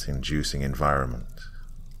trance-inducing environment.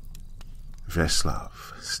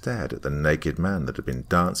 Vleslav stared at the naked man that had been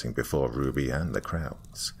dancing before Ruby and the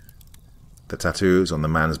crowds. The tattoos on the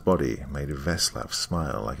man's body made Vleslav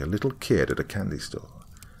smile like a little kid at a candy store.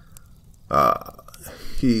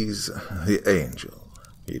 He's the angel,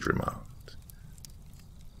 he'd remarked.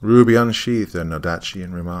 Ruby unsheathed her Nodachi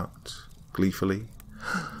and remarked, gleefully,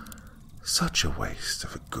 Such a waste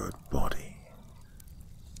of a good body.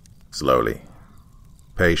 Slowly,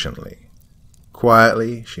 patiently,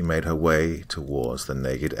 quietly, she made her way towards the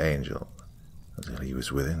naked angel until he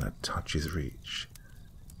was within a touch's reach,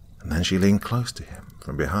 and then she leaned close to him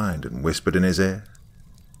from behind and whispered in his ear,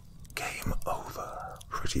 Game over,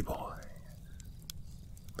 pretty boy.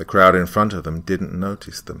 The crowd in front of them didn't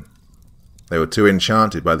notice them. They were too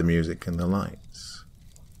enchanted by the music and the lights.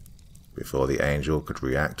 Before the angel could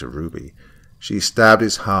react to Ruby, she stabbed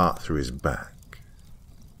his heart through his back.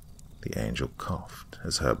 The angel coughed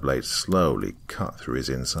as her blade slowly cut through his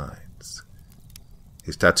insides.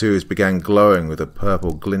 His tattoos began glowing with a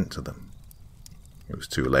purple glint to them. It was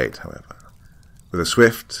too late, however. With a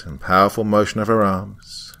swift and powerful motion of her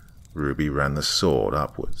arms, Ruby ran the sword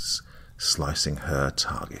upwards, slicing her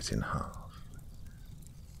target in half.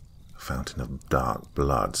 A fountain of dark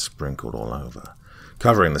blood sprinkled all over,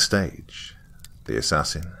 covering the stage, the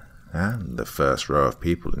assassin, and the first row of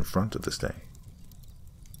people in front of the stage.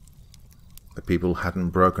 The people hadn't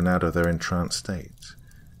broken out of their entranced state,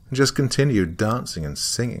 and just continued dancing and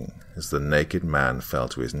singing as the naked man fell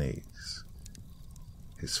to his knees.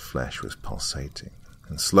 His flesh was pulsating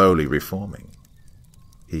and slowly reforming.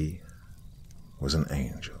 He was an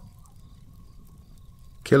angel.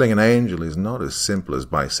 Killing an angel is not as simple as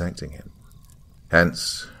bisecting him.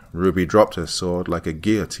 Hence, Ruby dropped her sword like a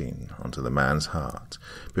guillotine onto the man's heart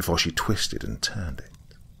before she twisted and turned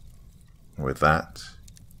it. With that,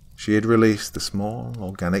 she had released the small,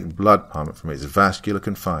 organic blood pump from its vascular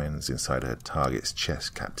confines inside her target's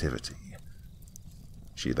chest captivity.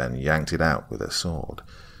 She then yanked it out with her sword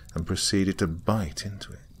and proceeded to bite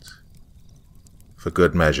into it, for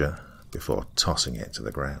good measure, before tossing it to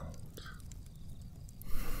the ground.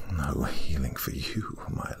 "No healing for you,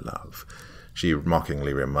 my love," she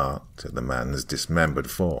mockingly remarked at the man's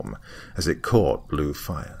dismembered form as it caught blue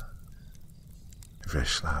fire.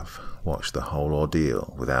 Vreslav watched the whole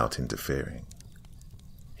ordeal without interfering.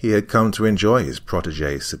 He had come to enjoy his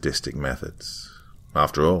protégé's sadistic methods.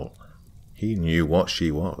 After all, he knew what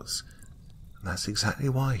she was, and that's exactly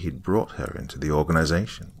why he'd brought her into the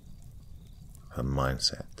organization. Her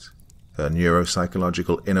mindset, her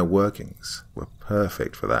neuropsychological inner workings were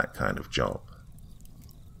perfect for that kind of job.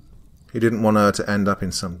 He didn't want her to end up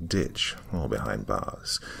in some ditch or behind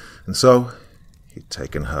bars, and so he'd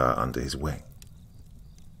taken her under his wing.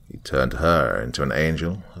 He turned her into an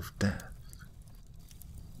angel of death.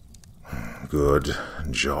 "Good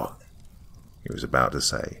job," he was about to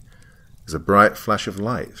say, as a bright flash of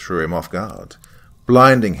light threw him off guard,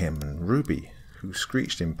 blinding him and Ruby, who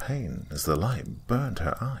screeched in pain as the light burned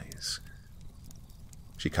her eyes.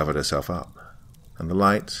 She covered herself up, and the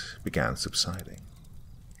light began subsiding.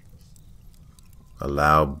 A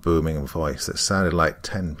loud, booming voice that sounded like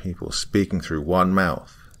 10 people speaking through one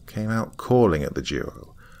mouth came out calling at the duo.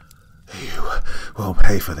 "You will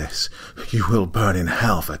pay for this. You will burn in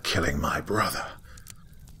hell for killing my brother."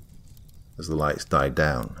 As the lights died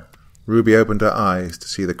down, Ruby opened her eyes to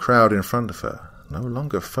see the crowd in front of her no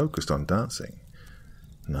longer focused on dancing.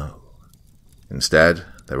 No. Instead,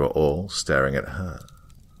 they were all staring at her,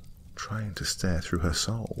 trying to stare through her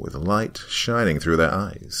soul with light shining through their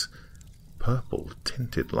eyes.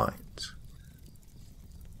 Purple-tinted light.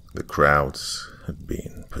 The crowds had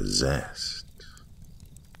been possessed.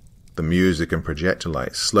 The music and projector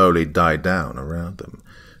lights slowly died down around them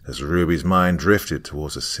as Ruby's mind drifted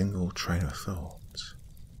towards a single train of thought.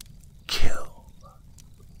 Kill.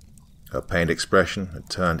 Her pained expression had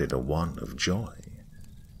turned into one of joy.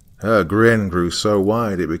 Her grin grew so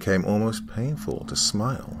wide it became almost painful to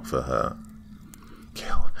smile for her.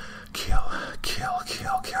 "Kill, kill, kill,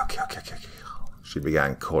 kill, kill, kill, kill, kill, kill," she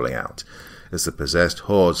began calling out as the possessed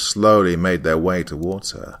hordes slowly made their way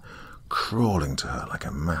towards her, crawling to her like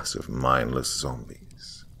a mass of mindless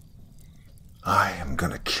zombies. "I am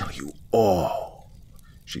gonna kill you all,"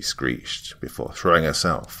 she screeched before throwing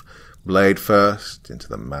herself, blade first, into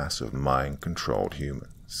the mass of mind-controlled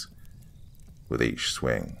humans. With each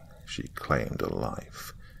swing, she claimed a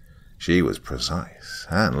life. She was precise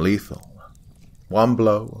and lethal. One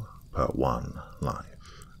blow per one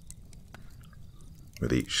life.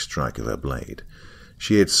 With each strike of her blade,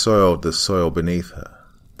 she had soiled the soil beneath her,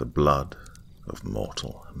 the blood of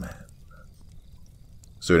mortal men.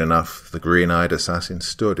 Soon enough, the green-eyed assassin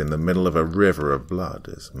stood in the middle of a river of blood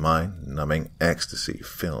as mind-numbing ecstasy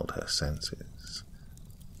filled her senses.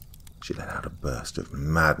 She let out a burst of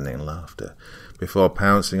maddening laughter before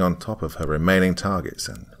pouncing on top of her remaining targets,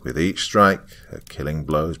 and with each strike, her killing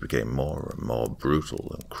blows became more and more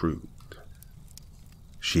brutal and crude.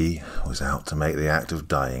 She was out to make the act of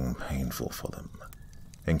dying painful for them,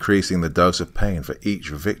 increasing the dose of pain for each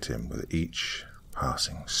victim with each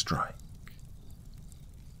passing strike.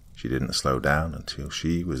 She didn't slow down until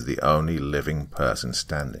she was the only living person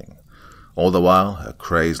standing. All the while, her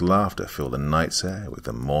crazed laughter filled the night's air with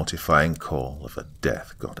the mortifying call of a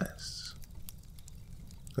death goddess.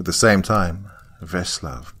 At the same time,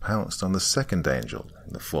 Vreslav pounced on the second angel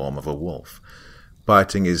in the form of a wolf,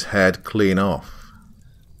 biting his head clean off.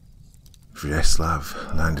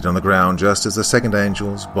 Vreslav landed on the ground just as the second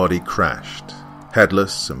angel's body crashed,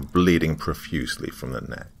 headless and bleeding profusely from the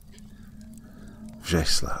neck.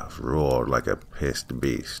 Vreslav roared like a pissed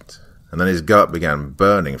beast, and then his gut began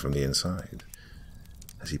burning from the inside.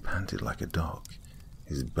 As he panted like a dog,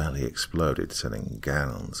 his belly exploded, sending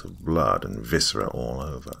gallons of blood and viscera all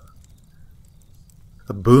over.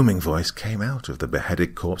 A booming voice came out of the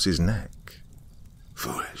beheaded corpse's neck.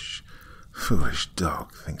 "Foolish, foolish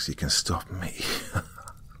dog thinks he can stop me."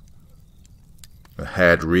 A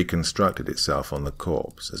head reconstructed itself on the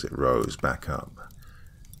corpse as it rose back up.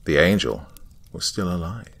 The angel was still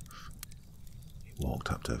alive. He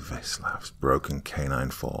walked up to Veslav's broken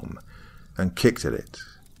canine form and kicked at it,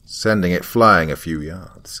 sending it flying a few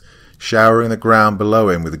yards, showering the ground below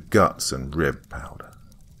him with guts and rib powder.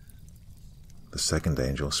 The second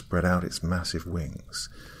angel spread out its massive wings,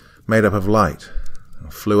 made up of light,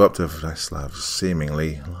 and flew up to Veslav's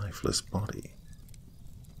seemingly lifeless body.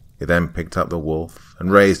 He then picked up the wolf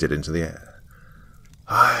and raised it into the air.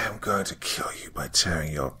 "I am going to kill you by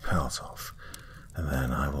tearing your pelt off, and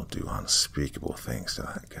then I will do unspeakable things to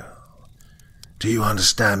that girl. Do you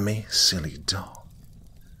understand me, silly dog?"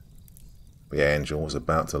 The angel was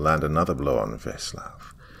about to land another blow on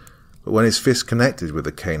Veslav, but when his fist connected with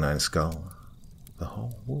the canine skull, the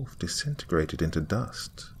whole wolf disintegrated into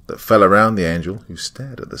dust that fell around the angel, who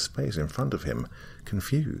stared at the space in front of him,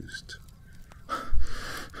 confused.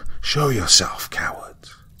 "Show yourself, coward."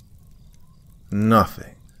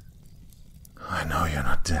 "Nothing." "I know you're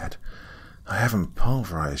not dead. I haven't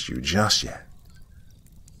pulverized you just yet."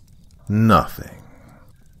 "Nothing."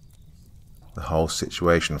 The whole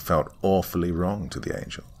situation felt awfully wrong to the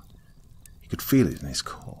angel. He could feel it in his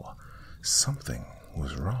core. Something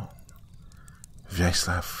was wrong.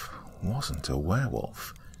 Veslav wasn't a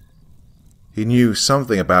werewolf. He knew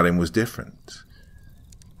something about him was different.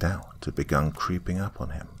 Doubt had begun creeping up on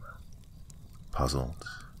him. Puzzled,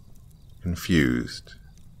 confused,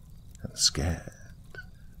 and scared.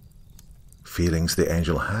 Feelings the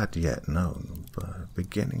angel had yet known were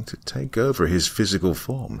beginning to take over his physical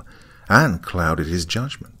form and clouded his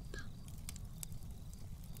judgment.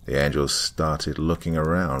 The angel started looking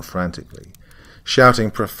around frantically,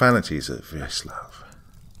 shouting profanities at Veslav,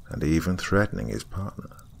 and even threatening his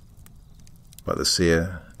partner. But the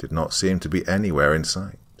seer did not seem to be anywhere in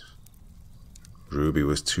sight. Ruby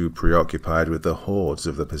was too preoccupied with the hordes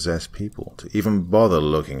of the possessed people to even bother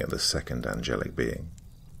looking at the second angelic being.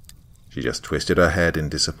 She just twisted her head in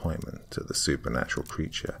disappointment at the supernatural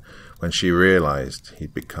creature when she realized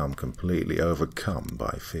he'd become completely overcome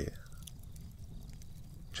by fear.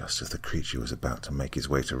 Just as the creature was about to make his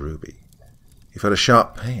way to Ruby, he felt a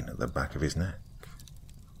sharp pain at the back of his neck,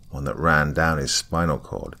 one that ran down his spinal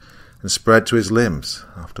cord and spread to his limbs,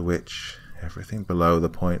 after which everything below the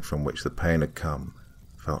point from which the pain had come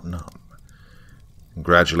felt numb, and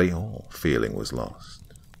gradually all feeling was lost.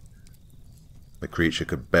 The creature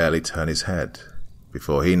could barely turn his head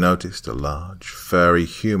before he noticed a large, furry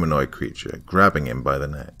humanoid creature grabbing him by the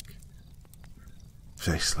neck.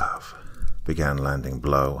 Veslav began landing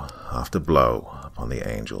blow after blow upon the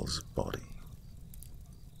angel's body.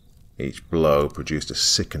 Each blow produced a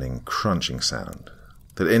sickening, crunching sound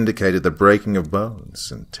that indicated the breaking of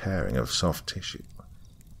bones and tearing of soft tissue.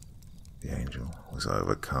 The angel was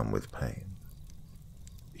overcome with pain.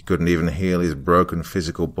 He couldn't even heal his broken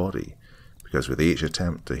physical body, because with each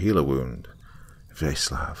attempt to heal a wound,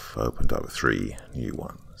 Veslav opened up 3 new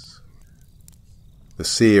ones. The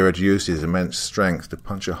seer had used his immense strength to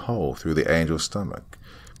punch a hole through the angel's stomach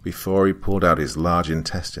before he pulled out his large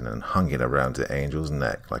intestine and hung it around the angel's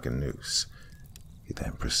neck like a noose. He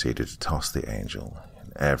then proceeded to toss the angel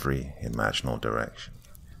in every imaginable direction,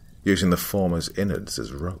 using the former's innards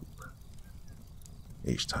as rope.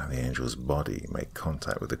 Each time the angel's body made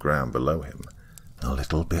contact with the ground below him, a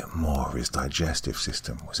little bit more of his digestive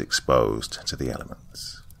system was exposed to the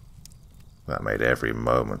elements. That made every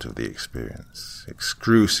moment of the experience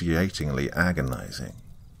excruciatingly agonizing.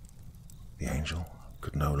 The angel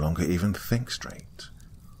could no longer even think straight.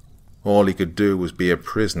 All he could do was be a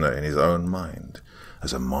prisoner in his own mind,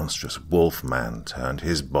 as a monstrous wolf man turned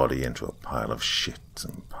his body into a pile of shit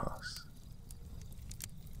and pus.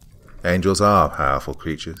 Angels are powerful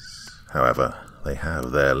creatures. However, they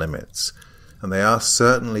have their limits, and they are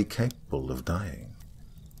certainly capable of dying.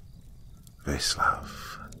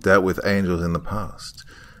 Veslav dealt with angels in the past,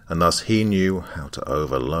 and thus he knew how to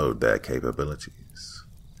overload their capabilities.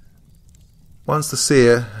 Once the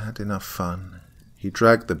seer had enough fun, he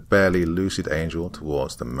dragged the barely lucid angel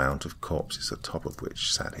towards the mount of corpses atop of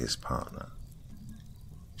which sat his partner.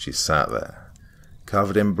 She sat there,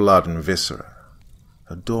 covered in blood and viscera,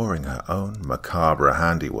 adoring her own macabre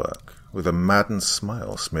handiwork, with a maddened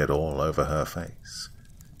smile smeared all over her face.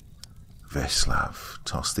 Veslav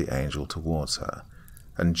tossed the angel towards her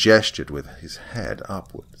and gestured with his head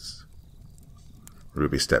upwards.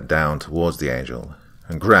 Ruby stepped down towards the angel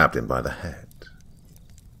and grabbed him by the head.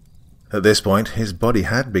 At this point, his body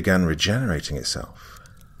had begun regenerating itself.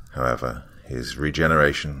 However, his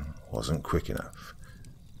regeneration wasn't quick enough,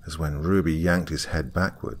 as when Ruby yanked his head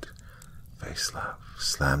backward, Václav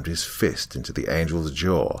slammed his fist into the angel's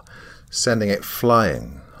jaw, sending it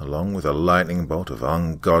flying, along with a lightning bolt of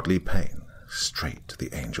ungodly pain, straight to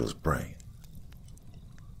the angel's brain.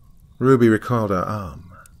 Ruby recoiled her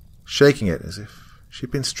arm, shaking it as if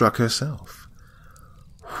she'd been struck herself.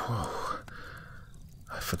 Whoa,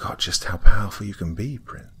 I forgot just how powerful you can be,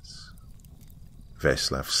 Prince.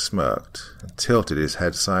 Václav smirked and tilted his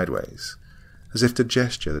head sideways, as if to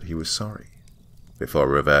gesture that he was sorry, before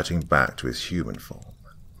reverting back to his human form.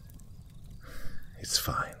 It's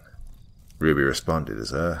fine, Ruby responded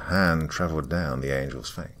as her hand travelled down the angel's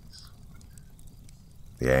face.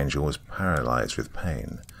 The angel was paralyzed with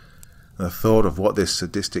pain, and the thought of what this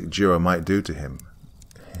sadistic duo might do to him,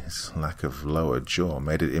 his lack of lower jaw,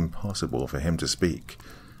 made it impossible for him to speak.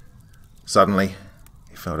 Suddenly,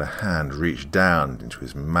 he felt a hand reach down into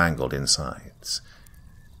his mangled insides.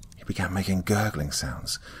 He began making gurgling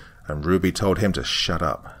sounds, and Ruby told him to shut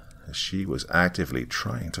up, as she was actively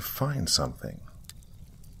trying to find something.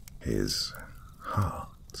 His heart.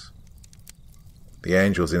 The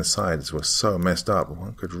angel's insides were so messed up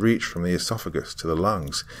one could reach from the esophagus to the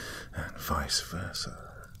lungs, and vice versa.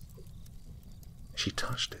 She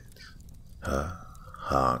touched it, her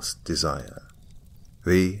heart's desire,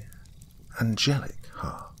 the angelic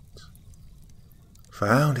heart.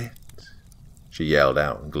 Found it, she yelled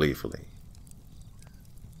out gleefully.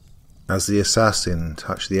 As the assassin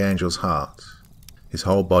touched the angel's heart, his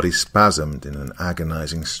whole body spasmed in an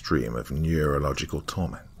agonizing stream of neurological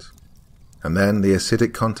torment, and then the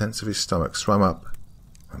acidic contents of his stomach swam up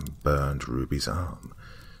and burned Ruby's arm,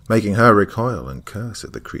 making her recoil and curse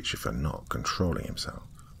at the creature for not controlling himself.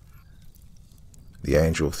 The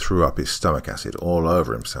angel threw up his stomach acid all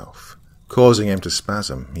over himself, causing him to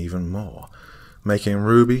spasm even more, making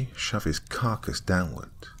Ruby shove his carcass downward.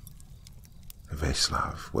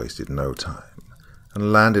 Václav wasted no time,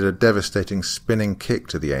 and landed a devastating spinning kick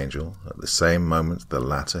to the angel at the same moment the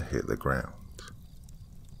latter hit the ground.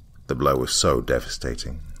 The blow was so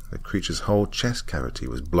devastating, the creature's whole chest cavity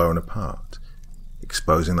was blown apart,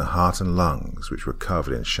 exposing the heart and lungs, which were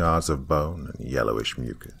covered in shards of bone and yellowish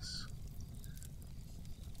mucus.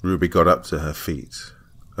 Ruby got up to her feet,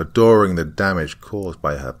 adoring the damage caused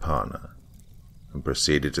by her partner, and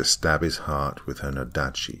proceeded to stab his heart with her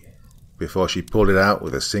nodachi, before she pulled it out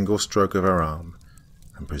with a single stroke of her arm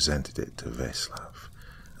and presented it to Václav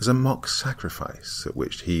as a mock sacrifice, at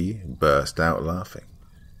which he burst out laughing.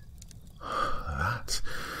 That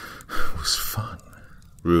was fun,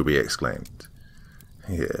 Ruby exclaimed.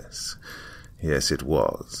 Yes, it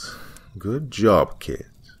was. Good job,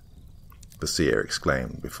 kid, the seer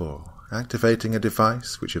exclaimed before activating a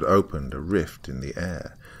device which had opened a rift in the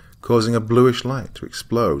air, causing a bluish light to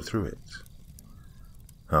explode through it.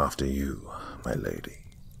 After you, my lady.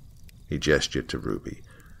 He gestured to Ruby,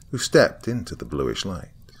 who stepped into the bluish light.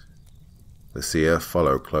 The seer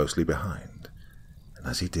followed closely behind, and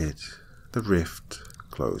as he did, the rift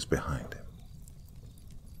closed behind him.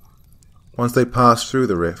 Once they passed through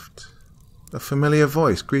the rift, a familiar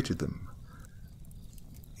voice greeted them.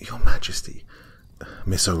 Your Majesty,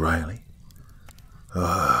 Miss O'Reilly?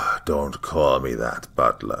 Don't call me that,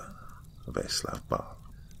 butler, Václav barked.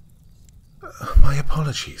 My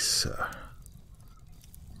apologies, sir.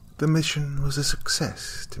 The mission was a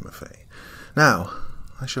success, Timothy. Now,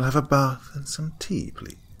 I shall have a bath and some tea,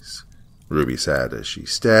 please, Ruby said as she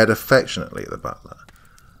stared affectionately at the butler.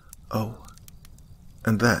 Oh,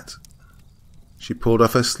 and that. She pulled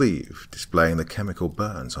off her sleeve, displaying the chemical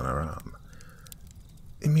burns on her arm.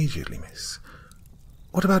 Immediately, miss.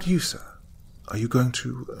 What about you, sir? Are you going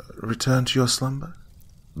to return to your slumber?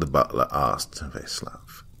 The butler asked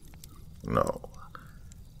Václav. No,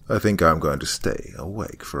 I think I'm going to stay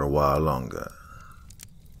awake for a while longer.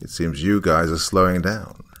 It seems you guys are slowing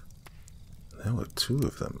down. There were 2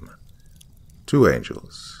 of them. 2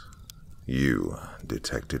 angels. You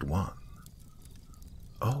detected 1.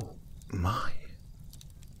 Oh, my.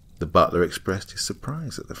 The butler expressed his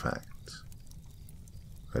surprise at the fact.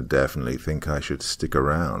 I definitely think I should stick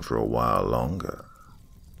around for a while longer,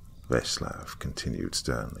 Václav continued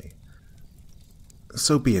sternly.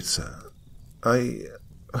 So be it, sir. I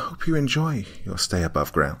hope you enjoy your stay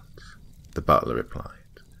above ground, the butler replied.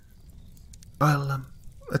 I'll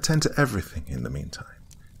attend to everything in the meantime,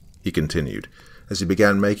 he continued, as he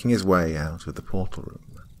began making his way out of the portal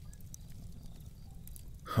room.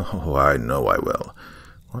 Oh, I know I will.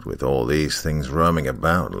 What with all these things roaming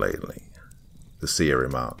about lately, the seer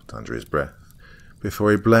remarked under his breath,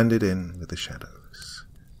 before he blended in with the shadows.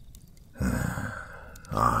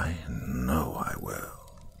 I know I will.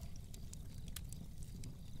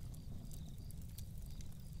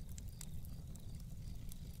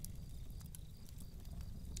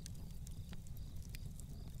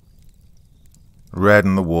 Red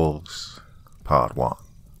and the Wolves, Part 1.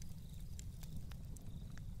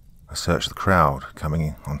 I searched the crowd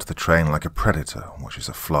coming onto the train like a predator watches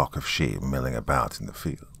a flock of sheep milling about in the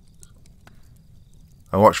field.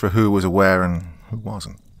 I watched for who was aware and who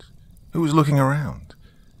wasn't, who was looking around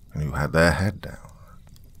and who had their head down.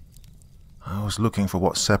 I was looking for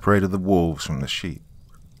what separated the wolves from the sheep,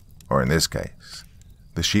 or in this case,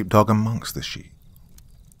 the sheepdog amongst the sheep.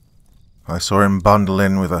 I saw him bundle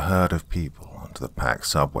in with a herd of people onto the packed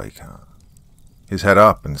subway car, his head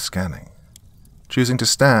up and scanning, choosing to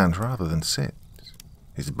stand rather than sit,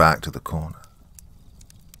 his back to the corner.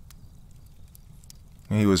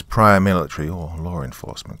 He was prior military or law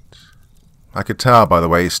enforcement. I could tell by the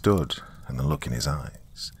way he stood and the look in his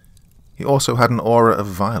eyes. He also had an aura of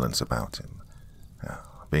violence about him. Now,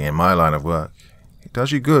 being in my line of work, it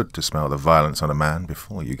does you good to smell the violence on a man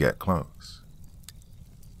before you get close.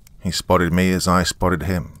 He spotted me as I spotted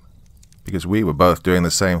him, because we were both doing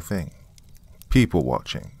the same thing, people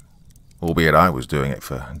watching, albeit I was doing it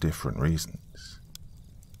for different reasons.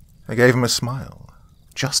 I gave him a smile,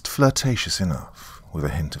 just flirtatious enough, with a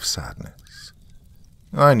hint of sadness.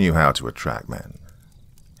 I knew how to attract men.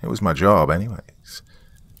 It was my job anyways.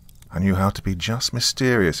 I knew how to be just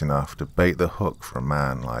mysterious enough to bait the hook for a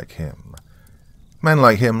man like him. Men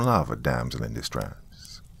like him love a damsel in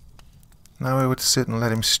distress. Now I would sit and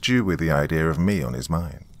let him stew with the idea of me on his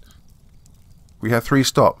mind. We had 3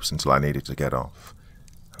 stops until I needed to get off,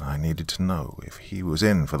 and I needed to know if he was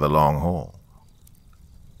in for the long haul.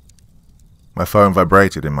 My phone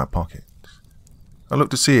vibrated in my pocket. I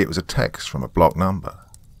looked to see it was a text from a blocked number.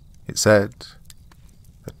 It said,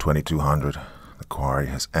 "At 2200, the quarry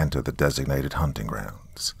has entered the designated hunting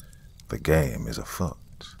grounds. The game is afoot.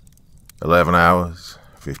 11 hours,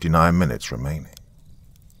 59 minutes remaining."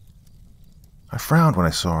 I frowned when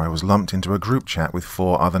I saw I was lumped into a group chat with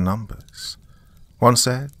 4 other numbers. One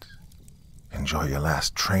said, "Enjoy your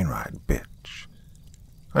last train ride, bitch."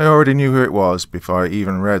 I already knew who it was before I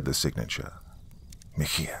even read the signature.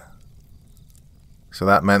 Mikia. So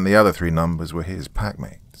that meant the other 3 numbers were his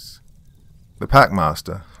packmates. The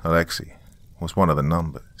packmaster, Alexei, was one of the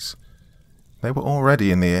numbers. They were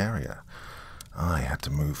already in the area. I had to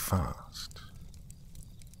move fast.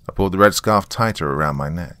 I pulled the red scarf tighter around my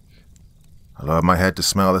neck. I lowered my head to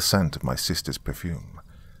smell the scent of my sister's perfume.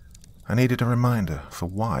 I needed a reminder for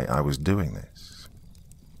why I was doing this.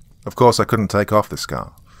 Of course, I couldn't take off the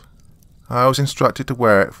scarf. I was instructed to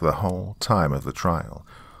wear it for the whole time of the trial,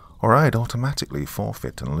 or I'd automatically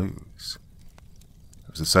forfeit and lose.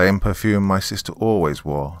 It was the same perfume my sister always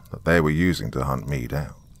wore that they were using to hunt me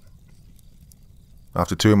down.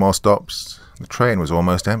 After 2 more stops, the train was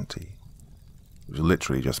almost empty. It was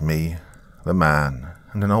literally just me, the man,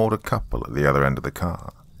 and an older couple at the other end of the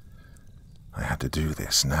car. I had to do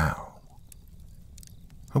this now.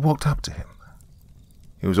 I walked up to him.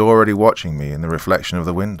 He was already watching me in the reflection of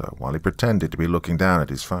the window while he pretended to be looking down at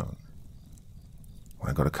his phone. When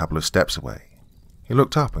I got a couple of steps away, he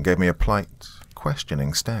looked up and gave me a polite,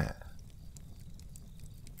 questioning stare.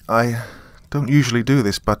 "I don't usually do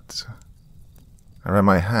this, but..." I ran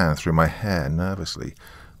my hand through my hair nervously,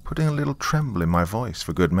 putting a little tremble in my voice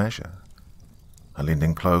for good measure. I leaned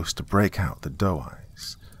in close to break out the doe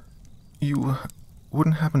eyes. "You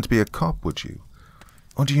wouldn't happen to be a cop, would you?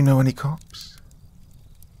 Or do you know any cops?"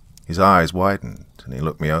 His eyes widened, and he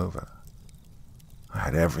looked me over. I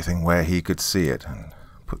had everything where he could see it, and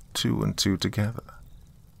put 2 and 2 together.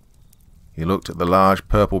 He looked at the large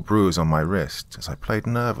purple bruise on my wrist as I played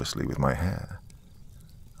nervously with my hair.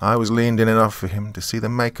 I was leaned in enough for him to see the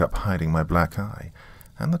makeup hiding my black eye,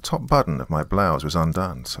 and the top button of my blouse was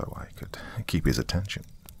undone so I could keep his attention.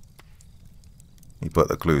 He put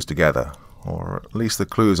the clues together, or at least the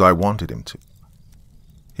clues I wanted him to.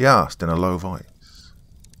 He asked in a low voice,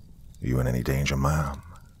 "Are you in any danger, ma'am?"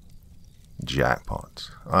 Jackpot.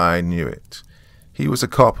 I knew it. He was a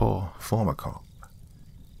cop or former cop.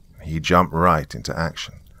 He jumped right into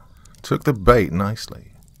action. Took the bait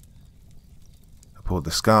nicely. I pulled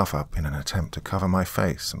the scarf up in an attempt to cover my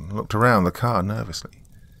face and looked around the car nervously.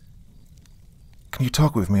 "Can you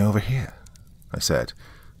talk with me over here?" I said,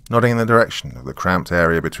 nodding in the direction of the cramped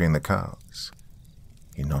area between the cars.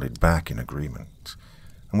 He nodded back in agreement,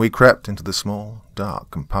 and we crept into the small,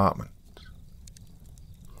 dark compartment.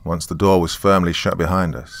 Once the door was firmly shut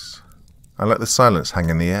behind us, I let the silence hang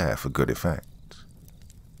in the air for good effect.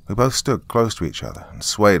 We both stood close to each other and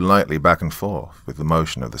swayed lightly back and forth with the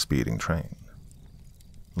motion of the speeding train.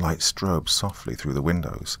 Light strobed softly through the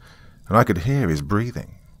windows, and I could hear his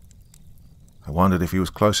breathing. I wondered if he was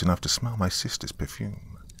close enough to smell my sister's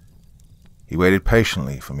perfume. He waited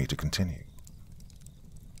patiently for me to continue.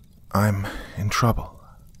 "I'm in trouble,"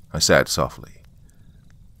 I said softly.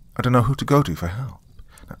 "I don't know who to go to for help.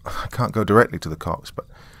 I can't go directly to the cops, but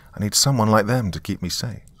I need someone like them to keep me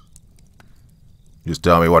safe." "Just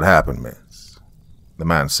tell me what happened, miss," the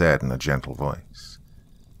man said in a gentle voice.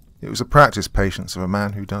 It was the practiced patience of a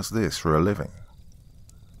man who does this for a living.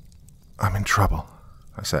 "I'm in trouble,"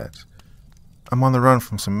 I said. "I'm on the run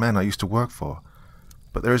from some men I used to work for,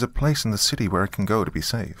 but there is a place in the city where I can go to be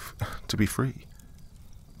safe, to be free."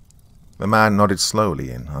 The man nodded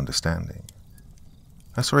slowly in understanding.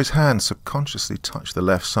 I saw his hand subconsciously touch the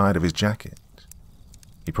left side of his jacket.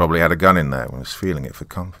 He probably had a gun in there and was feeling it for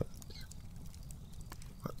comfort.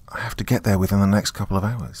 "I have to get there within the next couple of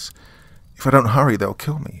hours. If I don't hurry, they'll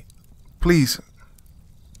kill me. Please."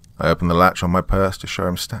 I opened the latch on my purse to show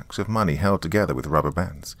him stacks of money held together with rubber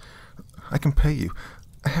bands. "I can pay you.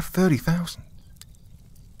 I have 30,000.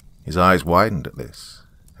 His eyes widened at this,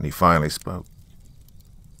 and he finally spoke.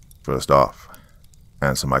 "First off,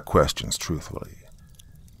 answer my questions truthfully.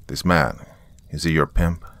 This man, is he your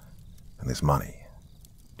pimp? And this money,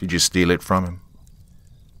 did you steal it from him?"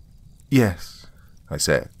 "Yes," I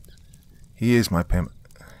said. "He is my pimp.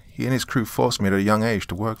 He and his crew forced me at a young age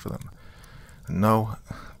to work for them. And no,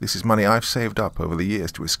 this is money I've saved up over the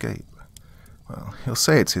years to escape. Well, he'll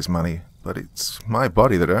say it's his money, but it's my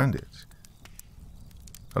body that earned it."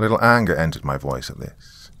 A little anger entered my voice at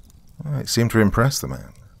this. It seemed to impress the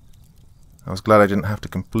man. I was glad I didn't have to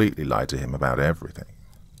completely lie to him about everything.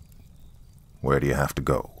 "Where do you have to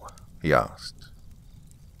go?" he asked.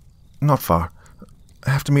 "Not far. I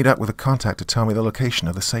have to meet up with a contact to tell me the location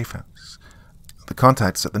of the safe house. The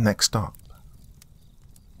contact's at the next stop."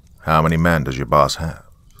 "How many men does your boss have?"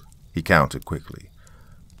 He counted quickly.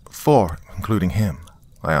 4, including him,"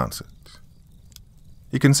 I answered.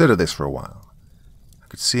 He considered this for a while. I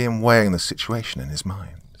could see him weighing the situation in his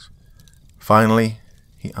mind. Finally,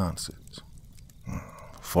 he answered.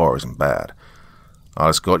 4 isn't bad. I'll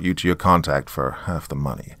escort you to your contact for half the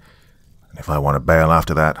money. And if I want to bail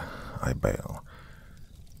after that, I bail.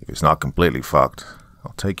 If it's not completely fucked,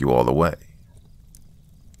 I'll take you all the way."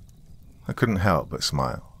 I couldn't help but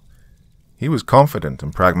smile. He was confident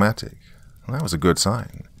and pragmatic, and that was a good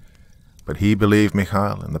sign. But he believed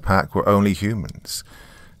Mikhail and the pack were only humans,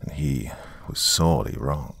 and he was sorely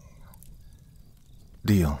wrong.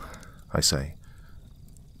 "Deal," I say.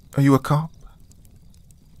 "Are you a cop?"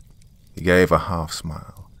 He gave a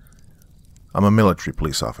half-smile. "I'm a military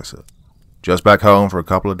police officer. Just back home for a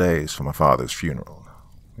couple of days for my father's funeral.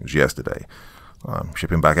 It was yesterday. I'm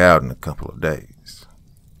shipping back out in a couple of days."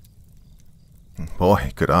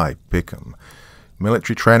 Boy, could I pick him.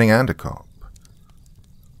 Military training and a cop.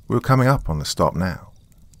 We were coming up on the stop now.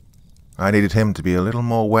 I needed him to be a little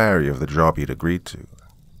more wary of the job he'd agreed to.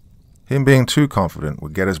 Him being too confident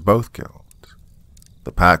would get us both killed.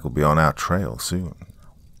 The pack will be on our trail soon.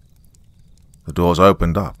 The doors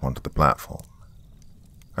opened up onto the platform.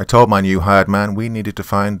 I told my new hired man we needed to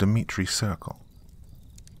find Dmitri Circle.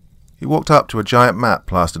 He walked up to a giant map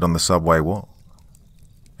plastered on the subway wall.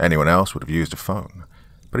 Anyone else would have used a phone,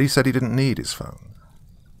 but he said he didn't need his phone.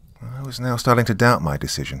 I was now starting to doubt my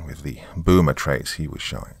decision with the boomer traits he was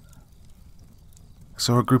showing. I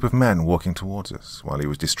saw a group of men walking towards us while he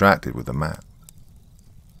was distracted with the map.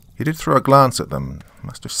 He did throw a glance at them and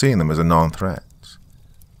must have seen them as a non-threat.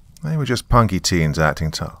 They were just punky teens acting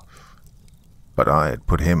tough, but I had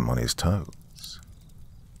put him on his toes.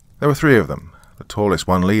 There were 3 of them, the tallest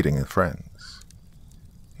one leading with friends.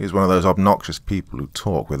 He was one of those obnoxious people who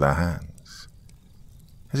talk with their hands.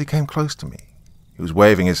 As he came close to me, he was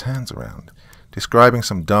waving his hands around, describing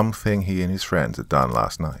some dumb thing he and his friends had done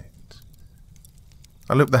last night.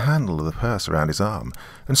 I looped the handle of the purse around his arm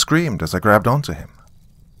and screamed as I grabbed onto him.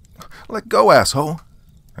 "Let go, asshole!"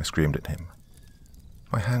 I screamed at him.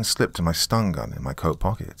 My hand slipped to my stun gun in my coat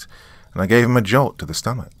pocket, and I gave him a jolt to the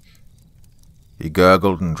stomach. He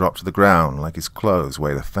gurgled and dropped to the ground like his clothes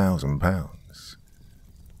weighed 1,000 pounds.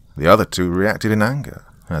 The other 2 reacted in anger,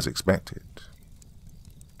 as expected.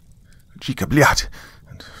 "Chika blyat!"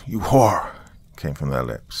 and "You whore!" came from their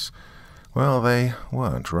lips. Well, they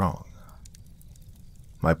weren't wrong.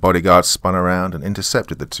 My bodyguard spun around and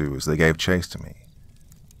intercepted the 2 as they gave chase to me.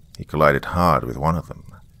 He collided hard with one of them.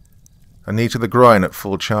 A knee to the groin at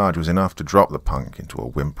full charge was enough to drop the punk into a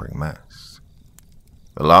whimpering mess.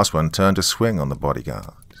 The last one turned to swing on the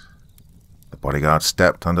bodyguard. The bodyguard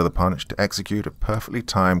stepped under the punch to execute a perfectly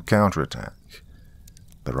timed counterattack.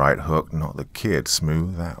 The right hook knocked the kid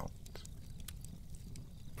smooth out.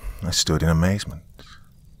 I stood in amazement.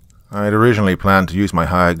 I had originally planned to use my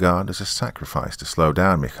hired guard as a sacrifice to slow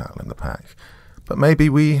down Mikhail in the pack, but maybe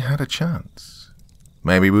we had a chance.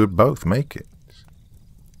 Maybe we would both make it.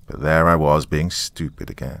 But there I was being stupid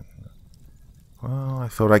again. Well, I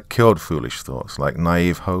thought I killed foolish thoughts like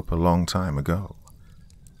naive hope a long time ago.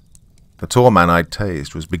 The tall man I'd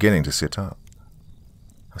tased was beginning to sit up.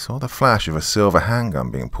 I saw the flash of a silver handgun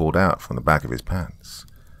being pulled out from the back of his pants.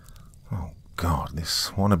 Oh God,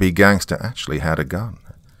 this wannabe gangster actually had a gun.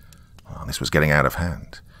 Oh, this was getting out of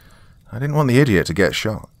hand. I didn't want the idiot to get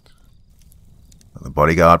shot. But the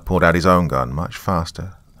bodyguard pulled out his own gun much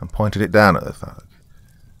faster and pointed it down at the thug.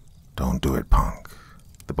 "Don't do it, punk,"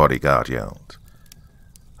 the bodyguard yelled.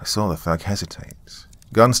 I saw the thug hesitate,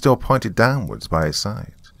 gun still pointed downwards by his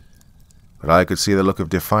side. But I could see the look of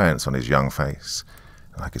defiance on his young face,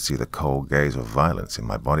 and I could see the cold gaze of violence in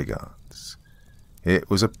my bodyguards. It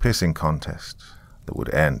was a pissing contest that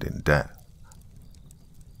would end in death.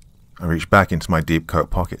 I reached back into my deep coat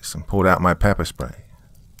pockets and pulled out my pepper spray.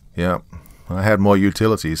 Yep, I had more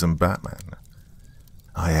utilities than Batman.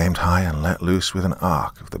 I aimed high and let loose with an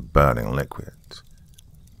arc of the burning liquid.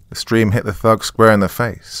 The stream hit the thug square in the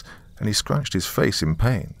face, and he scrunched his face in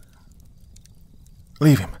pain.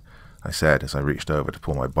 "Leave him," I said as I reached over to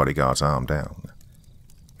pull my bodyguard's arm down.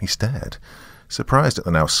 He stared, surprised at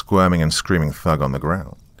the now squirming and screaming thug on the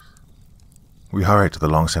ground. We hurried to the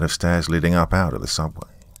long set of stairs leading up out of the subway.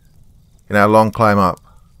 In our long climb up,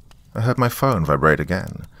 I heard my phone vibrate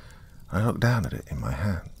again. I looked down at it in my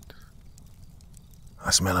hand.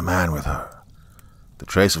 "I smell a man with her. The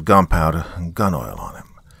trace of gunpowder and gun oil on him.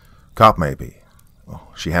 Cop, maybe.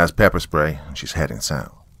 Well, she has pepper spray, and she's heading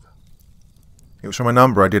south." It was from a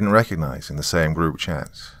number I didn't recognize in the same group chat,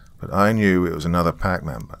 but I knew it was another pack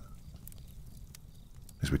member.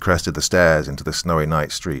 As we crested the stairs into the snowy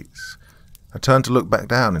night streets, I turned to look back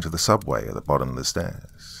down into the subway at the bottom of the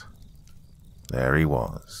stairs. There he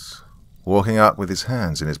was, walking up with his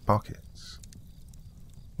hands in his pockets.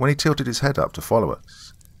 When he tilted his head up to follow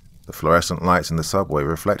us, the fluorescent lights in the subway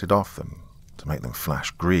reflected off them to make them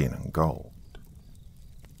flash green and gold.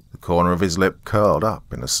 The corner of his lip curled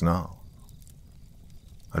up in a snarl.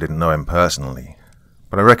 I didn't know him personally,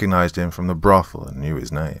 but I recognized him from the brothel and knew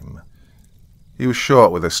his name. He was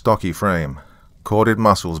short with a stocky frame, corded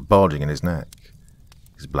muscles bulging in his neck,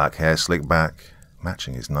 his black hair slicked back,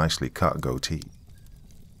 matching his nicely cut goatee.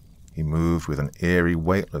 He moved with an eerie,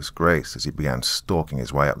 weightless grace as he began stalking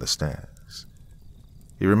his way up the stairs.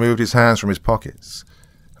 He removed his hands from his pockets,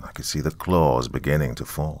 and I could see the claws beginning to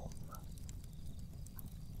form.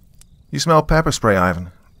 "You smell pepper spray,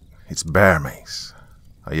 Ivan. It's bear mace,"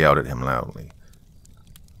 I yelled at him loudly.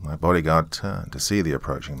 My bodyguard turned to see the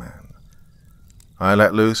approaching man. I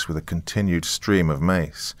let loose with a continued stream of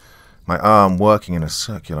mace, my arm working in a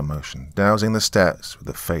circular motion, dousing the steps with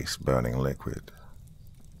the face-burning liquid.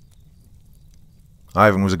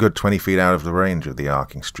 Ivan was a good 20 feet out of the range of the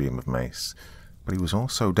arcing stream of mace, but he was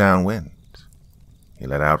also downwind. He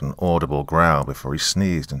let out an audible growl before he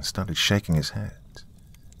sneezed and started shaking his head.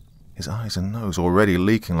 His eyes and nose already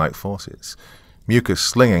leaking like faucets, mucus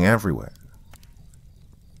slinging everywhere.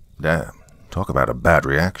 "Damn, talk about a bad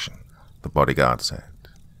reaction," the bodyguard said.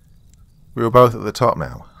 We were both at the top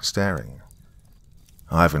now, staring.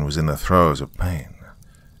 Ivan was in the throes of pain.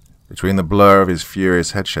 Between the blur of his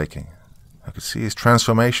furious head-shaking, I could see his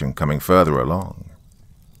transformation coming further along.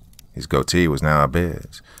 His goatee was now a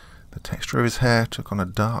beard. The texture of his hair took on a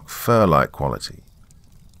dark, fur-like quality.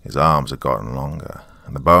 His arms had gotten longer,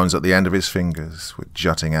 and the bones at the end of his fingers were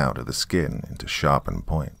jutting out of the skin into sharpened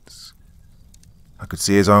points. I could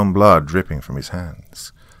see his own blood dripping from his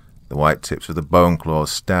hands, the white tips of the bone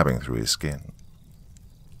claws stabbing through his skin.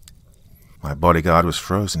 My bodyguard was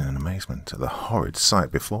frozen in amazement at the horrid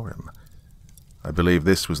sight before him. I believe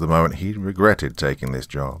this was the moment he regretted taking this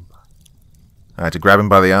job. I had to grab him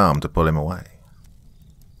by the arm to pull him away.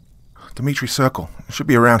 "Dmitri Circle, it should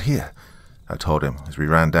be around here," I told him as we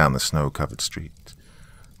ran down the snow-covered street.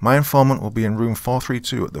 "My informant will be in room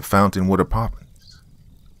 432 at the Fountainwood Apartments."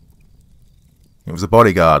 It was the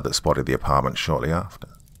bodyguard that spotted the apartment shortly after.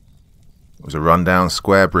 It was a run-down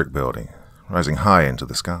square brick building, rising high into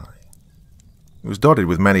the sky. It was dotted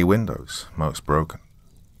with many windows, most broken.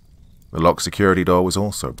 The locked security door was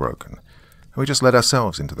also broken, and we just let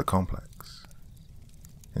ourselves into the complex.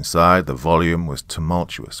 Inside, the volume was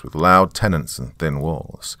tumultuous with loud tenants and thin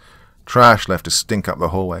walls. Trash left to stink up the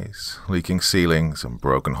hallways, leaking ceilings and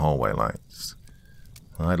broken hallway lights.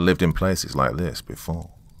 I'd lived in places like this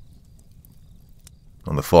before.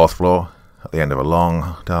 On the 4th floor, at the end of a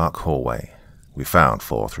long, dark hallway, we found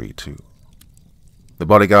 432. The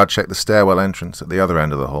bodyguard checked the stairwell entrance at the other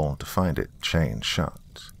end of the hall to find it chained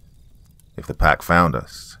shut. If the pack found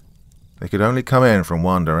us, they could only come in from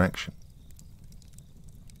one direction.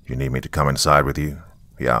 "You need me to come inside with you?"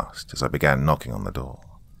 he asked as I began knocking on the door.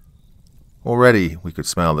 Already we could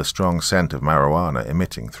smell the strong scent of marijuana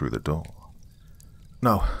emitting through the door.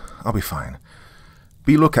 "No, I'll be fine.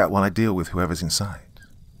 Be lookout while I deal with whoever's inside,"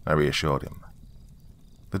 I reassured him.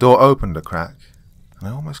 The door opened a crack, and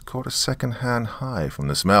I almost caught a second-hand high from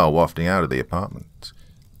the smell wafting out of the apartment.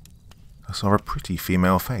 I saw a pretty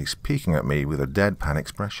female face peeking at me with a deadpan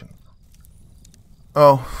expression.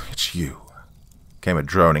 "Oh, it's you," came a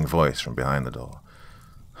droning voice from behind the door.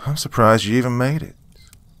 "I'm surprised you even made it."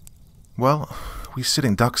 "Well, we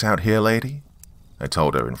sitting ducks out here, lady?" I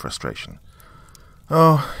told her in frustration.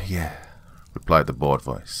 "Oh, yeah," replied the bored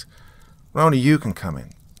voice. "But only you can come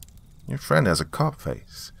in. Your friend has a cop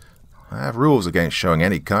face. I have rules against showing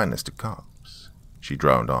any kindness to cops," she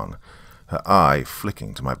droned on, her eye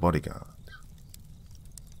flicking to my bodyguard.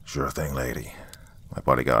 "Sure thing, lady," my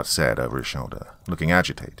bodyguard said over his shoulder, looking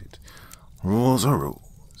agitated. "Rules are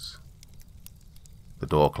rules." The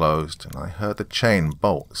door closed, and I heard the chain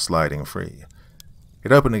bolt sliding free.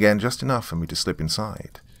 It opened again just enough for me to slip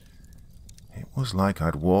inside. It was like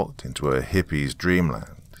I'd walked into a hippie's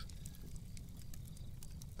dreamland.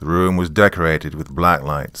 The room was decorated with black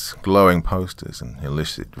lights, glowing posters, and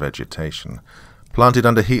illicit vegetation, planted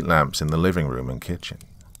under heat lamps in the living room and kitchen.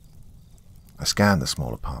 I scanned the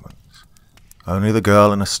small apartment. Only the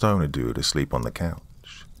girl and a stoner dude asleep on the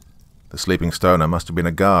couch. The sleeping stoner must have been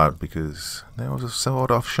a guard because there was a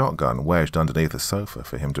sawed-off shotgun wedged underneath the sofa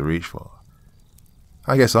for him to reach for.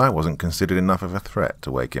 I guess I wasn't considered enough of a threat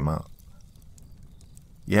to wake him up.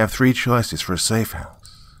 "You have 3 choices for a safe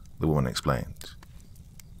house," the woman explained.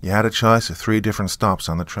 You had a choice of 3 different stops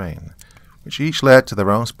on the train, which each led to their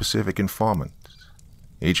own specific informant.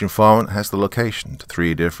 Each informant has the location to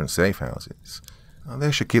 3 different safe houses.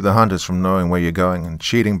 This should keep the hunters from knowing where you're going and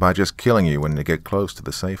cheating by just killing you when you get close to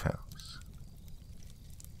the safe house.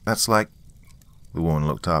 "That's like," the woman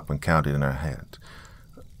looked up and counted in her head,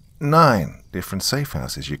 9 different safe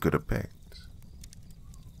houses you could have picked.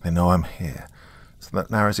 "They know I'm here, so that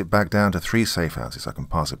narrows it back down to 3 safe houses I can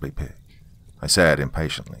possibly pick," I said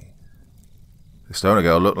impatiently. The stoner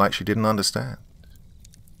girl looked like she didn't understand.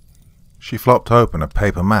 She flopped open a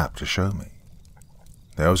paper map to show me.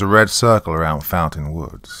 There was a red circle around Fountain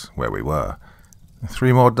Woods, where we were, and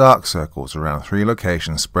 3 more dark circles around 3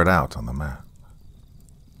 locations spread out on the map.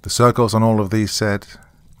 The circles on all of these said,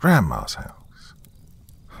 "Grandma's house."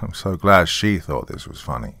 I'm so glad she thought this was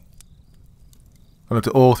funny. I looked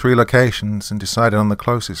at all 3 locations and decided on the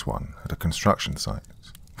closest one at a construction site.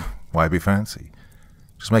 Why be fancy?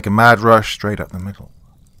 Just make a mad rush straight up the middle.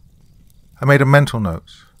 I made a mental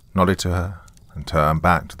note, nodded to her, and turned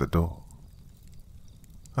back to the door.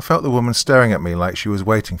 I felt the woman staring at me like she was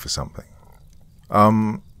waiting for something.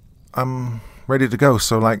 I'm ready to go,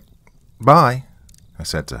 so bye," I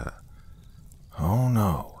said to her. "Oh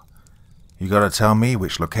no, you gotta tell me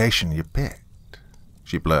which location you picked,"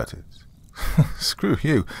 she blurted. "Screw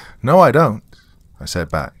you. No, I don't," I said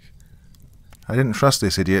back. I didn't trust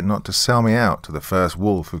this idiot not to sell me out to the first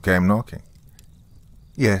wolf who came knocking.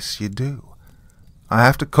 "Yes, you do. I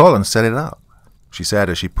have to call and set it up," she said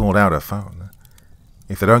as she pulled out her phone.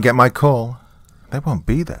 "If they don't get my call, they won't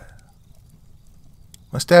be there."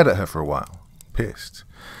 I stared at her for a while, pissed.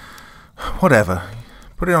 "Whatever.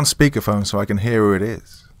 Put it on speakerphone so I can hear who it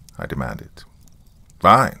is," I demanded.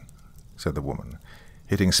 "Fine," said the woman,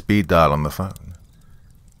 hitting speed dial on the phone.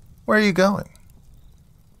 "Where are you going?"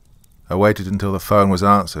 I waited until the phone was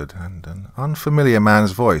answered, and an unfamiliar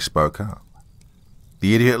man's voice spoke up.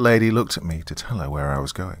 The idiot lady looked at me to tell her where I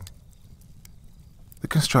was going. "The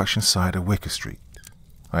construction site of Wicker Street,"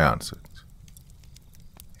 I answered.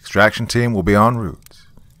 "Extraction team will be en route.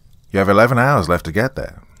 You have 11 hours left to get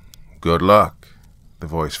there. Good luck," the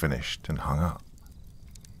voice finished and hung up.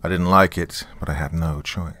 I didn't like it, but I had no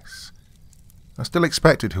choice. I still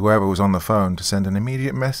expected whoever was on the phone to send an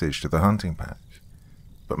immediate message to the hunting pack.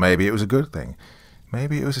 But maybe it was a good thing.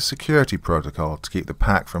 Maybe it was a security protocol to keep the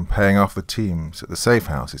pack from paying off the teams at the safe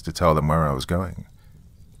houses to tell them where I was going.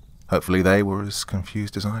 Hopefully they were as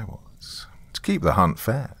confused as I was, to keep the hunt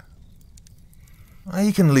fair.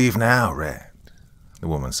 "You can leave now, Red," the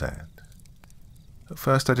woman said. At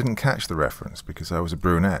first I didn't catch the reference because I was a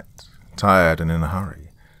brunette, tired and in a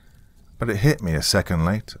hurry. But it hit me a second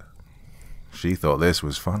later. She thought this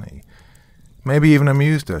was funny. Maybe even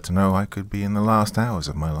amused her to know I could be in the last hours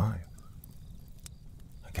of my life.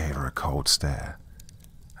 I gave her a cold stare.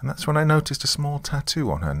 and that's when I noticed a small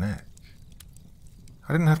tattoo on her neck.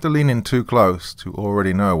 I didn't have to lean in too close to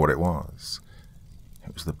already know what it was.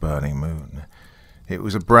 It was the burning moon. It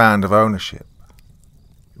was a brand of ownership.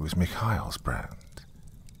 It was Mikhail's brand.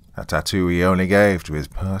 A tattoo he only gave to his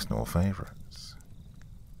personal favorites.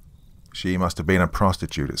 She must have been a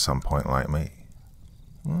prostitute at some point like me.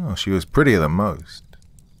 Well, she was prettier than most.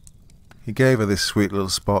 He gave her this sweet little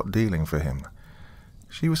spot dealing for him.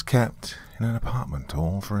 She was kept in an apartment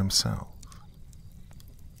all for himself.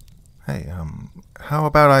 Hey, how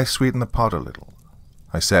about I sweeten the pot a little?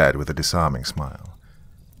 I said with a disarming smile.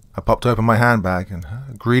 I popped open my handbag and her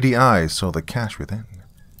greedy eyes saw the cash within.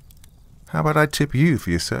 How about I tip you for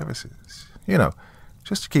your services? You know,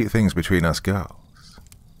 just to keep things between us girls.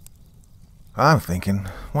 I'm thinking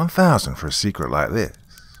 1,000 for a secret like this,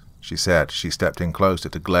 she said as she stepped in closer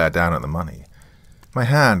to glare down at the money, my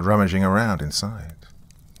hand rummaging around inside.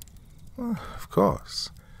 Well, of course.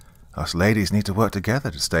 Us ladies need to work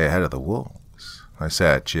together to stay ahead of the wolves, I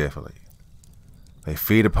said cheerfully. They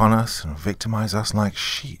feed upon us and victimize us like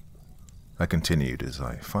sheep, I continued as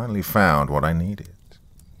I finally found what I needed.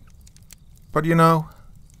 But you know,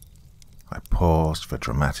 I paused for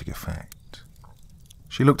dramatic effect.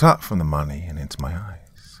 She looked up from the money and into my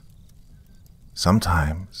eyes.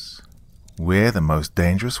 Sometimes, we're the most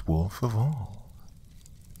dangerous wolf of all.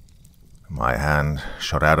 My hand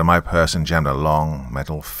shot out of my purse and jammed a long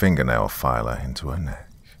metal fingernail filer into her neck.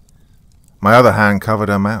 My other hand covered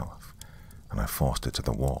her mouth, and I forced her to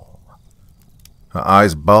the wall. Her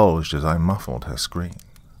eyes bulged as I muffled her scream.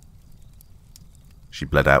 She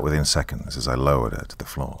bled out within seconds as I lowered her to the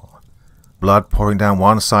floor, blood pouring down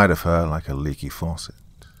one side of her like a leaky faucet.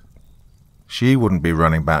 She wouldn't be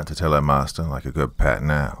running back to tell her master like a good pet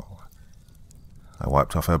now. I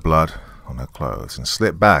wiped off her blood on her clothes and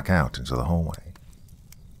slipped back out into the hallway.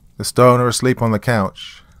 The stoner asleep on the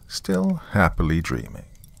couch, still happily dreaming.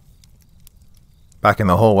 Back in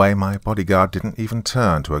the hallway, my bodyguard didn't even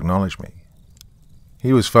turn to acknowledge me.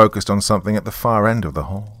 He was focused on something at the far end of the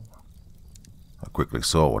hall. I quickly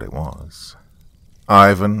saw what it was.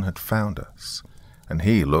 Ivan had found us, and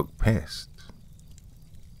he looked pissed.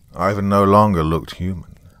 Ivan no longer looked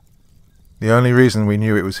human. The only reason we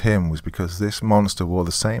knew it was him was because this monster wore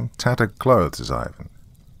the same tattered clothes as Ivan.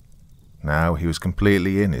 Now he was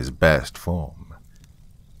completely in his best form.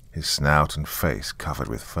 His snout and face covered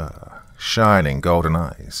with fur, shining golden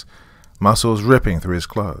eyes, muscles ripping through his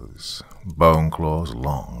clothes, bone claws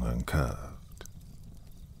long and curved.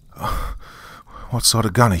 What sort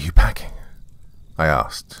of gun are you packing? I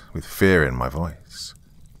asked, with fear in my voice.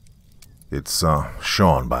 It's,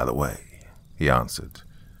 Sean, by the way, he answered.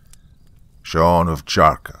 Sean of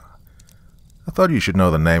Charka. I thought you should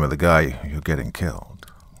know the name of the guy you're getting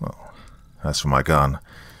killed. Well, as for my gun,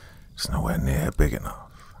 it's nowhere near big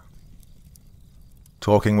enough.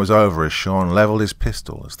 Talking was over as Sean leveled his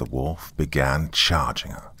pistol as the wolf began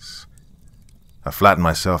charging us. I flattened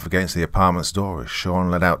myself against the apartment's door as Sean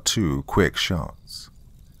let out 2 quick shots.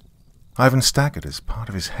 Ivan staggered as part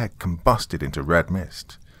of his head combusted into red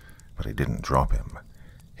mist, but it didn't drop him.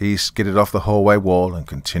 He skidded off the hallway wall and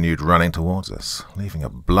continued running towards us, leaving a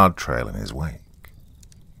blood trail in his wake.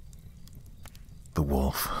 The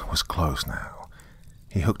wolf was close now.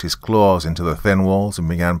 He hooked his claws into the thin walls and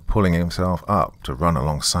began pulling himself up to run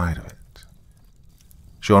alongside of it.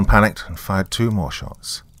 Sean panicked and fired 2 more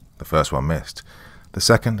shots. The first one missed, the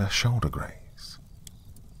second a shoulder graze.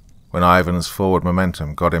 When Ivan's forward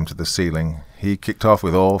momentum got him to the ceiling, he kicked off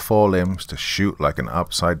with all 4 limbs to shoot like an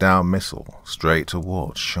upside-down missile straight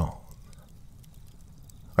towards Sean.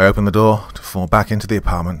 I opened the door to fall back into the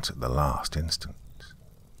apartment at the last instant.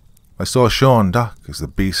 I saw Sean duck as the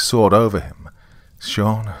beast soared over him.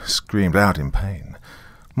 Sean screamed out in pain.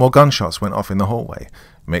 More gunshots went off in the hallway,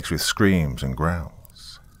 mixed with screams and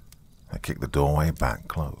growls. I kicked the doorway back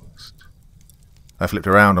closed. I flipped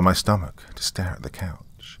around on my stomach to stare at the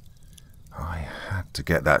couch. I had to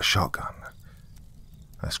get that shotgun.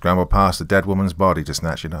 I scrambled past the dead woman's body to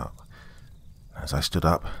snatch it up. As I stood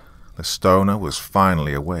up, the stoner was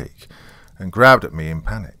finally awake and grabbed at me in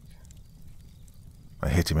panic. I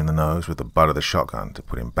hit him in the nose with the butt of the shotgun to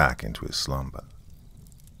put him back into his slumber.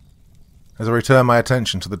 As I returned my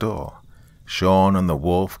attention to the door, Sean and the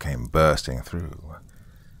wolf came bursting through.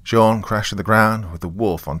 Sean crashed to the ground with the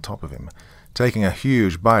wolf on top of him, taking a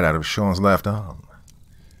huge bite out of Sean's left arm.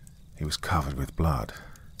 He was covered with blood,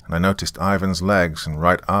 and I noticed Ivan's legs and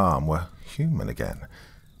right arm were human again.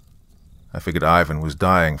 I figured Ivan was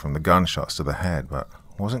dying from the gunshots to the head, but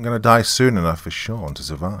wasn't going to die soon enough for Sean to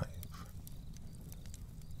survive.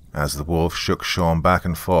 As the wolf shook Sean back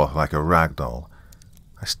and forth like a rag doll,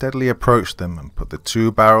 I steadily approached them and put the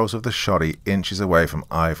 2 barrels of the shoddy inches away from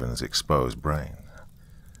Ivan's exposed brain.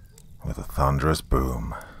 With a thunderous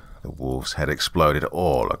boom, the wolf's head exploded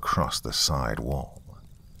all across the side wall.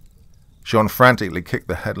 Sean frantically kicked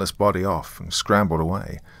the headless body off and scrambled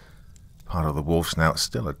away, part of the wolf's snout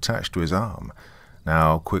still attached to his arm,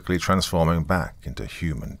 now quickly transforming back into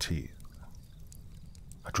human teeth.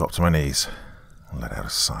 I dropped to my knees and let out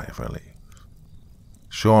a sigh of relief.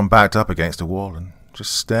 Sean backed up against a wall and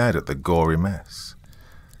just stared at the gory mess.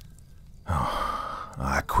 "Oh,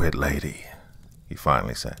 I quit, lady," he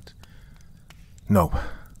finally said. "No,"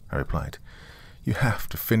 I replied. "You have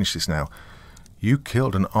to finish this now. You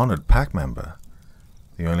killed an honored pack member.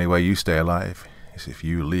 The only way you stay alive is if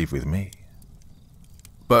you leave with me."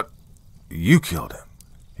 "But you killed him,"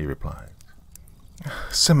 he replied.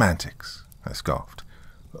 "Semantics," I scoffed.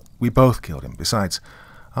 "We both killed him. Besides,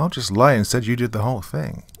 I'll just lie and said you did the whole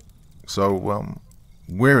thing. So,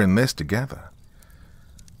 we're in this together."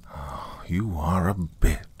 "Oh, you are a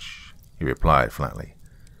bitch," he replied flatly.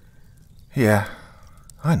 "Yeah,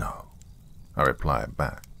 I know," I replied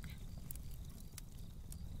back.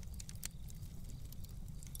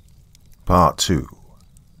 Part 2.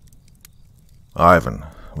 Ivan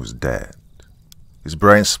was dead. His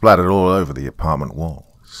brain splattered all over the apartment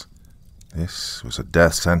walls. This was a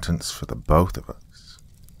death sentence for the both of us.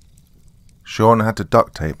 Sean had to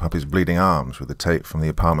duct tape up his bleeding arms with the tape from the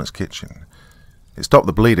apartment's kitchen. It stopped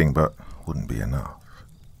the bleeding, but wouldn't be enough.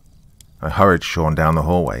 I hurried Sean down the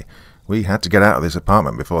hallway. We had to get out of this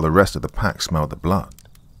apartment before the rest of the pack smelled the blood.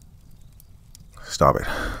 "Stop it.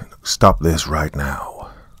 Stop this right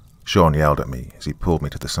now," Sean yelled at me as he pulled me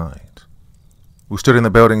to the side. We stood in the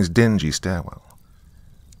building's dingy stairwell.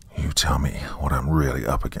 "You tell me what I'm really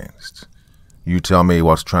up against. You tell me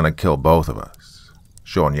what's trying to kill both of us,"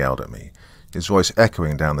 Sean yelled at me, his voice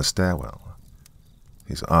echoing down the stairwell.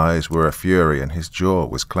 His eyes were a fury and his jaw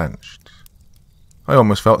was clenched. I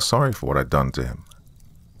almost felt sorry for what I'd done to him.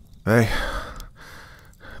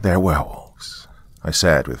 They're werewolves," I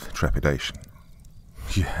said with trepidation.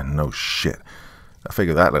 "Yeah, no shit. I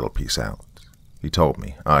figured that little piece out," he told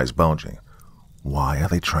me, eyes bulging. "Why are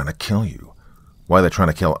they trying to kill you? Why are they trying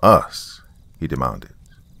to kill us?" he demanded.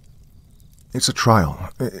 "It's a trial.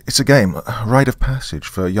 It's a game, a rite of passage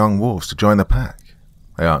for young wolves to join the pack,"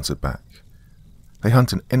 I answered back. "They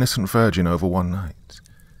hunt an innocent virgin over one night.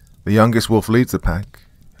 The youngest wolf leads the pack,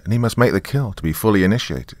 and he must make the kill to be fully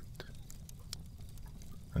initiated."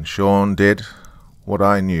 And Sean did what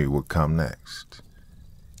I knew would come next.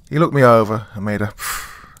 He looked me over and made a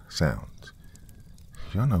pfft sound.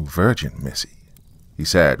 "You're no virgin, missy," he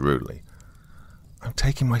said rudely. "I'm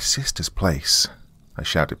taking my sister's place," I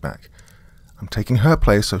shouted back. "I'm taking her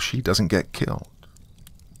place so she doesn't get killed."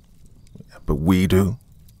 "But we do?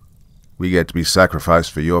 We get to be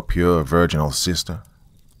sacrificed for your pure virginal sister?"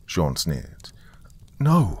 Sean sneered.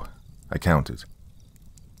 "No," I countered.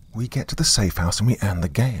 "We get to the safe house and we end the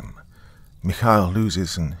game. Mikhail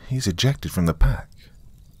loses and he's ejected from the pack."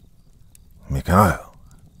 "Mikhail?"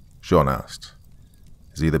 Sean asked.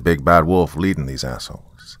 "Is he the big bad wolf leading these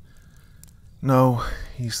assholes?" "No,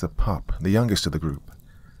 he's the pup, the youngest of the group.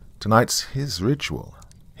 Tonight's his ritual,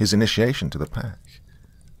 his initiation to the pack.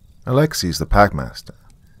 Alexei's the packmaster.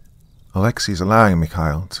 Alexei's allowing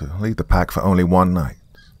Mikhail to lead the pack for only one night.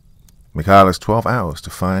 Mikhail has 12 hours to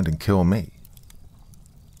find and kill me."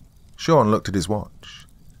 Sean looked at his watch.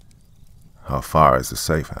 "How far is the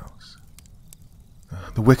safe house?"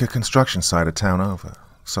 "The Wicker construction site a town over,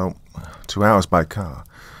 so 2 hours by car,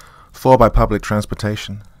 4 by public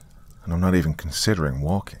transportation, and I'm not even considering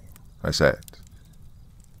walking," I said.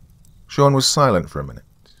 Sean was silent for a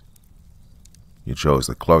minute. "You chose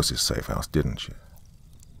the closest safe house, didn't you?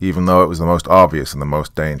 Even though it was the most obvious and the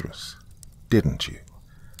most dangerous, didn't you?"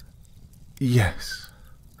 "Yes,"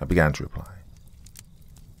 I began to reply.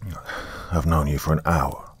 "I've known you for an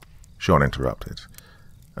hour," Sean interrupted,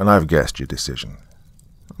 "and I've guessed your decision.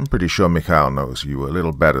 I'm pretty sure Mikhail knows you a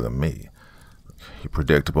little better than me. You're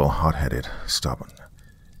predictable, hot-headed, stubborn.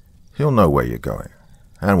 He'll know where you're going,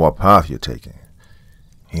 and what path you're taking.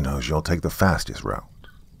 He knows you'll take the fastest route.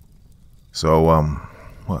 So,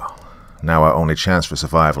 now our only chance for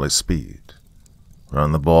survival is speed.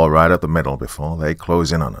 Run the ball right up the middle before they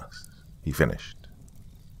close in on us," he finished.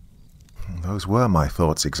 Those were my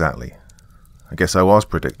thoughts exactly. I guess I was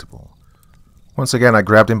predictable. Once again I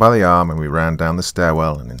grabbed him by the arm and we ran down the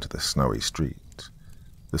stairwell and into the snowy street.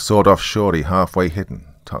 The sawed-off shorty halfway hidden,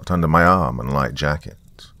 tucked under my arm and light jacket.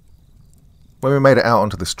 When we made it out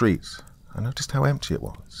onto the street, I noticed how empty it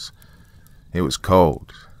was. It was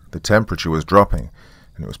cold, the temperature was dropping,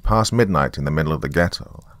 and it was past midnight in the middle of the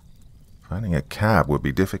ghetto. finding a cab would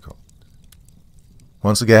be difficult.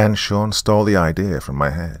 Once again, Sean stole the idea from my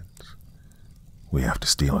head. We have to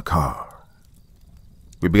steal a car.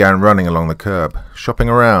 We began running along the curb, shopping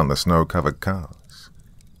around the snow-covered cars.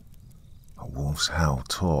 A wolf's howl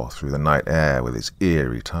tore through the night air with its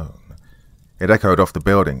eerie tone. It echoed off the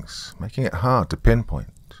buildings, making it hard to pinpoint.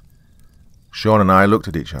 Sean and I looked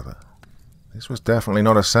at each other. This was definitely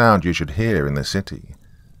not a sound you should hear in the city.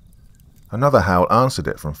 Another howl answered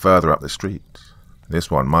it from further up the street, this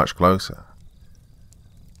one much closer.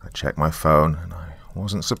 I checked my phone, and I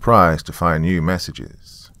wasn't surprised to find new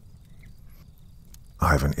messages.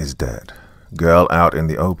 Ivan is dead. Girl out in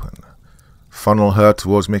the open. Funnel her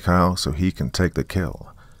towards Mikhail so he can take the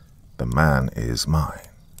kill. The man is mine,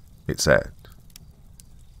 it said.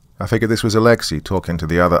 I figured this was Alexei talking to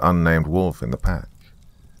the other unnamed wolf in the pack.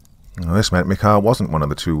 This meant Mikhail wasn't one of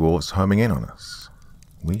the two wolves homing in on us.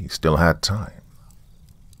 We still had time.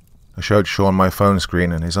 I showed Sean my phone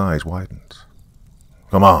screen and his eyes widened.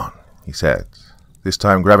 Come on, he said, this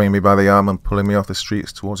time grabbing me by the arm and pulling me off the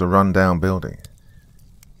streets towards a run-down building.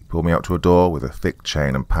 He pulled me up to a door with a thick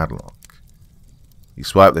chain and padlock. He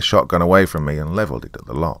swiped the shotgun away from me and leveled it at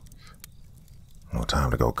the lock. No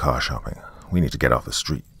time to go car shopping. We need to get off the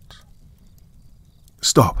street.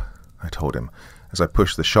 Stop, I told him, as I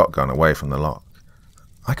pushed the shotgun away from the lock.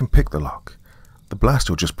 I can pick the lock. The blast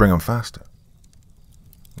will just bring them faster.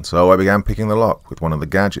 And so I began picking the lock with one of the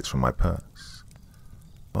gadgets from my purse.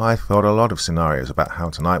 I thought a lot of scenarios about how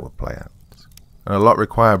tonight would play out, and a lot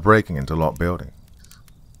require breaking into locked buildings.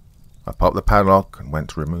 I popped the padlock and went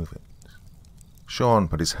to remove it. Sean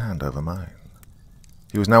put his hand over mine.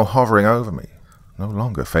 He was now hovering over me, no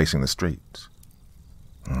longer facing the street.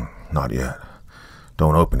 Not yet.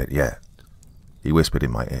 Don't open it yet, he whispered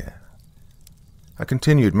in my ear. I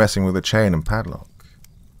continued messing with the chain and padlock.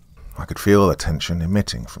 I could feel the tension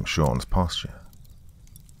emitting from Sean's posture.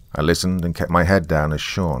 I listened and kept my head down as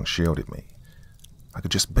Sean shielded me. I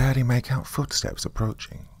could just barely make out footsteps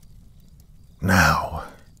approaching. Now,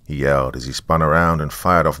 he yelled as he spun around and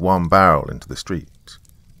fired off one barrel into the street.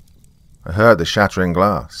 I heard the shattering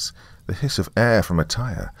glass, the hiss of air from a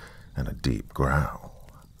tire, and a deep growl.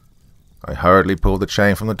 I hurriedly pulled the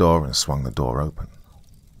chain from the door and swung the door open.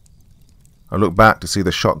 I looked back to see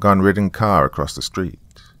the shotgun-ridden car across the street.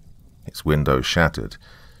 Its windows shattered,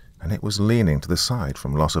 and it was leaning to the side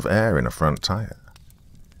from loss of air in a front tire.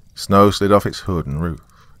 Snow slid off its hood and roof.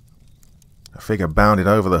 A figure bounded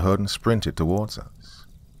over the hood and sprinted towards us.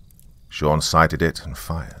 Sean sighted it and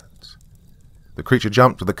fired. The creature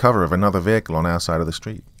jumped to the cover of another vehicle on our side of the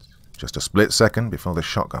street, just a split second before the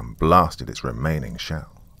shotgun blasted its remaining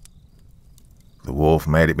shell. The wolf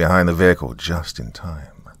made it behind the vehicle just in time.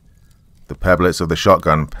 The pebblets of the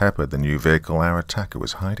shotgun peppered the new vehicle our attacker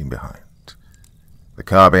was hiding behind. The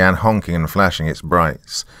car began honking and flashing its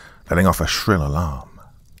brights, letting off a shrill alarm.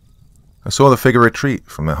 I saw the figure retreat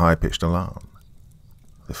from the high-pitched alarm.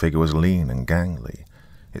 The figure was lean and gangly,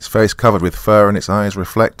 its face covered with fur and its eyes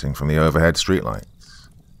reflecting from the overhead streetlights.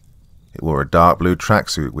 It wore a dark blue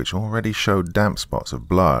tracksuit which already showed damp spots of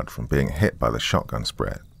blood from being hit by the shotgun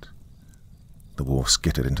spread. The wolf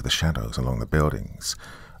skittered into the shadows along the buildings,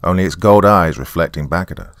 only its gold eyes reflecting back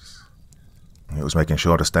at us. It was making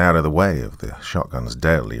sure to stay out of the way of the shotgun's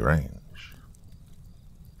deadly range.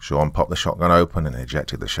 Sean popped the shotgun open and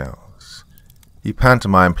ejected the shells. He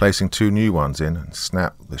pantomimed placing 2 new ones in and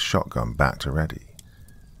snapped the shotgun back to ready.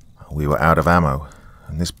 We were out of ammo,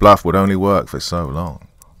 and this bluff would only work for so long.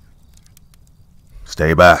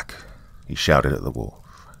 Stay back, he shouted at the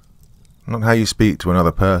wolf. Not how you speak to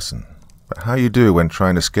another person, but how you do when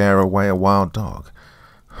trying to scare away a wild dog.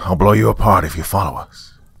 I'll blow you apart if you follow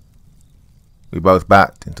us. We both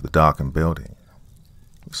backed into the darkened building.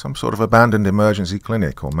 It was some sort of abandoned emergency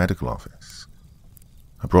clinic or medical office.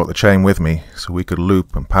 I brought the chain with me so we could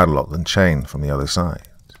loop and padlock the chain from the other side.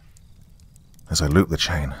 As I looped the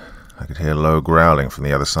chain, I could hear low growling from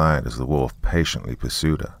the other side as the wolf patiently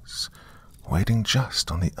pursued us, waiting just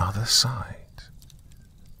on the other side.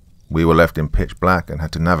 We were left in pitch black and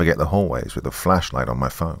had to navigate the hallways with a flashlight on my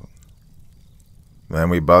phone. Then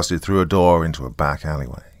we busted through a door into a back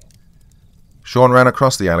alleyway. Sean ran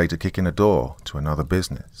across the alley to kick in a door to another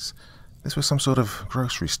business. This was some sort of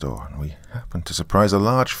grocery store, and we happened to surprise a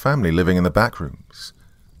large family living in the back rooms.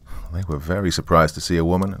 They were very surprised to see a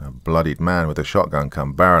woman and a bloodied man with a shotgun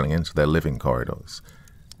come barreling into their living corridors.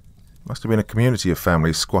 It must have been a community of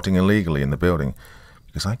families squatting illegally in the building,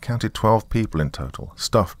 because I counted 12 people in total,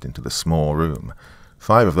 stuffed into the small room.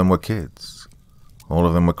 5 of them were kids. All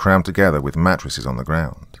of them were crammed together with mattresses on the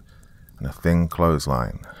ground, and a thin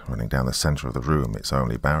clothesline running down the center of the room, its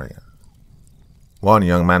only barrier. One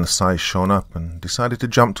young man's size shone up and decided to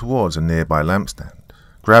jump towards a nearby lampstand,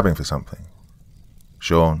 grabbing for something.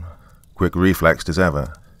 Sean, quick reflexed as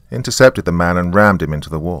ever, intercepted the man and rammed him into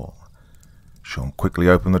the wall. Sean quickly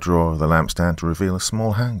opened the drawer of the lampstand to reveal a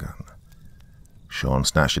small handgun. Sean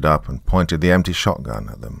snatched it up and pointed the empty shotgun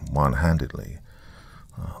at them one-handedly.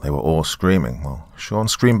 They were all screaming, while Sean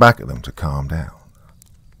screamed back at them to calm down.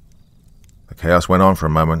 The chaos went on for a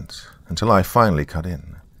moment, until I finally cut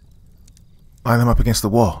in. "Line them up against the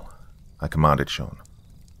wall," I commanded Sean.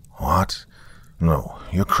 "What? No,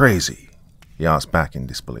 you're crazy," he asked back in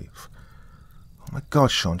disbelief. "Oh my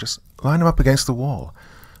God, Sean, just line them up against the wall.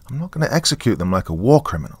 I'm not going to execute them like a war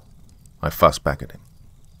criminal," I fussed back at him.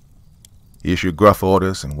 He issued gruff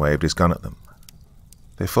orders and waved his gun at them.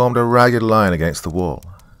 They formed a ragged line against the wall,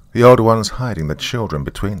 the older ones hiding the children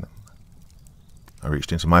between them. I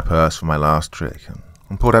reached into my purse for my last trick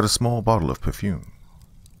and pulled out a small bottle of perfume.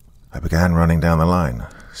 I began running down the line,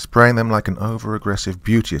 spraying them like an over-aggressive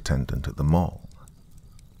beauty attendant at the mall.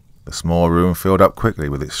 The small room filled up quickly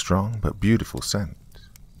with its strong but beautiful scent.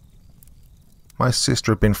 My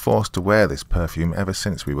sister had been forced to wear this perfume ever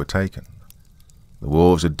since we were taken. The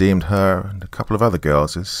wolves had deemed her and a couple of other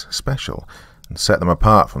girls as special and set them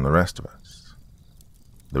apart from the rest of us.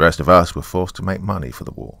 The rest of us were forced to make money for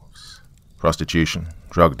the wolves. Prostitution,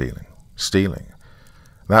 drug dealing, stealing.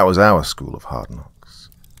 That was our school of hard knocks.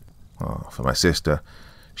 For my sister,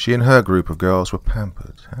 she and her group of girls were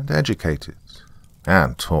pampered and educated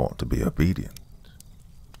and taught to be obedient.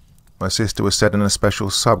 My sister was set in a special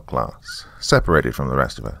subclass, separated from the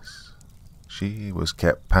rest of us. She was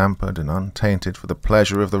kept pampered and untainted for the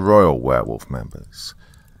pleasure of the royal werewolf members.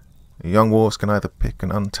 The young wolves can either pick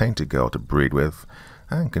an untainted girl to breed with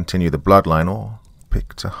and continue the bloodline, or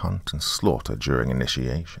pick to hunt and slaughter during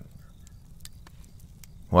initiation.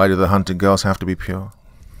 Why do the hunted girls have to be pure?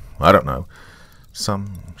 I don't know.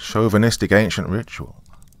 Some chauvinistic ancient ritual.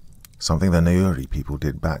 Something the Nauri people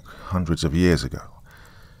did back hundreds of years ago.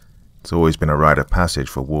 It's always been a rite of passage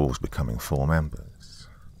for wolves becoming full members.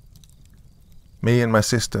 Me and my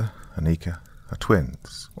sister, Anika, are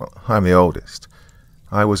twins. Well, I'm the oldest.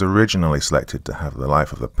 I was originally selected to have the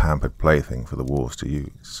life of the pampered plaything for the wolves to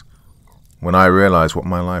use. When I realized what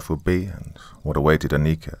my life would be and what awaited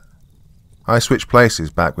Anika, I switched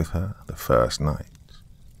places back with her the first night.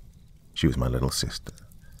 She was my little sister.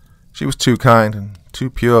 She was too kind and too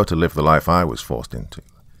pure to live the life I was forced into.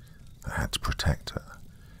 I had to protect her.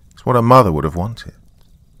 It's what a mother would have wanted.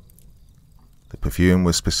 The perfume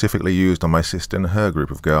was specifically used on my sister and her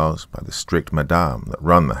group of girls by the strict madame that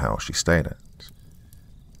run the house she stayed at.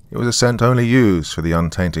 It was a scent only used for the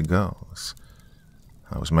untainted girls.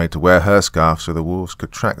 I was made to wear her scarf so the wolves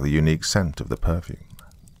could track the unique scent of the perfume.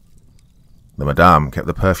 The madame kept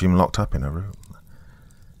the perfume locked up in her room.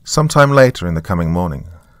 Sometime later in the coming morning,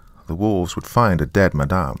 the wolves would find a dead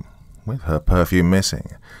madame, with her perfume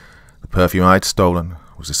missing. The perfume I'd stolen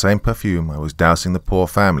was the same perfume I was dousing the poor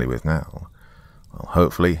family with now. Well,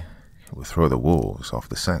 hopefully, it would throw the wolves off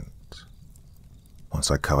the scent. Once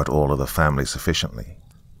I covered all of the family sufficiently,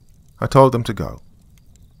 I told them to go.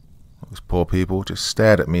 Those poor people just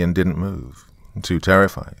stared at me and didn't move, too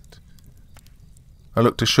terrified. I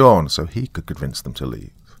looked to Sean so he could convince them to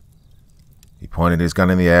leave. He pointed his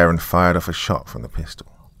gun in the air and fired off a shot from the pistol.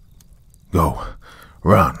 "Go!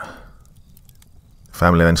 Run!" The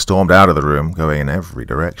family then stormed out of the room, going in every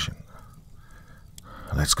direction.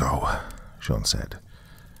 "Let's go," Sean said.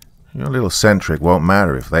 "Your little centric won't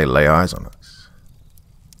matter if they lay eyes on us."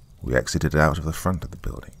 We exited out of the front of the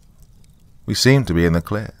building. We seemed to be in the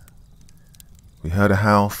clear. We heard a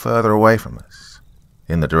howl further away from us,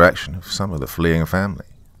 in the direction of some of the fleeing family.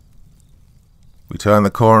 We turned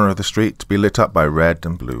the corner of the street to be lit up by red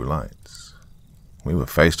and blue lights. We were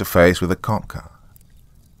face to face with a cop car.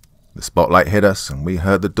 The spotlight hit us, and we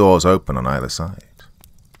heard the doors open on either side.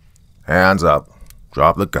 "Hands up!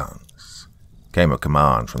 Drop the guns!" came a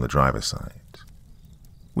command from the driver's side.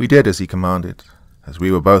 We did as he commanded, as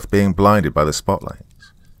we were both being blinded by the spotlight.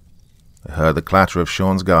 I heard the clatter of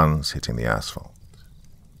Sean's guns hitting the asphalt.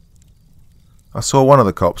 I saw one of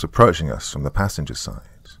the cops approaching us from the passenger side.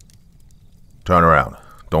 "Turn around.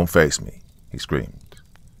 Don't face me," he screamed.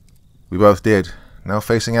 We both did, now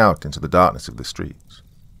facing out into the darkness of the street.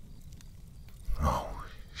 "Oh,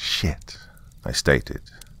 shit," I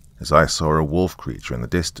stated, as I saw a wolf creature in the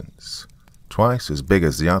distance, twice as big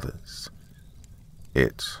as the others.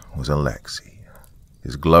 It was Alexei,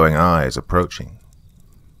 his glowing eyes approaching.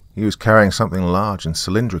 He was carrying something large and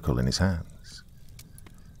cylindrical in his hands.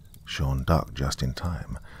 Sean ducked just in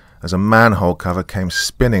time, as a manhole cover came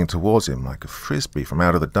spinning towards him like a frisbee from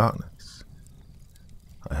out of the darkness.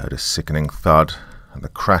 I heard a sickening thud and the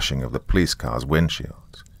crashing of the police car's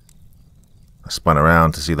windshield. I spun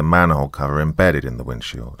around to see the manhole cover embedded in the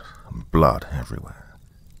windshield, and blood everywhere.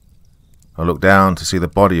 I looked down to see the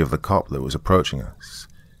body of the cop that was approaching us,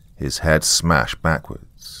 his head smashed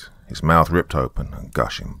backwards, his mouth ripped open and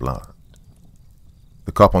gushing blood.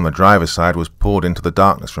 The cop on the driver's side was pulled into the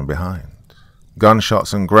darkness from behind.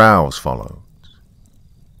 Gunshots and growls followed.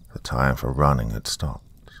 The time for running had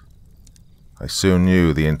stopped. I soon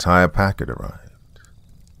knew the entire pack had arrived,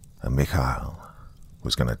 and Mikhail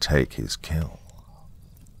was going to take his kill.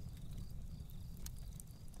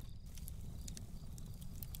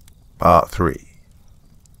 Part 3.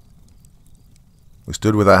 We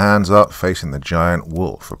stood with our hands up facing the giant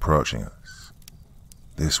wolf approaching us.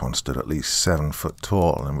 This one stood at least 7 foot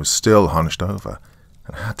tall and was still hunched over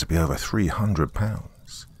and had to be over 300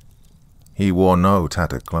 pounds. He wore no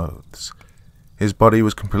tattered clothes. His body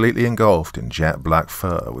was completely engulfed in jet black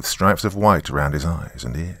fur with stripes of white around his eyes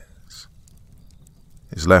and ears.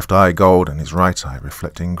 His left eye gold and his right eye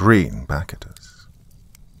reflecting green back at us.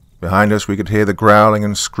 Behind us we could hear the growling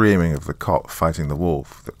and screaming of the cop fighting the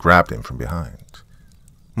wolf that grabbed him from behind.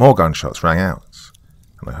 More gunshots rang out,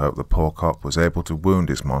 and I hoped the poor cop was able to wound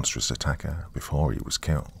his monstrous attacker before he was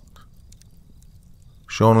killed.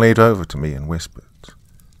 Sean leaned over to me and whispered,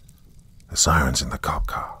 "The siren's in the cop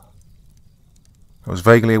car." I was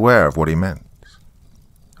vaguely aware of what he meant.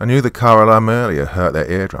 I knew the car alarm earlier hurt their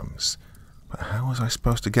eardrums, but how was I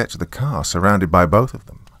supposed to get to the car surrounded by both of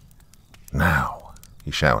them? "Now,"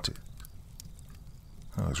 he shouted.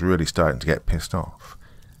 I was really starting to get pissed off.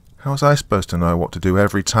 How was I supposed to know what to do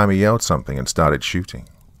every time he yelled something and started shooting?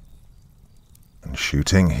 And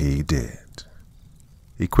shooting he did.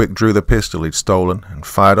 He quick drew the pistol he'd stolen and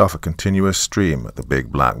fired off a continuous stream at the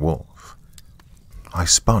big black wolf. I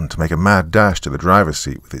spun to make a mad dash to the driver's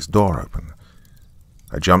seat with its door open.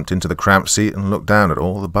 I jumped into the cramped seat and looked down at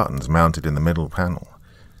all the buttons mounted in the middle panel.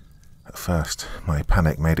 At first, my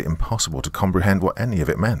panic made it impossible to comprehend what any of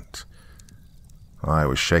it meant. I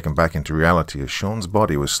was shaken back into reality as Sean's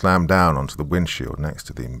body was slammed down onto the windshield next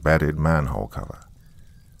to the embedded manhole cover.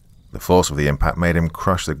 The force of the impact made him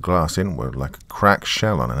crush the glass inward like a cracked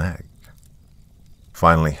shell on an egg.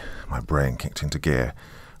 Finally, my brain kicked into gear,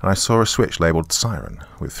 and I saw a switch labeled Siren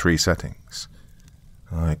with 3 settings.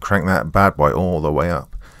 I cranked that bad boy all the way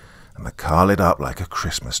up, and the car lit up like a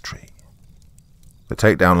Christmas tree. The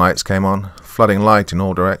takedown lights came on, flooding light in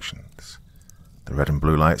all directions. The red and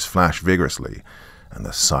blue lights flashed vigorously, and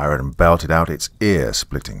the siren belted out its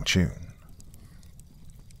ear-splitting tune.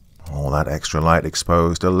 All that extra light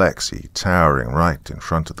exposed Alexei towering right in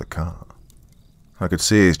front of the car. I could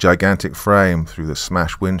see his gigantic frame through the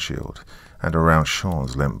smashed windshield and around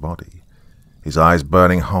Sean's limp body, his eyes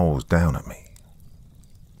burning holes down at me.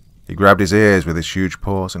 He grabbed his ears with his huge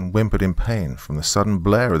paws and whimpered in pain from the sudden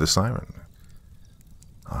blare of the siren.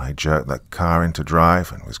 I jerked that car into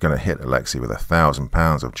drive and was going to hit Alexei with 1,000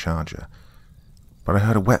 pounds of charger, but I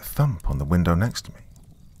heard a wet thump on the window next to me.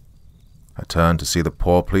 I turned to see the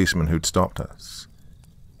poor policeman who'd stopped us.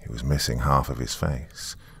 He was missing half of his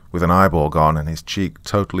face, with an eyeball gone and his cheek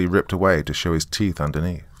totally ripped away to show his teeth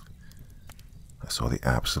underneath. I saw the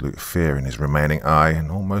absolute fear in his remaining eye and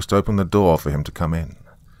almost opened the door for him to come in.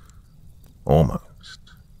 Almost.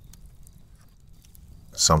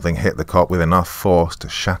 Something hit the cop with enough force to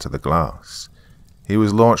shatter the glass. He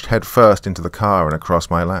was launched headfirst into the car and across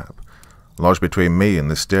my lap, lodged between me and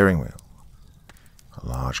the steering wheel. A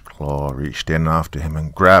large claw reached in after him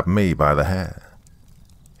and grabbed me by the hair.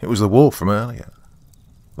 It was the wolf from earlier,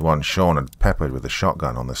 the one Sean had peppered with a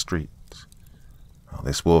shotgun on the street. Well,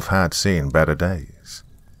 this wolf had seen better days.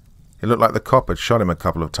 It looked like the cop had shot him a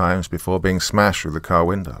couple of times before being smashed through the car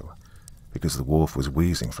window, because the wolf was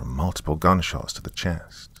wheezing from multiple gunshots to the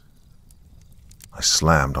chest. I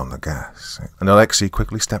slammed on the gas, and Alexei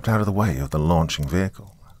quickly stepped out of the way of the launching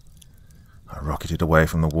vehicle. I rocketed away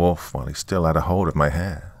from the wolf while he still had a hold of my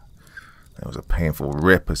hair. There was a painful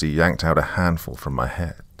rip as he yanked out a handful from my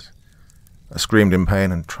head. I screamed in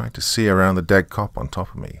pain and tried to see around the dead cop on top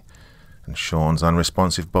of me, and Sean's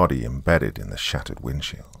unresponsive body embedded in the shattered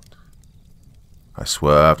windshield. I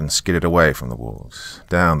swerved and skidded away from the wolves,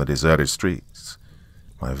 down the deserted streets,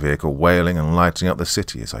 my vehicle wailing and lighting up the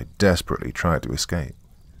city as I desperately tried to escape.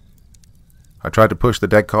 I tried to push the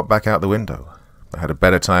dead cop back out the window, but had a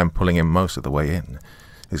better time pulling him most of the way in,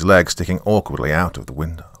 his legs sticking awkwardly out of the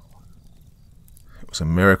window. It was a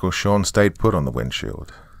miracle Sean stayed put on the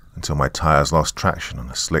windshield, until my tires lost traction on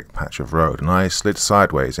a slick patch of road and I slid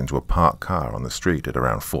sideways into a parked car on the street at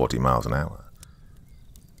around 40 miles an hour.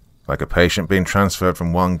 Like a patient being transferred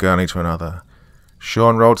from one gurney to another,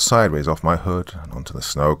 Sean rolled sideways off my hood and onto the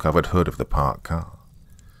snow-covered hood of the parked car.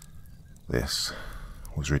 This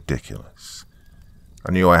was ridiculous.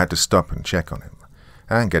 I knew I had to stop and check on him,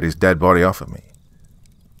 and get his dead body off of me.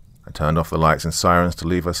 I turned off the lights and sirens to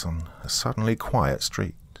leave us on a suddenly quiet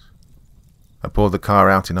street. I pulled the car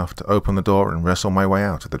out enough to open the door and wrestle my way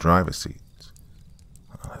out of the driver's seat.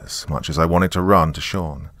 As much as I wanted to run to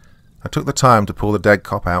Sean, I took the time to pull the dead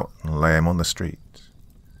cop out and lay him on the street.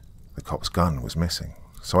 The cop's gun was missing,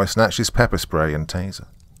 so I snatched his pepper spray and taser.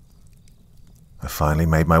 I finally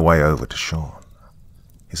made my way over to Sean.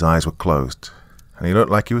 His eyes were closed, and he looked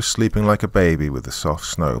like he was sleeping like a baby with the soft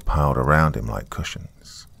snow piled around him like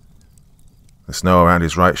cushions. The snow around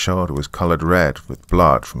his right shoulder was colored red with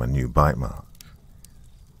blood from a new bite mark.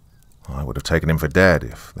 I would have taken him for dead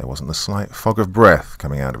if there wasn't the slight fog of breath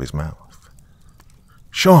coming out of his mouth.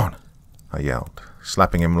 "Sean!" I yelled,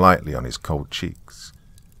 slapping him lightly on his cold cheeks.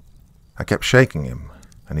 I kept shaking him,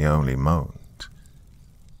 and he only moaned.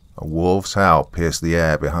 A wolf's howl pierced the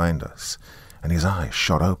air behind us, and his eyes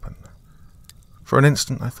shot open. For an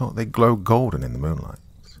instant I thought they glowed golden in the moonlight.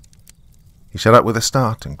 He shut up with a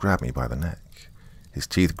start and grabbed me by the neck, his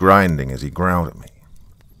teeth grinding as he growled at me.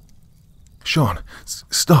 "Sean,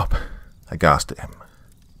 stop!" I gasped at him.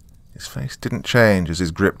 His face didn't change as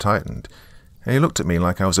his grip tightened, and he looked at me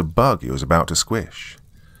like I was a bug he was about to squish.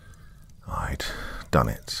 I'd done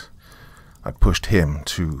it. I'd pushed him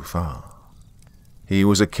too far. He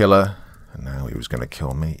was a killer, and now he was going to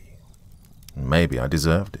kill me. Maybe I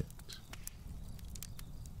deserved it.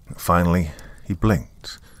 Finally, he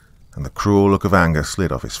blinked, and the cruel look of anger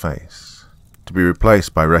slid off his face, to be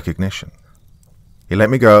replaced by recognition. He let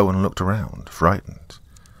me go and looked around, frightened.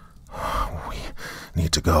 "We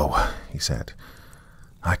need to go," he said.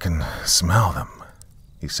 "I can smell them,"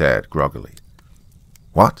 he said groggily.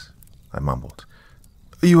 "What?" I mumbled.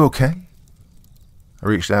 "Are you okay?" I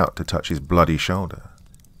reached out to touch his bloody shoulder.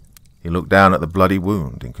 He looked down at the bloody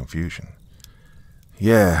wound in confusion.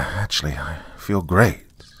 "Yeah, actually, I feel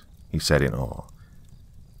great," he said in awe.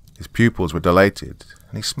 His pupils were dilated,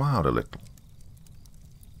 and he smiled a little.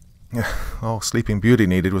 "All Sleeping Beauty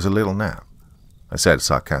needed was a little nap," I said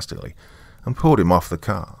sarcastically, and pulled him off the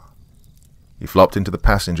car. He flopped into the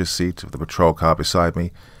passenger seat of the patrol car beside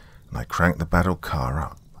me, and I cranked the battle car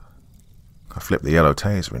up. I flipped the yellow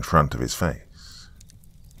taser in front of his face.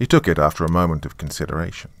 He took it after a moment of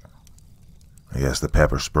consideration. "I guess the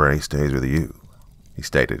pepper spray stays with you," he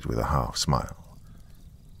stated with a half smile.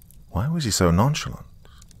 Why was he so nonchalant?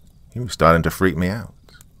 He was starting to freak me out.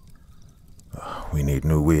 "We need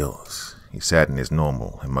new wheels," he said in his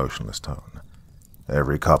normal, emotionless tone.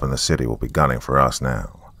 "Every cop in the city will be gunning for us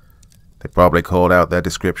now. They probably called out their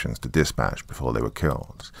descriptions to dispatch before they were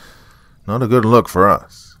killed. Not a good look for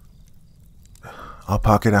us." "I'll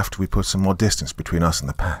park it after we put some more distance between us and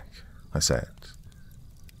the pack," I said.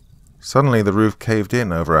 Suddenly the roof caved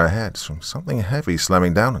in over our heads from something heavy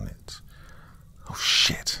slamming down on it. "Oh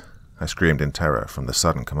shit!" I screamed in terror from the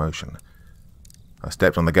sudden commotion. I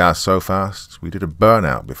stepped on the gas so fast we did a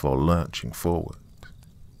burnout before lurching forward.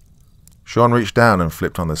 Sean reached down and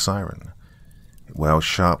flipped on the siren. It wailed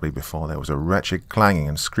sharply before there was a wretched clanging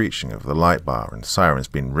and screeching of the light bar and sirens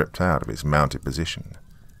being ripped out of its mounted position.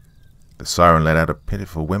 The siren let out a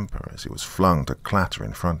pitiful whimper as it was flung to clatter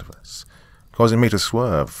in front of us, causing me to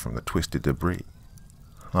swerve from the twisted debris.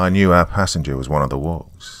 I knew our passenger was one of the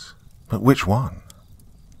wolves, but which one?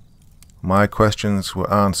 My questions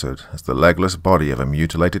were answered as the legless body of a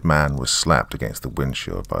mutilated man was slapped against the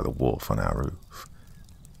windshield by the wolf on our roof.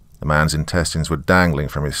 The man's intestines were dangling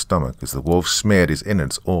from his stomach as the wolf smeared his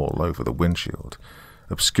innards all over the windshield,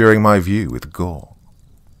 obscuring my view with gore.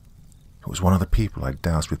 It was one of the people I'd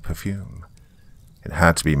doused with perfume. It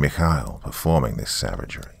had to be Mikhail performing this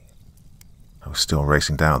savagery. I was still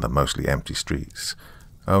racing down the mostly empty streets,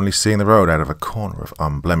 only seeing the road out of a corner of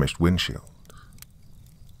unblemished windshield.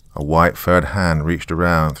 A white furred hand reached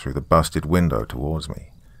around through the busted window towards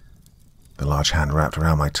me. The large hand wrapped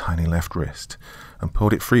around my tiny left wrist and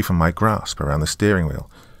pulled it free from my grasp around the steering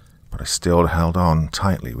wheel, but I still held on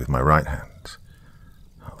tightly with my right hand.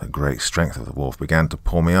 The great strength of the wolf began to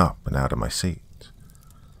pull me up and out of my seat.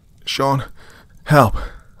 "Sean, help!"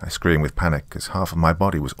 I screamed with panic as half of my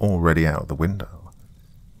body was already out the window.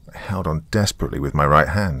 I held on desperately with my right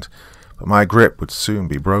hand, but my grip would soon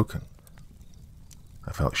be broken.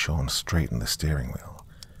 I felt Sean straighten the steering wheel.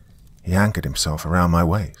 He anchored himself around my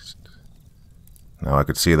waist. Now I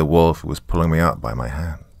could see the wolf who was pulling me up by my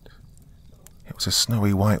hand. It was a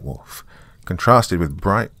snowy white wolf, contrasted with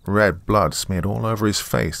bright red blood smeared all over his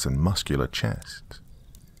face and muscular chest.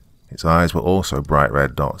 His eyes were also bright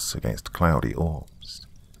red dots against cloudy orbs.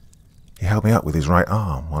 He held me up with his right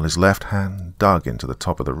arm, while his left hand dug into the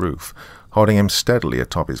top of the roof, holding him steadily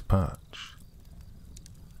atop his perch.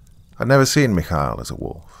 I'd never seen Mikhail as a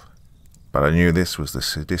wolf, but I knew this was the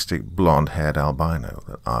sadistic blonde-haired albino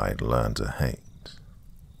that I'd learned to hate.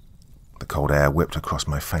 The cold air whipped across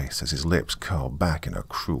my face as his lips curled back in a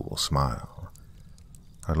cruel smile.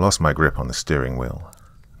 I'd lost my grip on the steering wheel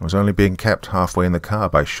and was only being kept halfway in the car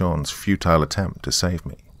by Sean's futile attempt to save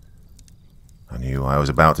me. I knew I was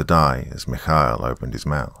about to die as Mikhail opened his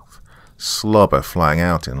mouth, slobber flying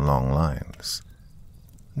out in long lines,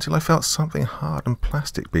 until I felt something hard and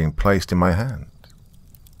plastic being placed in my hand.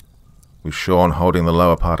 With Sean holding the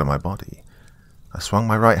lower part of my body, I swung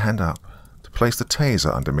my right hand up to place the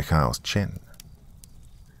taser under Mikhail's chin.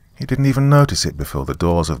 He didn't even notice it before the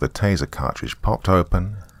doors of the taser cartridge popped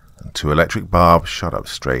open and 2 electric barbs shot up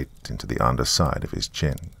straight into the underside of his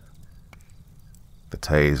chin. The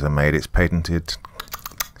taser made its patented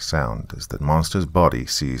sound as the monster's body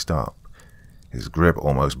seized up, his grip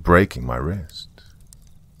almost breaking my wrist.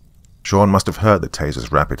 Sean must have heard the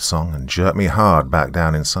taser's rapid song and jerked me hard back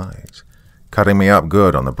down inside, cutting me up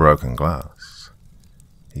good on the broken glass.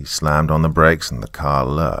 He slammed on the brakes and the car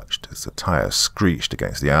lurched as the tires screeched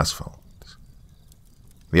against the asphalt.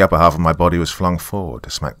 The upper half of my body was flung forward to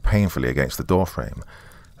smack painfully against the doorframe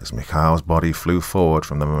as Mikhail's body flew forward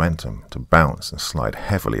from the momentum to bounce and slide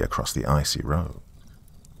heavily across the icy road.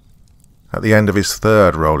 At the end of his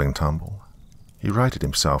 3rd rolling tumble, he righted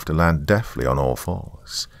himself to land deftly on all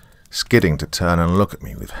fours, skidding to turn and look at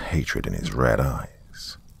me with hatred in his red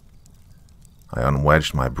eyes. I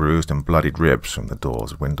unwedged my bruised and bloodied ribs from the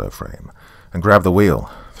door's window frame and grabbed the wheel,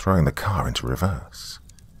 throwing the car into reverse.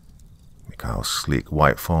 Mikhail's sleek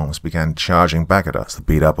white forms began charging back at us. The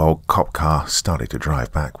beat-up old cop car started to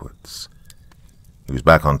drive backwards. He was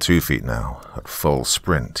back on 2 feet now, at full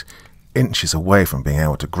sprint, inches away from being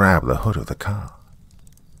able to grab the hood of the car.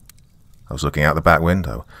 I was looking out the back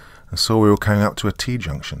window and saw we were coming up to a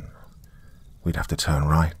T-junction. We'd have to turn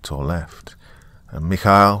right or left, and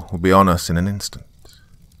Mikhail would be on us in an instant.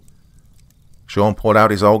 Sean pulled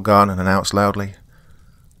out his old gun and announced loudly,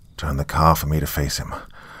 "Turn the car for me to face him.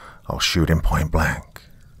 I'll shoot him point blank."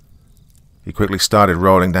 He quickly started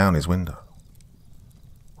rolling down his window.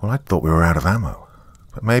 Well, I thought we were out of ammo,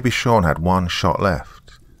 but maybe Sean had 1 shot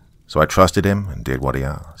left, so I trusted him and did what he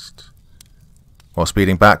asked. While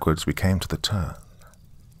speeding backwards, we came to the turn.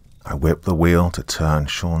 I whipped the wheel to turn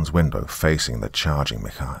Sean's window facing the charging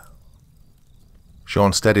Mikhail.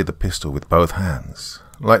 Sean steadied the pistol with both hands,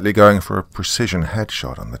 lightly going for a precision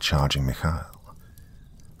headshot on the charging Mikhail.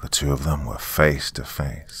 The 2 of them were face to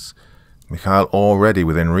face, Mikhail already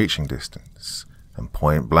within reaching distance, and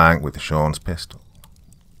point blank with Sean's pistol.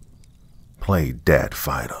 "Play dead,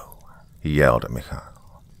 Fido," he yelled at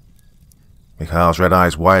Mikhail. Mikhail's red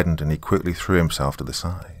eyes widened and he quickly threw himself to the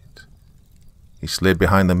side. He slid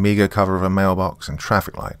behind the meager cover of a mailbox and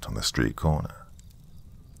traffic light on the street corner.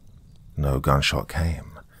 No gunshot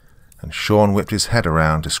came, and Sean whipped his head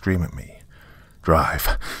around to scream at me,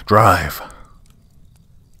 "Drive! Drive!"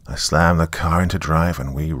 I slammed the car into drive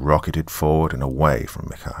and we rocketed forward and away from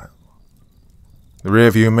Mikhail. The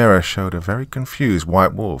rearview mirror showed a very confused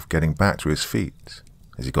white wolf getting back to his feet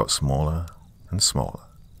as he got smaller and smaller.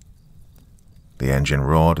 The engine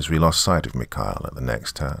roared as we lost sight of Mikhail at the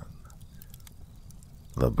next turn.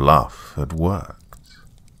 The bluff had worked.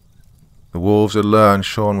 The wolves had learned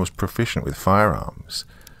Sean was proficient with firearms,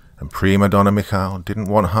 and prima donna Mikhail didn't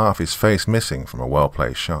want half his face missing from a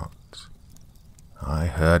well-placed shot. I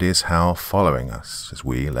heard his howl following us as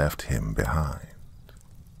we left him behind.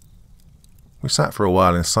 We sat for a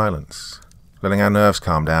while in silence, letting our nerves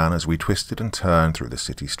calm down as we twisted and turned through the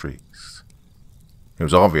city streets. It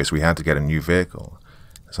was obvious we had to get a new vehicle,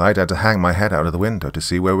 as I'd had to hang my head out of the window to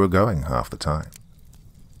see where we were going half the time.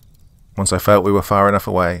 Once I felt we were far enough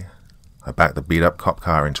away, I backed the beat-up cop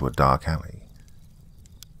car into a dark alley.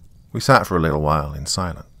 We sat for a little while in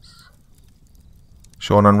silence.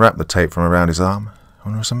 Sean unwrapped the tape from around his arm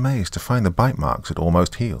and was amazed to find the bite marks had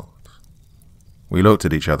almost healed. We looked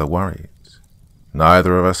at each other worried,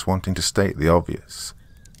 neither of us wanting to state the obvious,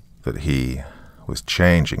 that he was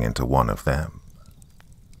changing into one of them.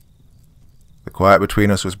 The quiet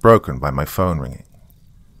between us was broken by my phone ringing.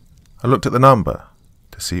 I looked at the number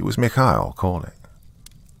to see it was Mikhail calling.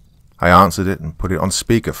 I answered it and put it on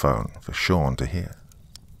speakerphone for Sean to hear.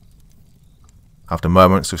 After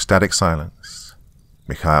moments of static silence,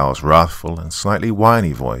 Mikhail's wrathful and slightly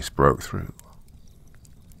whiny voice broke through.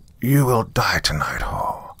 "You will die tonight,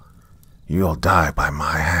 Hall. You'll die by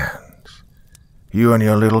my hand. You and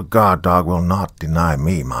your little guard dog will not deny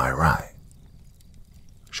me my right."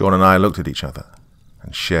 Sean and I looked at each other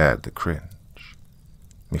and shared the cringe.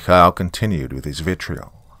 Mikhail continued with his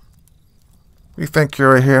vitriol. You think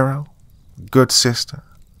you're a hero? Good sister?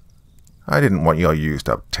 I didn't want your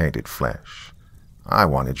used-up tainted flesh. I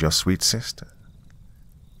wanted your sweet sister.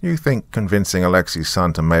 You think convincing Alexi's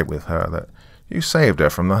son to mate with her that you saved her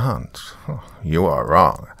from the hunt? You are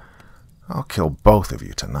wrong. I'll kill both of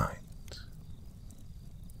you tonight.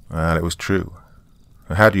 Well, it was true.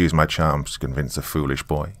 I had used my charms to convince the foolish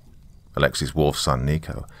boy, Alexi's wolf son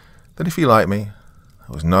Nico, that if he liked me,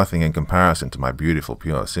 I was nothing in comparison to my beautiful,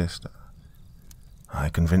 pure sister. I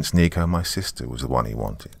convinced Nico my sister was the one he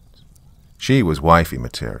wanted. She was wifey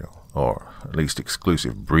material, or at least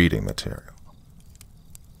exclusive breeding material.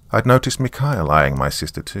 I'd noticed Mikhail eyeing my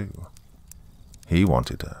sister too. He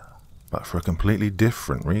wanted her, but for a completely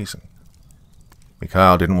different reason.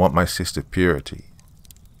 Mikhail didn't want my sister's purity.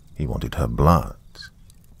 He wanted her blood.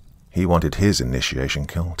 He wanted his initiation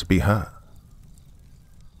kill to be her.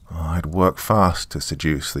 I'd worked fast to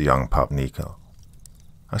seduce the young pup Nico.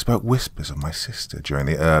 I spoke whispers of my sister during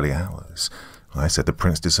the early hours. I said the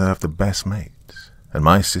prince deserved the best mate, and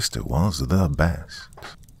my sister was the best.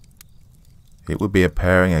 It would be a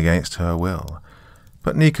pairing against her will,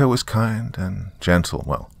 but Nico was kind and gentle,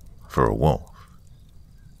 well, for a wolf.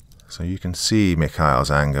 So you can see Mikhail's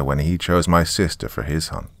anger when he chose my sister for his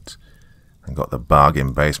hunt, and got the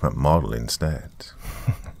bargain basement model instead.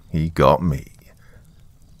 He got me.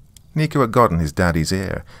 Nico had gotten his daddy's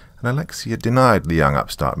ear, and Alexei had denied the young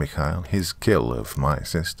upstart Mikhail his kill of my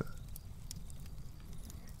sister.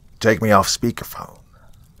 "Take me off speakerphone,"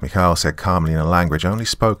 Mikhail said calmly in a language only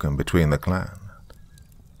spoken between the clan.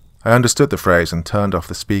 I understood the phrase and turned off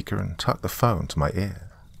the speaker and tucked the phone to my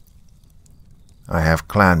ear. "I have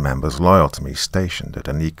clan members loyal to me stationed at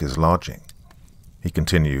Anika's lodging," he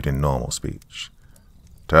continued in normal speech.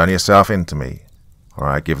 "Turn yourself into me, or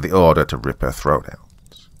I give the order to rip her throat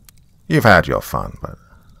out. You've had your fun, but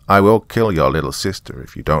I will kill your little sister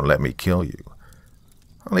if you don't let me kill you.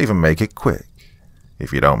 I'll even make it quick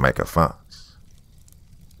if you don't make a fuss."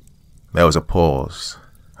 There was a pause,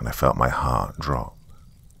 and I felt my heart drop.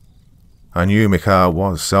 I knew Mikhail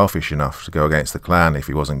was selfish enough to go against the clan if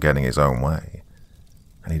he wasn't getting his own way,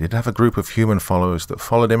 and he did have a group of human followers that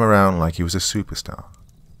followed him around like he was a superstar.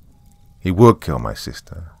 He would kill my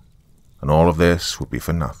sister, and all of this would be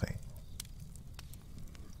for nothing.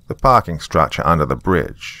 "The parking structure under the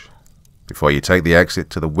bridge, before you take the exit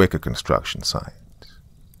to the wicker construction site."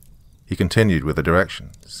 He continued with the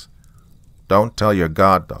directions. "Don't tell your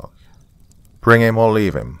guard dog. Bring him or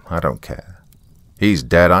leave him, I don't care. He's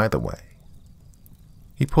dead either way."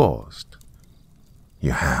 He paused.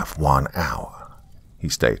 "You have 1 hour, he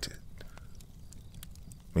stated.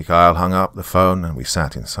 Mikhail hung up the phone and we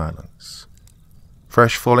sat in silence.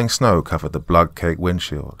 Fresh falling snow covered the blood-caked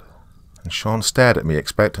windshield, and Sean stared at me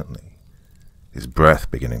expectantly, his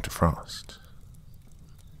breath beginning to frost.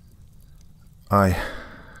 "I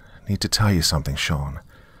need to tell you something, Sean,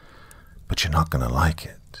 but you're not going to like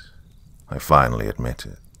it," I finally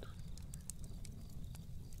admitted.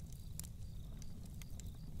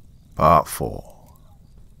 Part 4.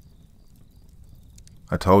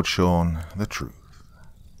 I told Sean the truth.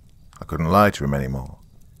 I couldn't lie to him anymore.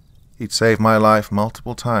 He'd saved my life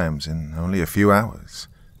multiple times in only a few hours.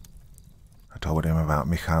 I told him about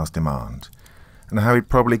Mikhail's demand, and how he'd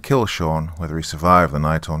probably kill Sean whether he survived the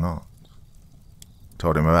night or not. I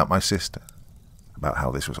told him about my sister, about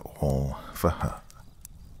how this was all for her.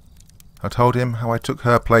 I told him how I took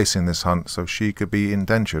her place in this hunt so she could be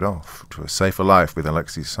indentured off to a safer life with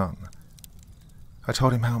Alexei's son. I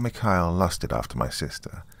told him how Mikhail lusted after my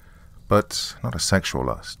sister, but not a sexual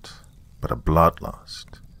lust, but a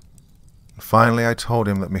bloodlust. And finally I told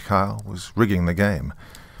him that Mikhail was rigging the game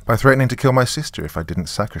by threatening to kill my sister if I didn't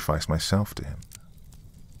sacrifice myself to him.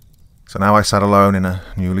 So now I sat alone in a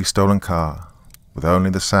newly stolen car, with only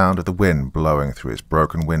the sound of the wind blowing through its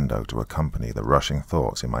broken window to accompany the rushing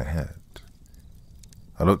thoughts in my head.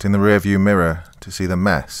 I looked in the rearview mirror to see the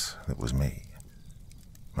mess that was me.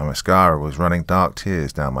 My mascara was running dark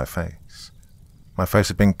tears down my face. My face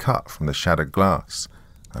had been cut from the shattered glass,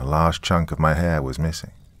 and a large chunk of my hair was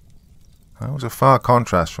missing. That was a far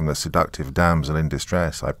contrast from the seductive damsel in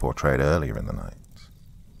distress I portrayed earlier in the night.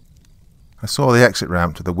 I saw the exit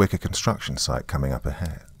ramp to the wicker construction site coming up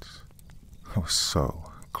ahead. I was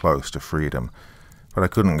so close to freedom, but I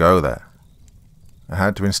couldn't go there. I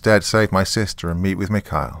had to instead save my sister and meet with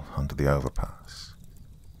Mikhail under the overpass.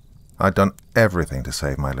 I'd done everything to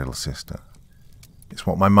save my little sister. It's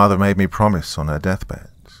what my mother made me promise on her deathbed.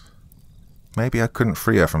 Maybe I couldn't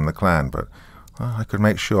free her from the clan, but I could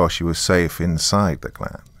make sure she was safe inside the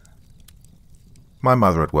clan. My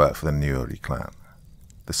mother had worked for the Nuri clan,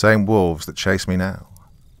 the same wolves that chase me now.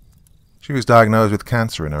 She was diagnosed with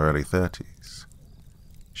cancer in her early 30s.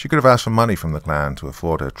 She could have asked for money from the clan to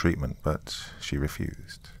afford her treatment, but she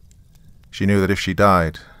refused. She knew that if she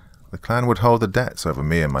died, the clan would hold the debts over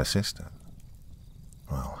me and my sister.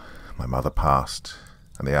 Well, my mother passed,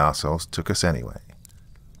 and the arseholes took us anyway.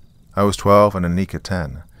 I was 12 and Anika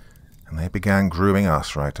 10, and they began grooming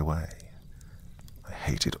us right away. I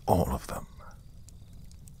hated all of them.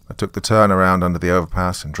 I took the turn around under the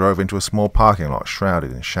overpass and drove into a small parking lot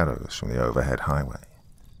shrouded in shadows from the overhead highway.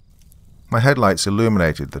 My headlights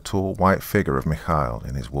illuminated the tall white figure of Mikhail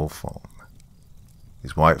in his wolf form.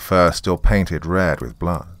 His white fur still painted red with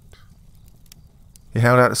blood. He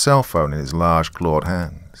held out a cell phone in his large clawed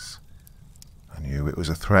hands. I knew it was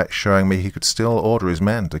a threat showing me he could still order his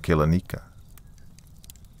men to kill Anika.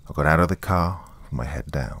 I got out of the car with my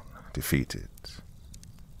head down, defeated.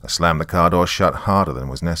 I slammed the car door shut harder than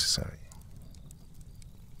was necessary.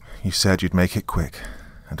 "You said you'd make it quick,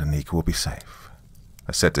 and Anika will be safe,"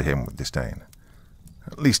 I said to him with disdain.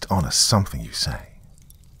 "At least honor something you say."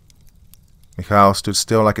 Mikhail stood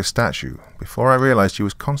still like a statue before I realized he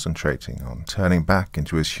was concentrating on turning back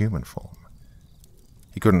into his human form.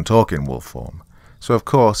 He couldn't talk in wolf form, so of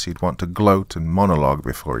course he'd want to gloat and monologue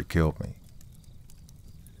before he killed me.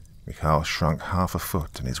 Mikhail shrunk half a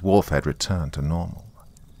foot and his wolf head returned to normal.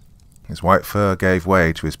 His white fur gave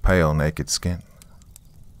way to his pale, naked skin.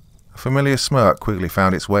 A familiar smirk quickly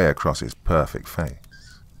found its way across his perfect face.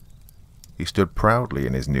 He stood proudly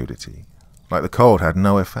in his nudity, like the cold had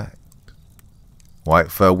no effect.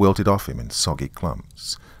 White fur wilted off him in soggy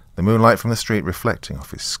clumps, the moonlight from the street reflecting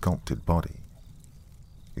off his sculpted body.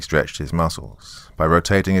 He stretched his muscles by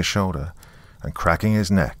rotating his shoulder and cracking his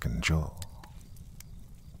neck and jaw.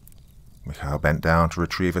 Mikhail bent down to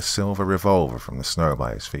retrieve a silver revolver from the snow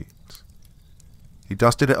by his feet. He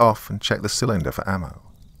dusted it off and checked the cylinder for ammo.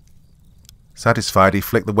 Satisfied, he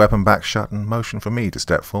flicked the weapon back shut and motioned for me to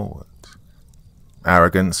step forward.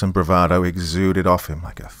 Arrogance and bravado exuded off him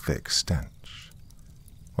like a thick stench.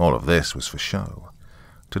 All of this was for show,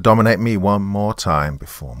 to dominate me one more time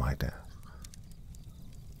before my death.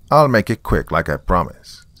 "I'll make it quick like I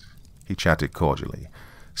promised," he chatted cordially,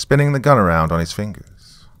 spinning the gun around on his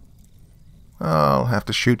fingers. "I'll have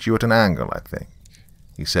to shoot you at an angle, I think,"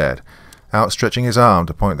 he said, outstretching his arm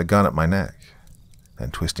to point the gun at my neck,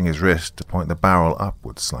 then twisting his wrist to point the barrel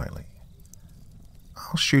upwards slightly.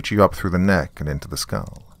 "I'll shoot you up through the neck and into the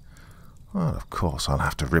skull. Well, of course, I'll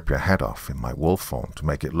have to rip your head off in my wolf form to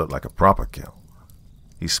make it look like a proper kill."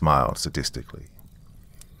 He smiled sadistically.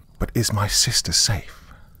 "But is my sister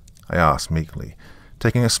safe?" I asked meekly,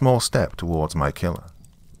 taking a small step towards my killer.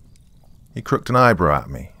 He crooked an eyebrow at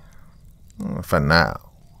me. "For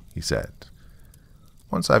now," he said.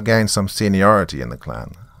 "Once I've gained some seniority in the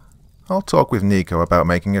clan, I'll talk with Nico about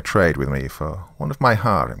making a trade with me for one of my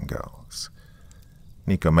harem girls.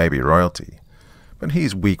 Nico may be royalty, but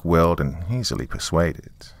he's weak-willed and easily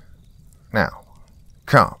persuaded. Now,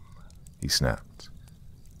 come," he snapped.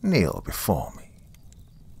 "Kneel before me."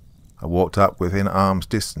 I walked up within arm's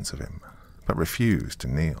distance of him, but refused to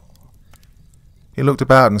kneel. He looked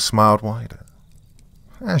about and smiled wider.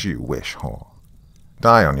 "As you wish, whore.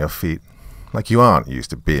 Die on your feet, like you aren't used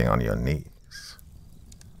to being on your knees."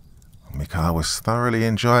 Mikhail was thoroughly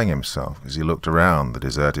enjoying himself as he looked around the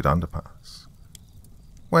deserted underpass.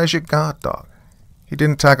 "Where's your guard dog? He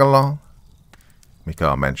didn't tag along?"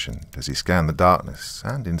 Mikhail mentioned as he scanned the darkness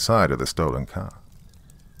and inside of the stolen car.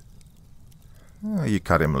 "You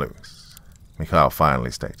cut him loose," Mikhail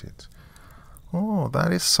finally stated. "Oh,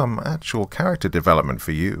 that is some actual character development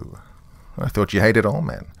for you. I thought you hated all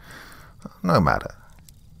men. No matter.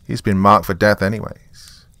 He's been marked for death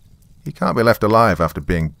anyways. He can't be left alive after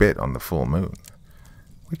being bit on the full moon.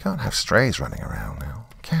 We can't have strays running around now,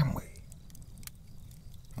 can we?"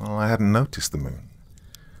 Well, I hadn't noticed the moon.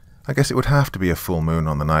 I guess it would have to be a full moon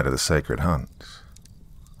on the night of the sacred hunt.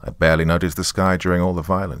 I barely noticed the sky during all the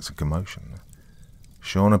violence and commotion.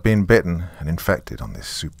 Sean had been bitten and infected on this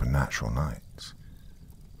supernatural night.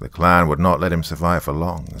 The clan would not let him survive for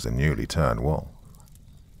long as a newly turned wolf.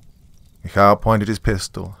 Mikhail pointed his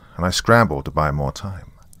pistol, and I scrambled to buy more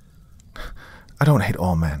time. "I don't hate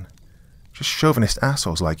all men, just chauvinist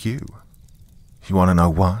assholes like you. You want to know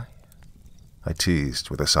why?" I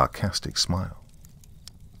teased with a sarcastic smile.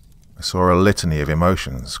 I saw a litany of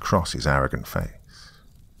emotions cross his arrogant face.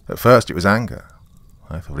 At first it was anger.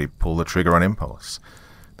 I thought he'd pull the trigger on impulse.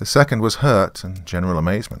 The second was hurt and general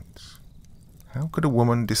amazement. How could a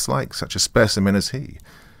woman dislike such a specimen as he?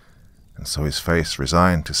 And so his face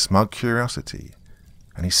resigned to smug curiosity,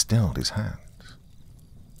 and he stilled his hand.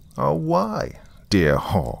 "Oh, why, dear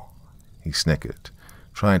whore?" he snickered,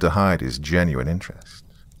 trying to hide his genuine interest.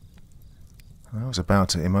 I was about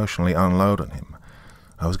to emotionally unload on him,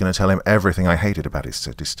 I was going to tell him everything I hated about his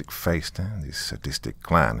sadistic face and his sadistic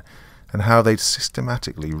clan, and how they'd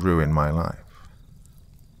systematically ruined my life.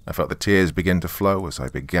 I felt the tears begin to flow as I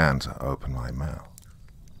began to open my mouth.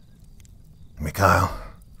 "Mikhail,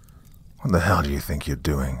 what the hell do you think you're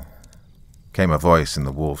doing?" came a voice in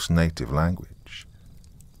the wolf's native language.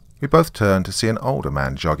 We both turned to see an older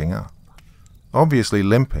man jogging up, obviously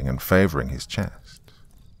limping and favoring his chest.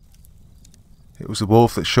 It was the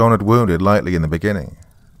wolf that Sean had wounded lightly in the beginning,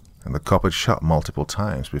 and the cop had shot multiple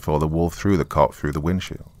times before the wolf threw the cop through the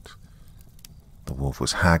windshield. The wolf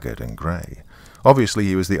was haggard and grey. Obviously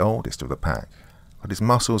he was the oldest of the pack, but his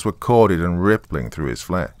muscles were corded and rippling through his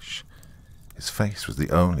flesh. His face was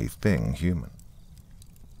the only thing human.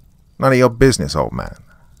 "None of your business, old man.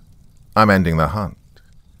 I'm ending the hunt.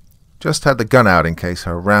 Just had the gun out in case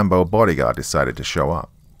her Rambo bodyguard decided to show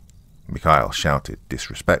up." Mikhail shouted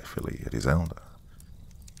disrespectfully at his elder.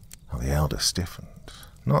 The elder stiffened,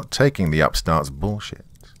 not taking the upstart's bullshit.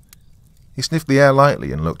 He sniffed the air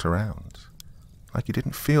lightly and looked around, like he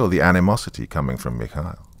didn't feel the animosity coming from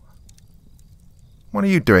Mikhail. "What are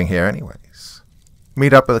you doing here anyways?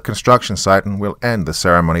 Meet up at the construction site and we'll end the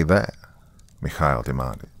ceremony there," Mikhail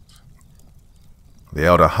demanded. The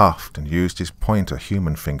elder huffed and used his pointer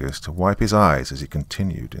human fingers to wipe his eyes as he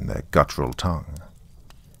continued in their guttural tongue.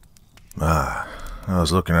 "I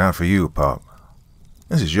was looking out for you, Pop.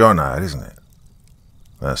 This is your night, isn't it?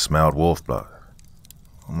 I smelled wolf blood.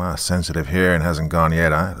 Well, my sensitive hearing hasn't gone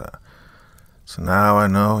yet either. So now I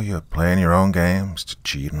know you're playing your own games to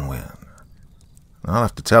cheat and win. I'll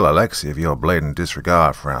have to tell Alexei of your blatant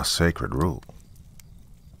disregard for our sacred rule."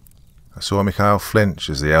 I saw Mikhail flinch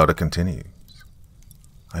as the elder continued.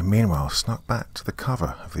 I meanwhile snuck back to the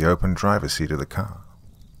cover of the open driver's seat of the car.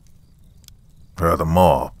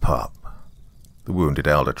 "Furthermore, Pup," the wounded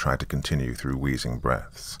elder tried to continue through wheezing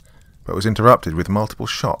breaths, but was interrupted with multiple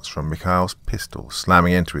shots from Mikhail's pistol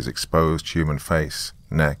slamming into his exposed human face,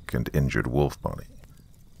 neck, and injured wolf body.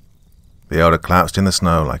 The elder collapsed in the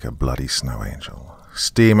snow like a bloody snow angel,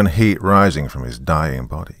 steam and heat rising from his dying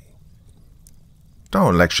body.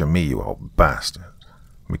 "Don't lecture me, you old bastard,"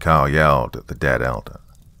 Mikhail yelled at the dead elder.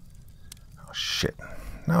 "Oh, shit.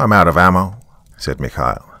 Now I'm out of ammo," said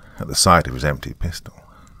Mikhail, at the sight of his empty pistol.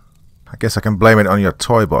 "I guess I can blame it on your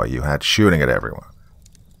toy boy you had shooting at everyone,"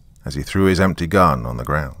 as he threw his empty gun on the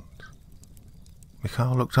ground.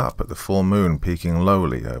 Mikhail looked up at the full moon peeking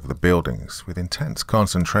lowly over the buildings with intense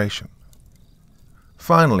concentration.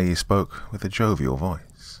 Finally he spoke with a jovial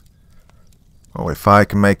voice. "Oh, if I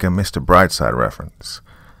can make a Mr. Brightside reference,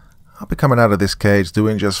 I'll be coming out of this cage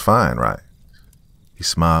doing just fine, right?" He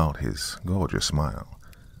smiled his gorgeous smile.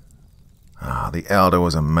 The elder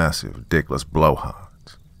was a massive, dickless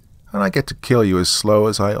blowhard, and I get to kill you as slow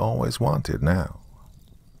as I always wanted now.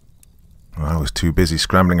 I was too busy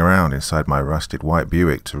scrambling around inside my rusted white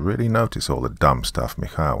Buick to really notice all the dumb stuff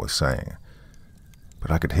Mikhail was saying, but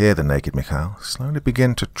I could hear the naked Mikhail slowly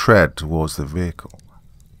begin to tread towards the vehicle.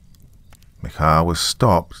 Mikhail was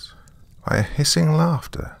stopped by a hissing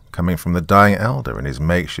laughter coming from the dying elder in his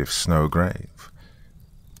makeshift snow grave.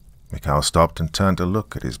 Mikhail stopped and turned to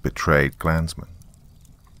look at his betrayed clansman.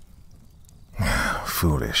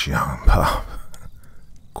 "Foolish young pup,"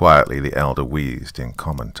 quietly the elder wheezed in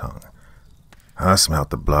common tongue. "I smelt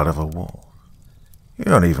the blood of a wolf. You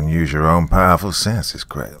don't even use your own powerful senses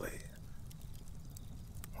correctly."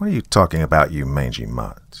 "What are you talking about, you mangy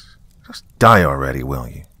mutt? Just die already, will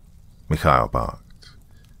you?" Mikhail barked.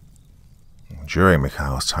 During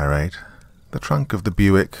Mikhail's tirade, the trunk of the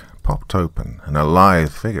Buick popped open and a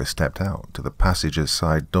lithe figure stepped out to the passenger's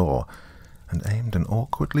side door and aimed an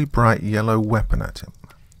awkwardly bright yellow weapon at him.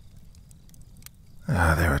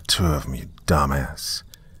 "There are two of them, you dumbass.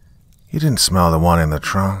 You didn't smell the one in the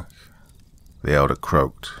trunk," the elder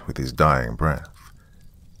croaked with his dying breath.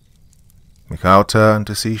 Mikhail turned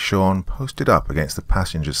to see Sean posted up against the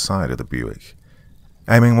passenger's side of the Buick,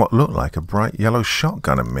 aiming what looked like a bright yellow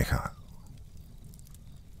shotgun at Mikhail.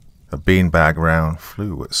 A beanbag round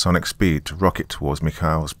flew at sonic speed to rocket towards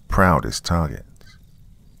Mikhail's proudest target.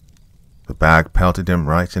 The bag pelted him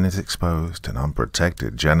right in his exposed and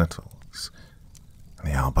unprotected genitals, and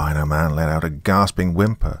the albino man let out a gasping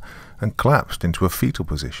whimper and collapsed into a fetal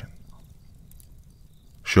position.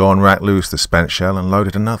 Sean racked loose the spent shell and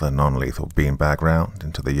loaded another non-lethal beanbag round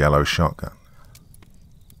into the yellow shotgun.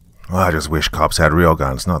 "I just wish cops had real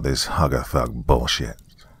guns, not this hugger-thug bullshit,"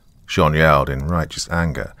 Sean yelled in righteous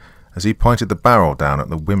anger as he pointed the barrel down at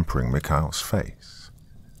the whimpering Mikhail's face.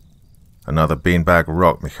 Another beanbag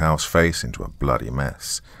rocked Mikhail's face into a bloody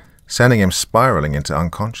mess, sending him spiraling into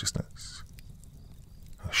unconsciousness.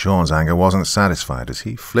 Sean's anger wasn't satisfied as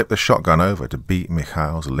he flipped the shotgun over to beat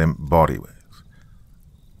Mikhail's limp body with.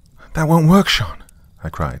 "That won't work, Sean," I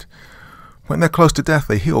cried. "When they're close to death,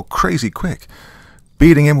 they heal crazy quick.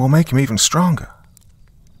 Beating him will make him even stronger."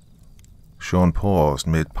 Sean paused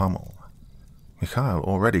mid-pummel, Mikhail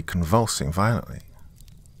already convulsing violently.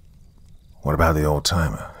 "What about the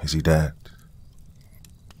old-timer? Is he dead?"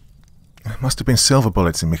 "It must have been silver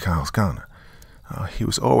bullets in Mikhail's gun. He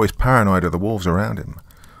was always paranoid of the wolves around him.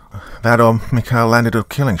 That or Mikhail landed a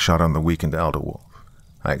killing shot on the weakened elder wolf,"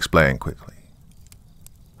 I explained quickly.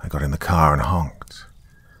 I got in the car and honked.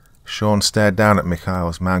 Sean stared down at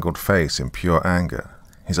Mikhail's mangled face in pure anger,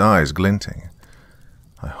 his eyes glinting.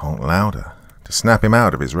 I honked louder, to snap him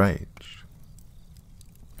out of his rage.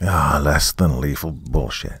 Less than lethal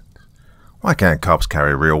bullshit. Why can't cops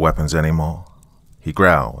carry real weapons anymore?" he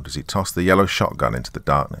growled as he tossed the yellow shotgun into the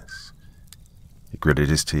darkness. He gritted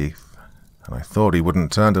his teeth, and I thought he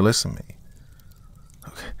wouldn't turn to listen to me.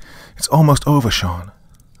 "Look, it's almost over, Sean,"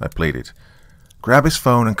 I pleaded. "Grab his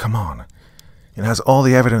phone and come on. It has all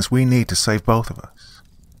the evidence we need to save both of us.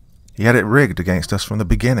 He had it rigged against us from the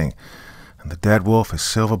beginning, and the dead wolf has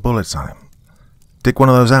silver bullets on him. Dig one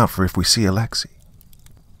of those out for if we see Alexei."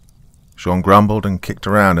 Sean grumbled and kicked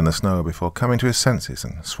around in the snow before coming to his senses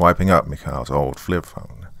and swiping up Mikhail's old flip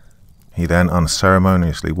phone. He then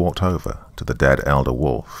unceremoniously walked over to the dead elder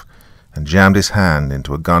wolf and jammed his hand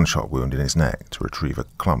into a gunshot wound in his neck to retrieve a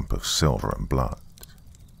clump of silver and blood.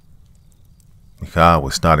 Mikhail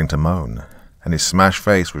was starting to moan, and his smashed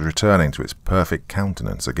face was returning to its perfect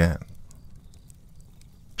countenance again.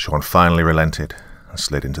 Sean finally relented and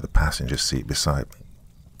slid into the passenger seat beside me.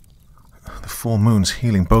 "The full moon's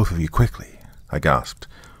healing both of you quickly," I gasped.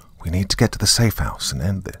 "We need to get to the safe house and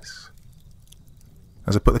end this."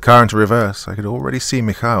 As I put the car into reverse, I could already see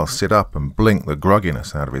Mikhail sit up and blink the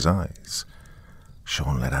grogginess out of his eyes.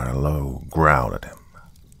 Sean let out a low growl at him.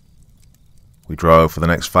 We drove for the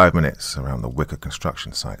next 5 minutes around the wicker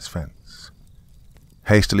construction site's fence.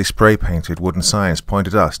 Hastily spray-painted wooden signs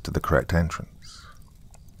pointed us to the correct entrance.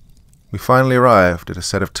 We finally arrived at a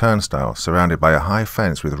set of turnstiles surrounded by a high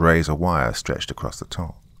fence with razor wire stretched across the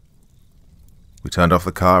top. We turned off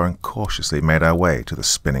the car and cautiously made our way to the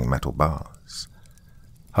spinning metal bars.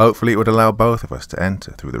 Hopefully it would allow both of us to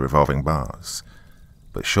enter through the revolving bars,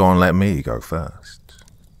 but Sean let me go first.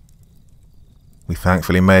 We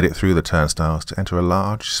thankfully made it through the turnstiles to enter a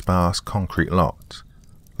large, sparse concrete lot,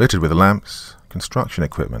 littered with lamps, construction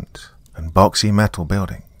equipment, and boxy metal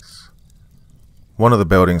buildings. One of the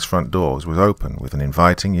building's front doors was open with an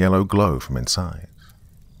inviting yellow glow from inside.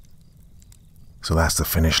 "So that's the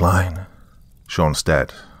finish line?" Sean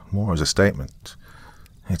stared, more as a statement.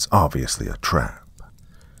 "It's obviously a trap."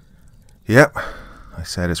 "Yep," I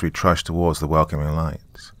said as we trudged towards the welcoming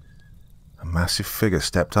light. A massive figure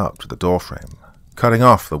stepped up to the doorframe, cutting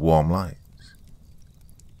off the warm light.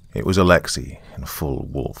 It was Alexei in full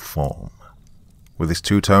wolf form, with his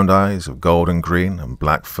two-toned eyes of golden green and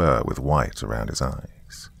black fur with white around his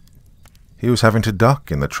eyes. He was having to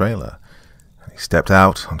duck in the trailer, and he stepped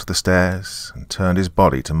out onto the stairs and turned his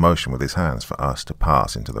body to motion with his hands for us to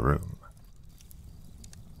pass into the room.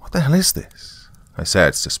 "What the hell is this?" I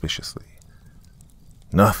said suspiciously.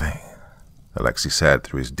 "Nothing," Alexei said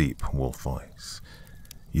through his deep wolf voice.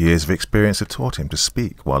 Years of experience had taught him to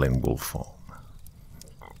speak while in wolf form.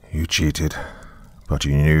 "You cheated, but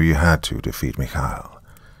you knew you had to defeat Mikhail.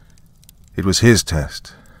 It was his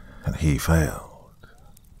test, and he failed."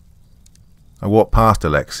 I walked past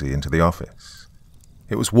Alexei into the office.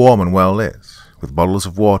 It was warm and well lit, with bottles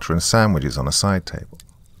of water and sandwiches on a side table.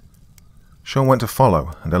 Sean went to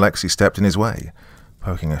follow, and Alexei stepped in his way,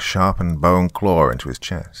 poking a sharpened bone claw into his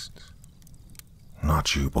chest.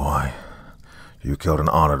 "Not you, boy. You killed an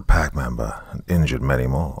honored pack member and injured many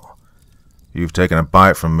more. You've taken a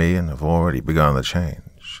bite from me and have already begun the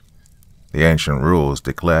change. The ancient rules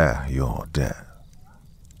declare your death."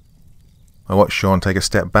 I watched Sean take a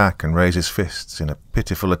step back and raise his fists in a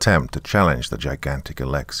pitiful attempt to challenge the gigantic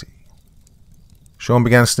Alexei. Sean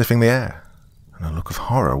began sniffing the air, and a look of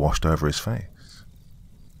horror washed over his face.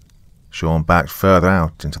 Sean backed further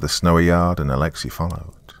out into the snowy yard and Alexei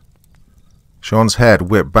followed. Sean's head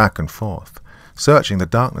whipped back and forth, searching the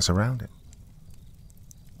darkness around him.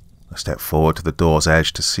 I stepped forward to the door's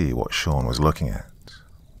edge to see what Sean was looking at.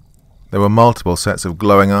 There were multiple sets of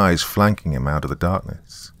glowing eyes flanking him out of the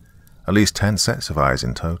darkness, at least 10 sets of eyes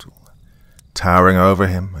in total, towering over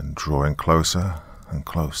him and drawing closer and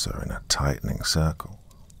closer in a tightening circle.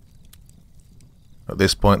 At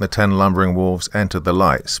this point, the 10 lumbering wolves entered the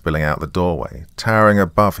light, spilling out the doorway, towering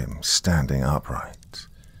above him, standing upright.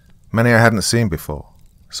 Many I hadn't seen before,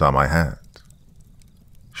 some I had.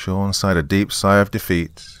 Sean sighed a deep sigh of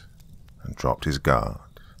defeat and dropped his guard.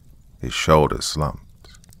 His shoulders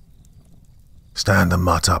slumped. "Stand the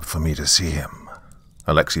mutt up for me to see him,"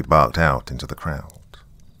 Alexei barked out into the crowd.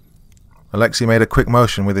 Alexei made a quick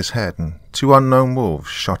motion with his head, and 2 unknown wolves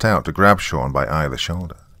shot out to grab Sean by either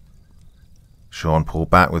shoulder. Sean pulled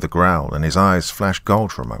back with a growl, and his eyes flashed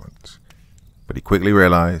gold for a moment, but he quickly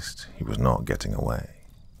realized he was not getting away.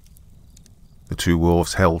 The 2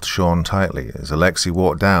 wolves held Sean tightly as Alexei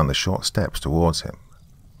walked down the short steps towards him,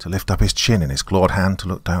 to lift up his chin in his clawed hand to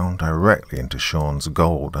look down directly into Sean's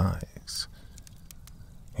gold eyes.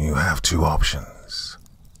 "You have 2 options,"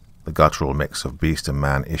 the guttural mix of beast and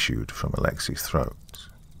man issued from Alexei's throat.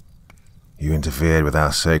 "You interfered with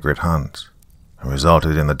our sacred hunt and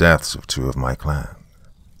resulted in the deaths of 2 of my clan."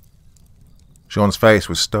 Sean's face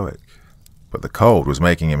was stoic, but the cold was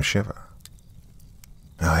making him shiver.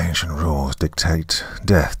 "Our ancient rules dictate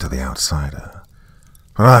death to the outsider,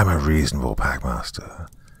 but I'm a reasonable packmaster,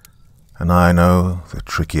 and I know the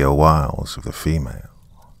trickier wiles of the female."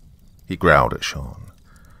 He growled at Sean.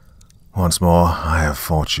 "Once more, I have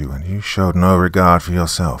fought you, and you showed no regard for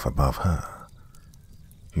yourself above her.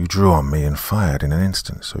 You drew on me and fired in an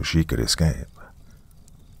instant so she could escape.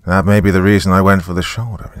 That may be the reason I went for the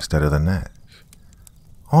shoulder instead of the neck.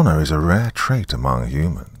 Honor is a rare trait among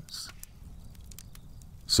humans."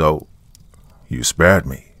 "So, you spared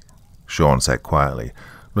me," Sean said quietly,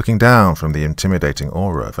 looking down from the intimidating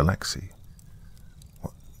aura of Alexei.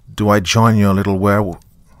 "Do I join your little werewolf?"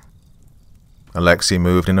 Alexei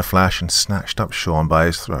moved in a flash and snatched up Sean by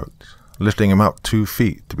his throat, lifting him up 2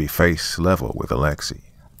 feet to be face level with Alexei.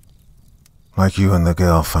 "Like you and the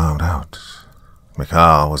girl found out,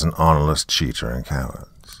 Mikhail was an honorless cheater and coward.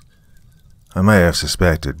 I may have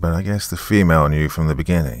suspected, but I guess the female knew from the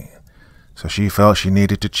beginning, so she felt she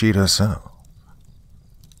needed to cheat herself."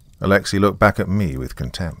 Alexei looked back at me with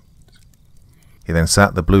contempt. He then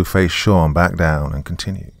sat the blue-faced Sean back down and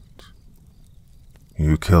continued.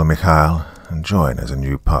 "You kill Mikhail and join as a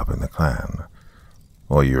new pup in the clan,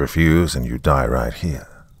 or you refuse and you die right here."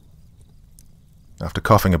 After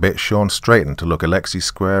coughing a bit, Sean straightened to look Alexei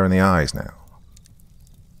square in the eyes now.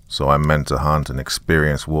 "So I'm meant to hunt an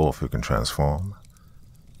experienced wolf who can transform?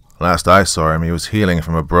 Last I saw him, he was healing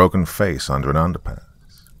from a broken face under an underpass."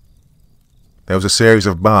 There was a series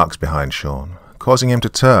of barks behind Sean, causing him to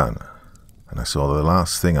turn, and I saw the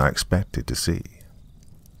last thing I expected to see.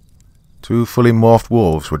 2 fully morphed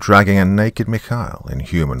wolves were dragging a naked Mikhail in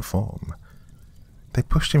human form. They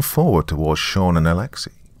pushed him forward towards Sean and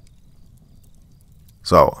Alexei.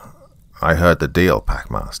 "So, I heard the deal,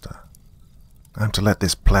 Packmaster." "I'm to let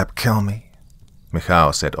this pleb kill me?"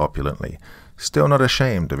 Mikhail said opulently, still not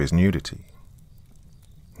ashamed of his nudity.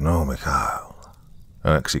 "No, Mikhail,"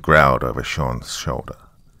 Alexei growled over Sean's shoulder.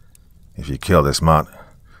 "If you kill this mutt,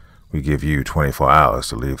 we give you 24 hours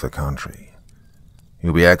to leave the country.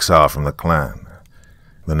 You'll be exiled from the clan.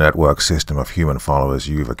 The network system of human followers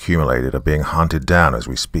you've accumulated are being hunted down as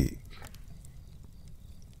we speak."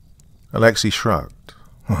 Alexei shrugged.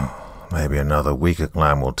 "Maybe another weaker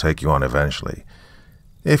clan will take you on eventually,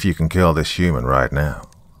 if you can kill this human right now."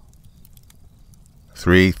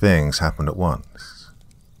 3 things happened at once.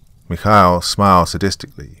 Mikhail smiled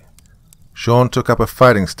sadistically. Sean took up a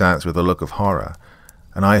fighting stance with a look of horror,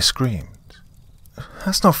 and I screamed.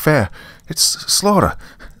 "That's not fair. It's slaughter.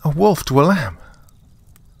 A wolf to a lamb."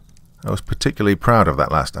 I was particularly proud of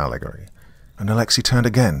that last allegory, and Alexei turned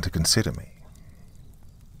again to consider me.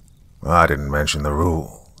 "I didn't mention the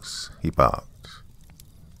rules," he barked.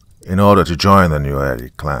 "In order to join the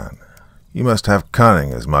narrated clan, you must have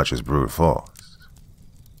cunning as much as brute force."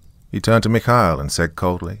 He turned to Mikhail and said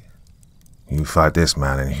coldly, "You fight this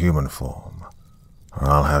man in human form, or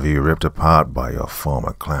I'll have you ripped apart by your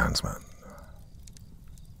former clansmen."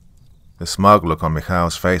 The smug look on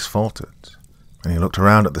Mikhail's face faltered, and he looked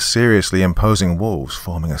around at the seriously imposing wolves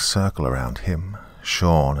forming a circle around him,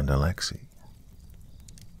 Sean, and Alexei.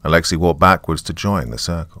 Alexei walked backwards to join the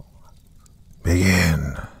circle.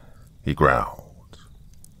 "Begin," he growled.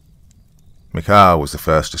 Mikhail was the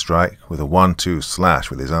first to strike, with a 1-2 slash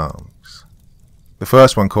with his arms. The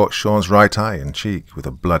first one caught Sean's right eye and cheek with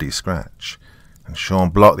a bloody scratch, and Sean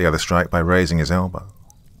blocked the other strike by raising his elbow.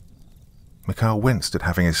 Mikhail winced at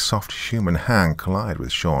having his soft human hand collide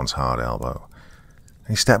with Sean's hard elbow, and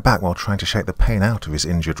he stepped back while trying to shake the pain out of his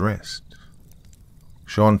injured wrist.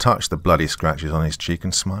 Sean touched the bloody scratches on his cheek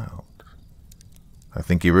and smiled. I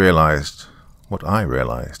think he realized what I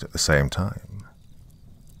realized at the same time.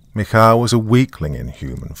 Mikhail was a weakling in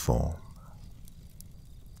human form.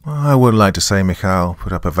 I would like to say Mikhail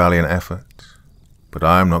put up a valiant effort, but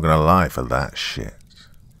I'm not going to lie for that shit.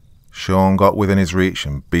 Sean got within his reach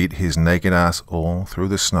and beat his naked ass all through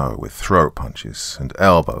the snow with throat punches and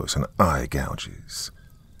elbows and eye gouges.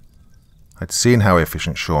 I'd seen how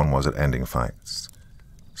efficient Sean was at ending fights,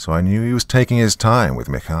 so I knew he was taking his time with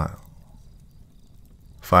Mikhail.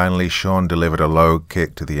 Finally, Sean delivered a low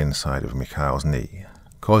kick to the inside of Mikhail's knee,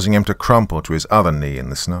 causing him to crumple to his other knee in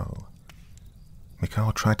the snow.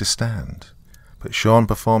 Mikhail tried to stand, but Sean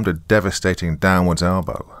performed a devastating downwards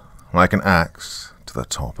elbow, like an axe, to the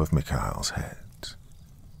top of Mikhail's head.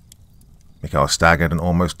 Mikhail staggered and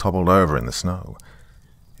almost toppled over in the snow.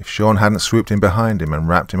 If Sean hadn't swooped in behind him and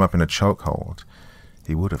wrapped him up in a chokehold,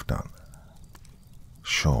 he would have done.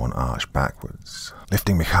 Sean arched backwards,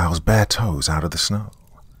 lifting Mikhail's bare toes out of the snow.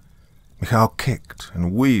 Mikhail kicked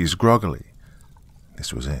and wheezed groggily.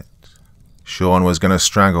 This was it. Sean was going to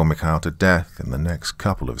strangle Mikhail to death in the next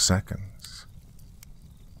couple of seconds.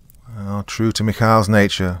 Well, true to Mikhail's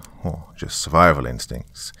nature, or just survival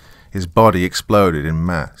instincts, his body exploded in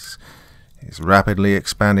mass, his rapidly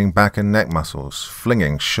expanding back and neck muscles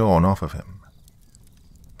flinging Sean off of him.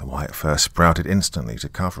 The white fur sprouted instantly to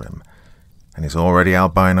cover him, and his already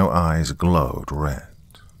albino eyes glowed red.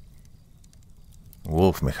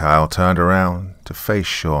 Wolf Mikhail turned around to face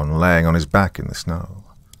Sean laying on his back in the snow.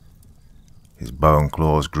 His bone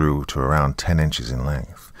claws grew to around 10 inches in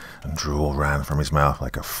length, and drool ran from his mouth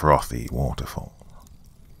like a frothy waterfall.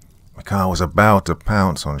 Mikhail was about to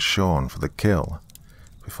pounce on Sean for the kill,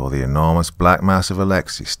 before the enormous black mass of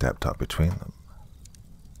Alexei stepped up between them.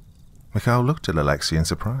 Mikhail looked at Alexei in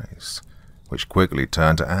surprise, which quickly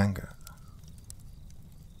turned to anger.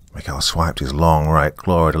 Mikhail swiped his long right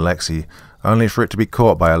claw at Alexei, only for it to be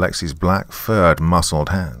caught by Alexei's black, furred, muscled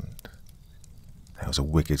hand. There was a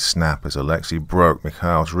wicked snap as Alexei broke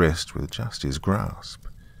Mikhail's wrist with just his grasp.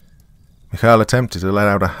 Mikhail attempted to let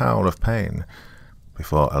out a howl of pain,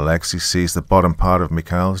 before Alexei seized the bottom part of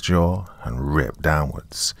Mikhail's jaw and ripped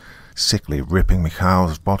downwards, sickly ripping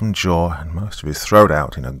Mikhail's bottom jaw and most of his throat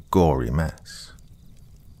out in a gory mess.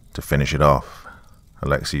 To finish it off,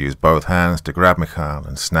 Alexei used both hands to grab Mikhail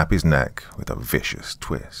and snap his neck with a vicious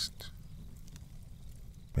twist.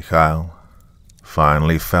 Mikhail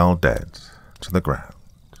finally fell dead to the ground.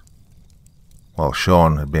 While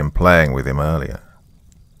Sean had been playing with him earlier,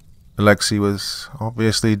 Alexei was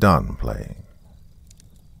obviously done playing.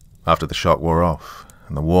 After the shock wore off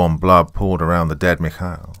and the warm blood poured around the dead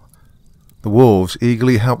Mikhail, the wolves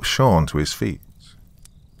eagerly helped Sean to his feet.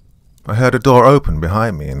 I heard a door open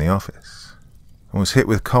behind me in the office and was hit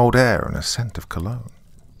with cold air and a scent of cologne.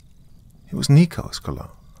 It was Nico's cologne.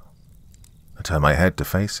 I turned my head to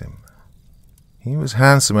face him. He was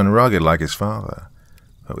handsome and rugged like his father,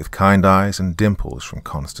 but with kind eyes and dimples from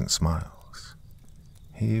constant smiles.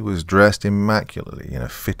 He was dressed immaculately in a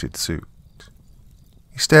fitted suit.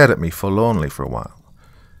 He stared at me forlornly for a while.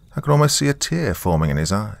 I could almost see a tear forming in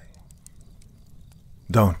his eye.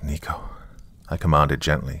 "Don't, Nico," I commanded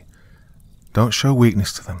gently. "Don't show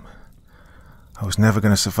weakness to them. I was never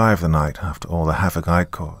going to survive the night after all the havoc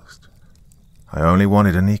I'd caused. I only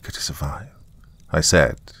wanted Anika to survive," I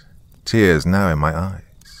said, tears now in my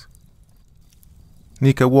eyes.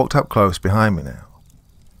 Nika walked up close behind me now.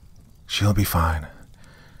 "She'll be fine.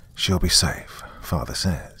 She'll be safe, Father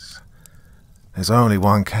says. There's only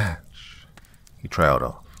one catch," he trailed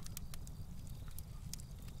off.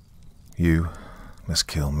 "You must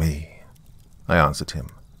kill me," I answered him.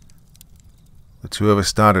 "The two of us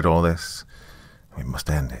started all this, and we must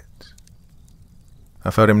end it."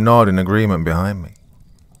 I felt him nod in agreement behind me.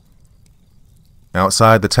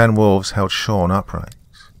 Outside, the 10 wolves held Sean upright.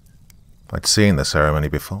 I'd seen the ceremony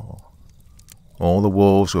before. All the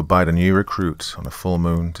wolves would bite a new recruit on a full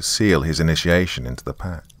moon to seal his initiation into the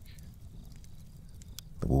pack.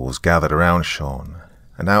 The wolves gathered around Sean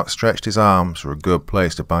and outstretched his arms for a good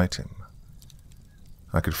place to bite him.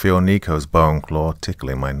 I could feel Nico's bone claw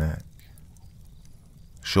tickling my neck.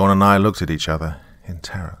 Sean and I looked at each other in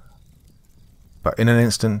terror, but in an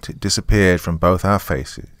instant it disappeared from both our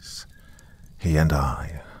faces. He and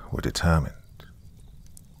I were determined.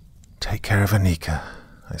 "Take care of Anika,"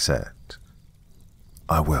 I said.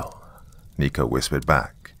 "I will," Nico whispered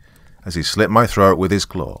back, as he slit my throat with his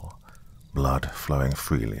claw, blood flowing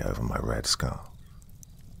freely over my red scarf.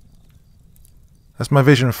 As my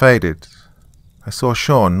vision faded, I saw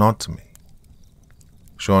Sean nod to me.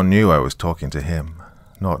 Sean knew I was talking to him,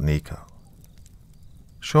 not Nico.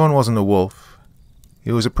 Sean wasn't a wolf,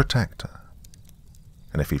 he was a protector.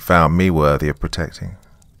 And if he found me worthy of protecting,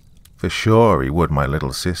 for sure he would my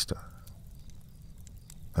little sister.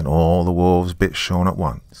 Then all the wolves bit Sean at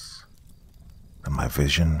once, and my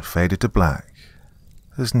vision faded to black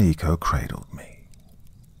as Nico cradled me.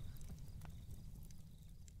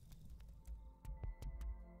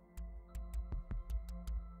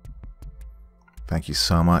 Thank you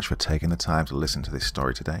so much for taking the time to listen to this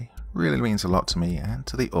story today. Really means a lot to me and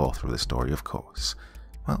to the author of the story, of course.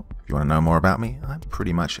 Well, if you want to know more about me, I'm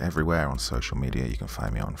pretty much everywhere on social media. You can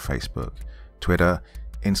find me on Facebook, Twitter,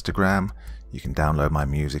 Instagram. You can download my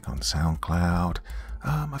music on SoundCloud.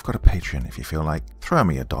 I've got a Patreon if you feel like. Throw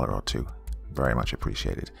me $1 or $2. Very much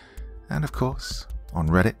appreciated. And of course, on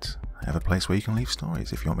Reddit, I have a place where you can leave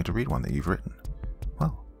stories if you want me to read one that you've written.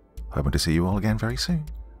 Well, hoping to see you all again very soon.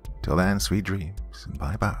 Till then, sweet dreams, and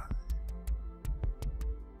bye-bye.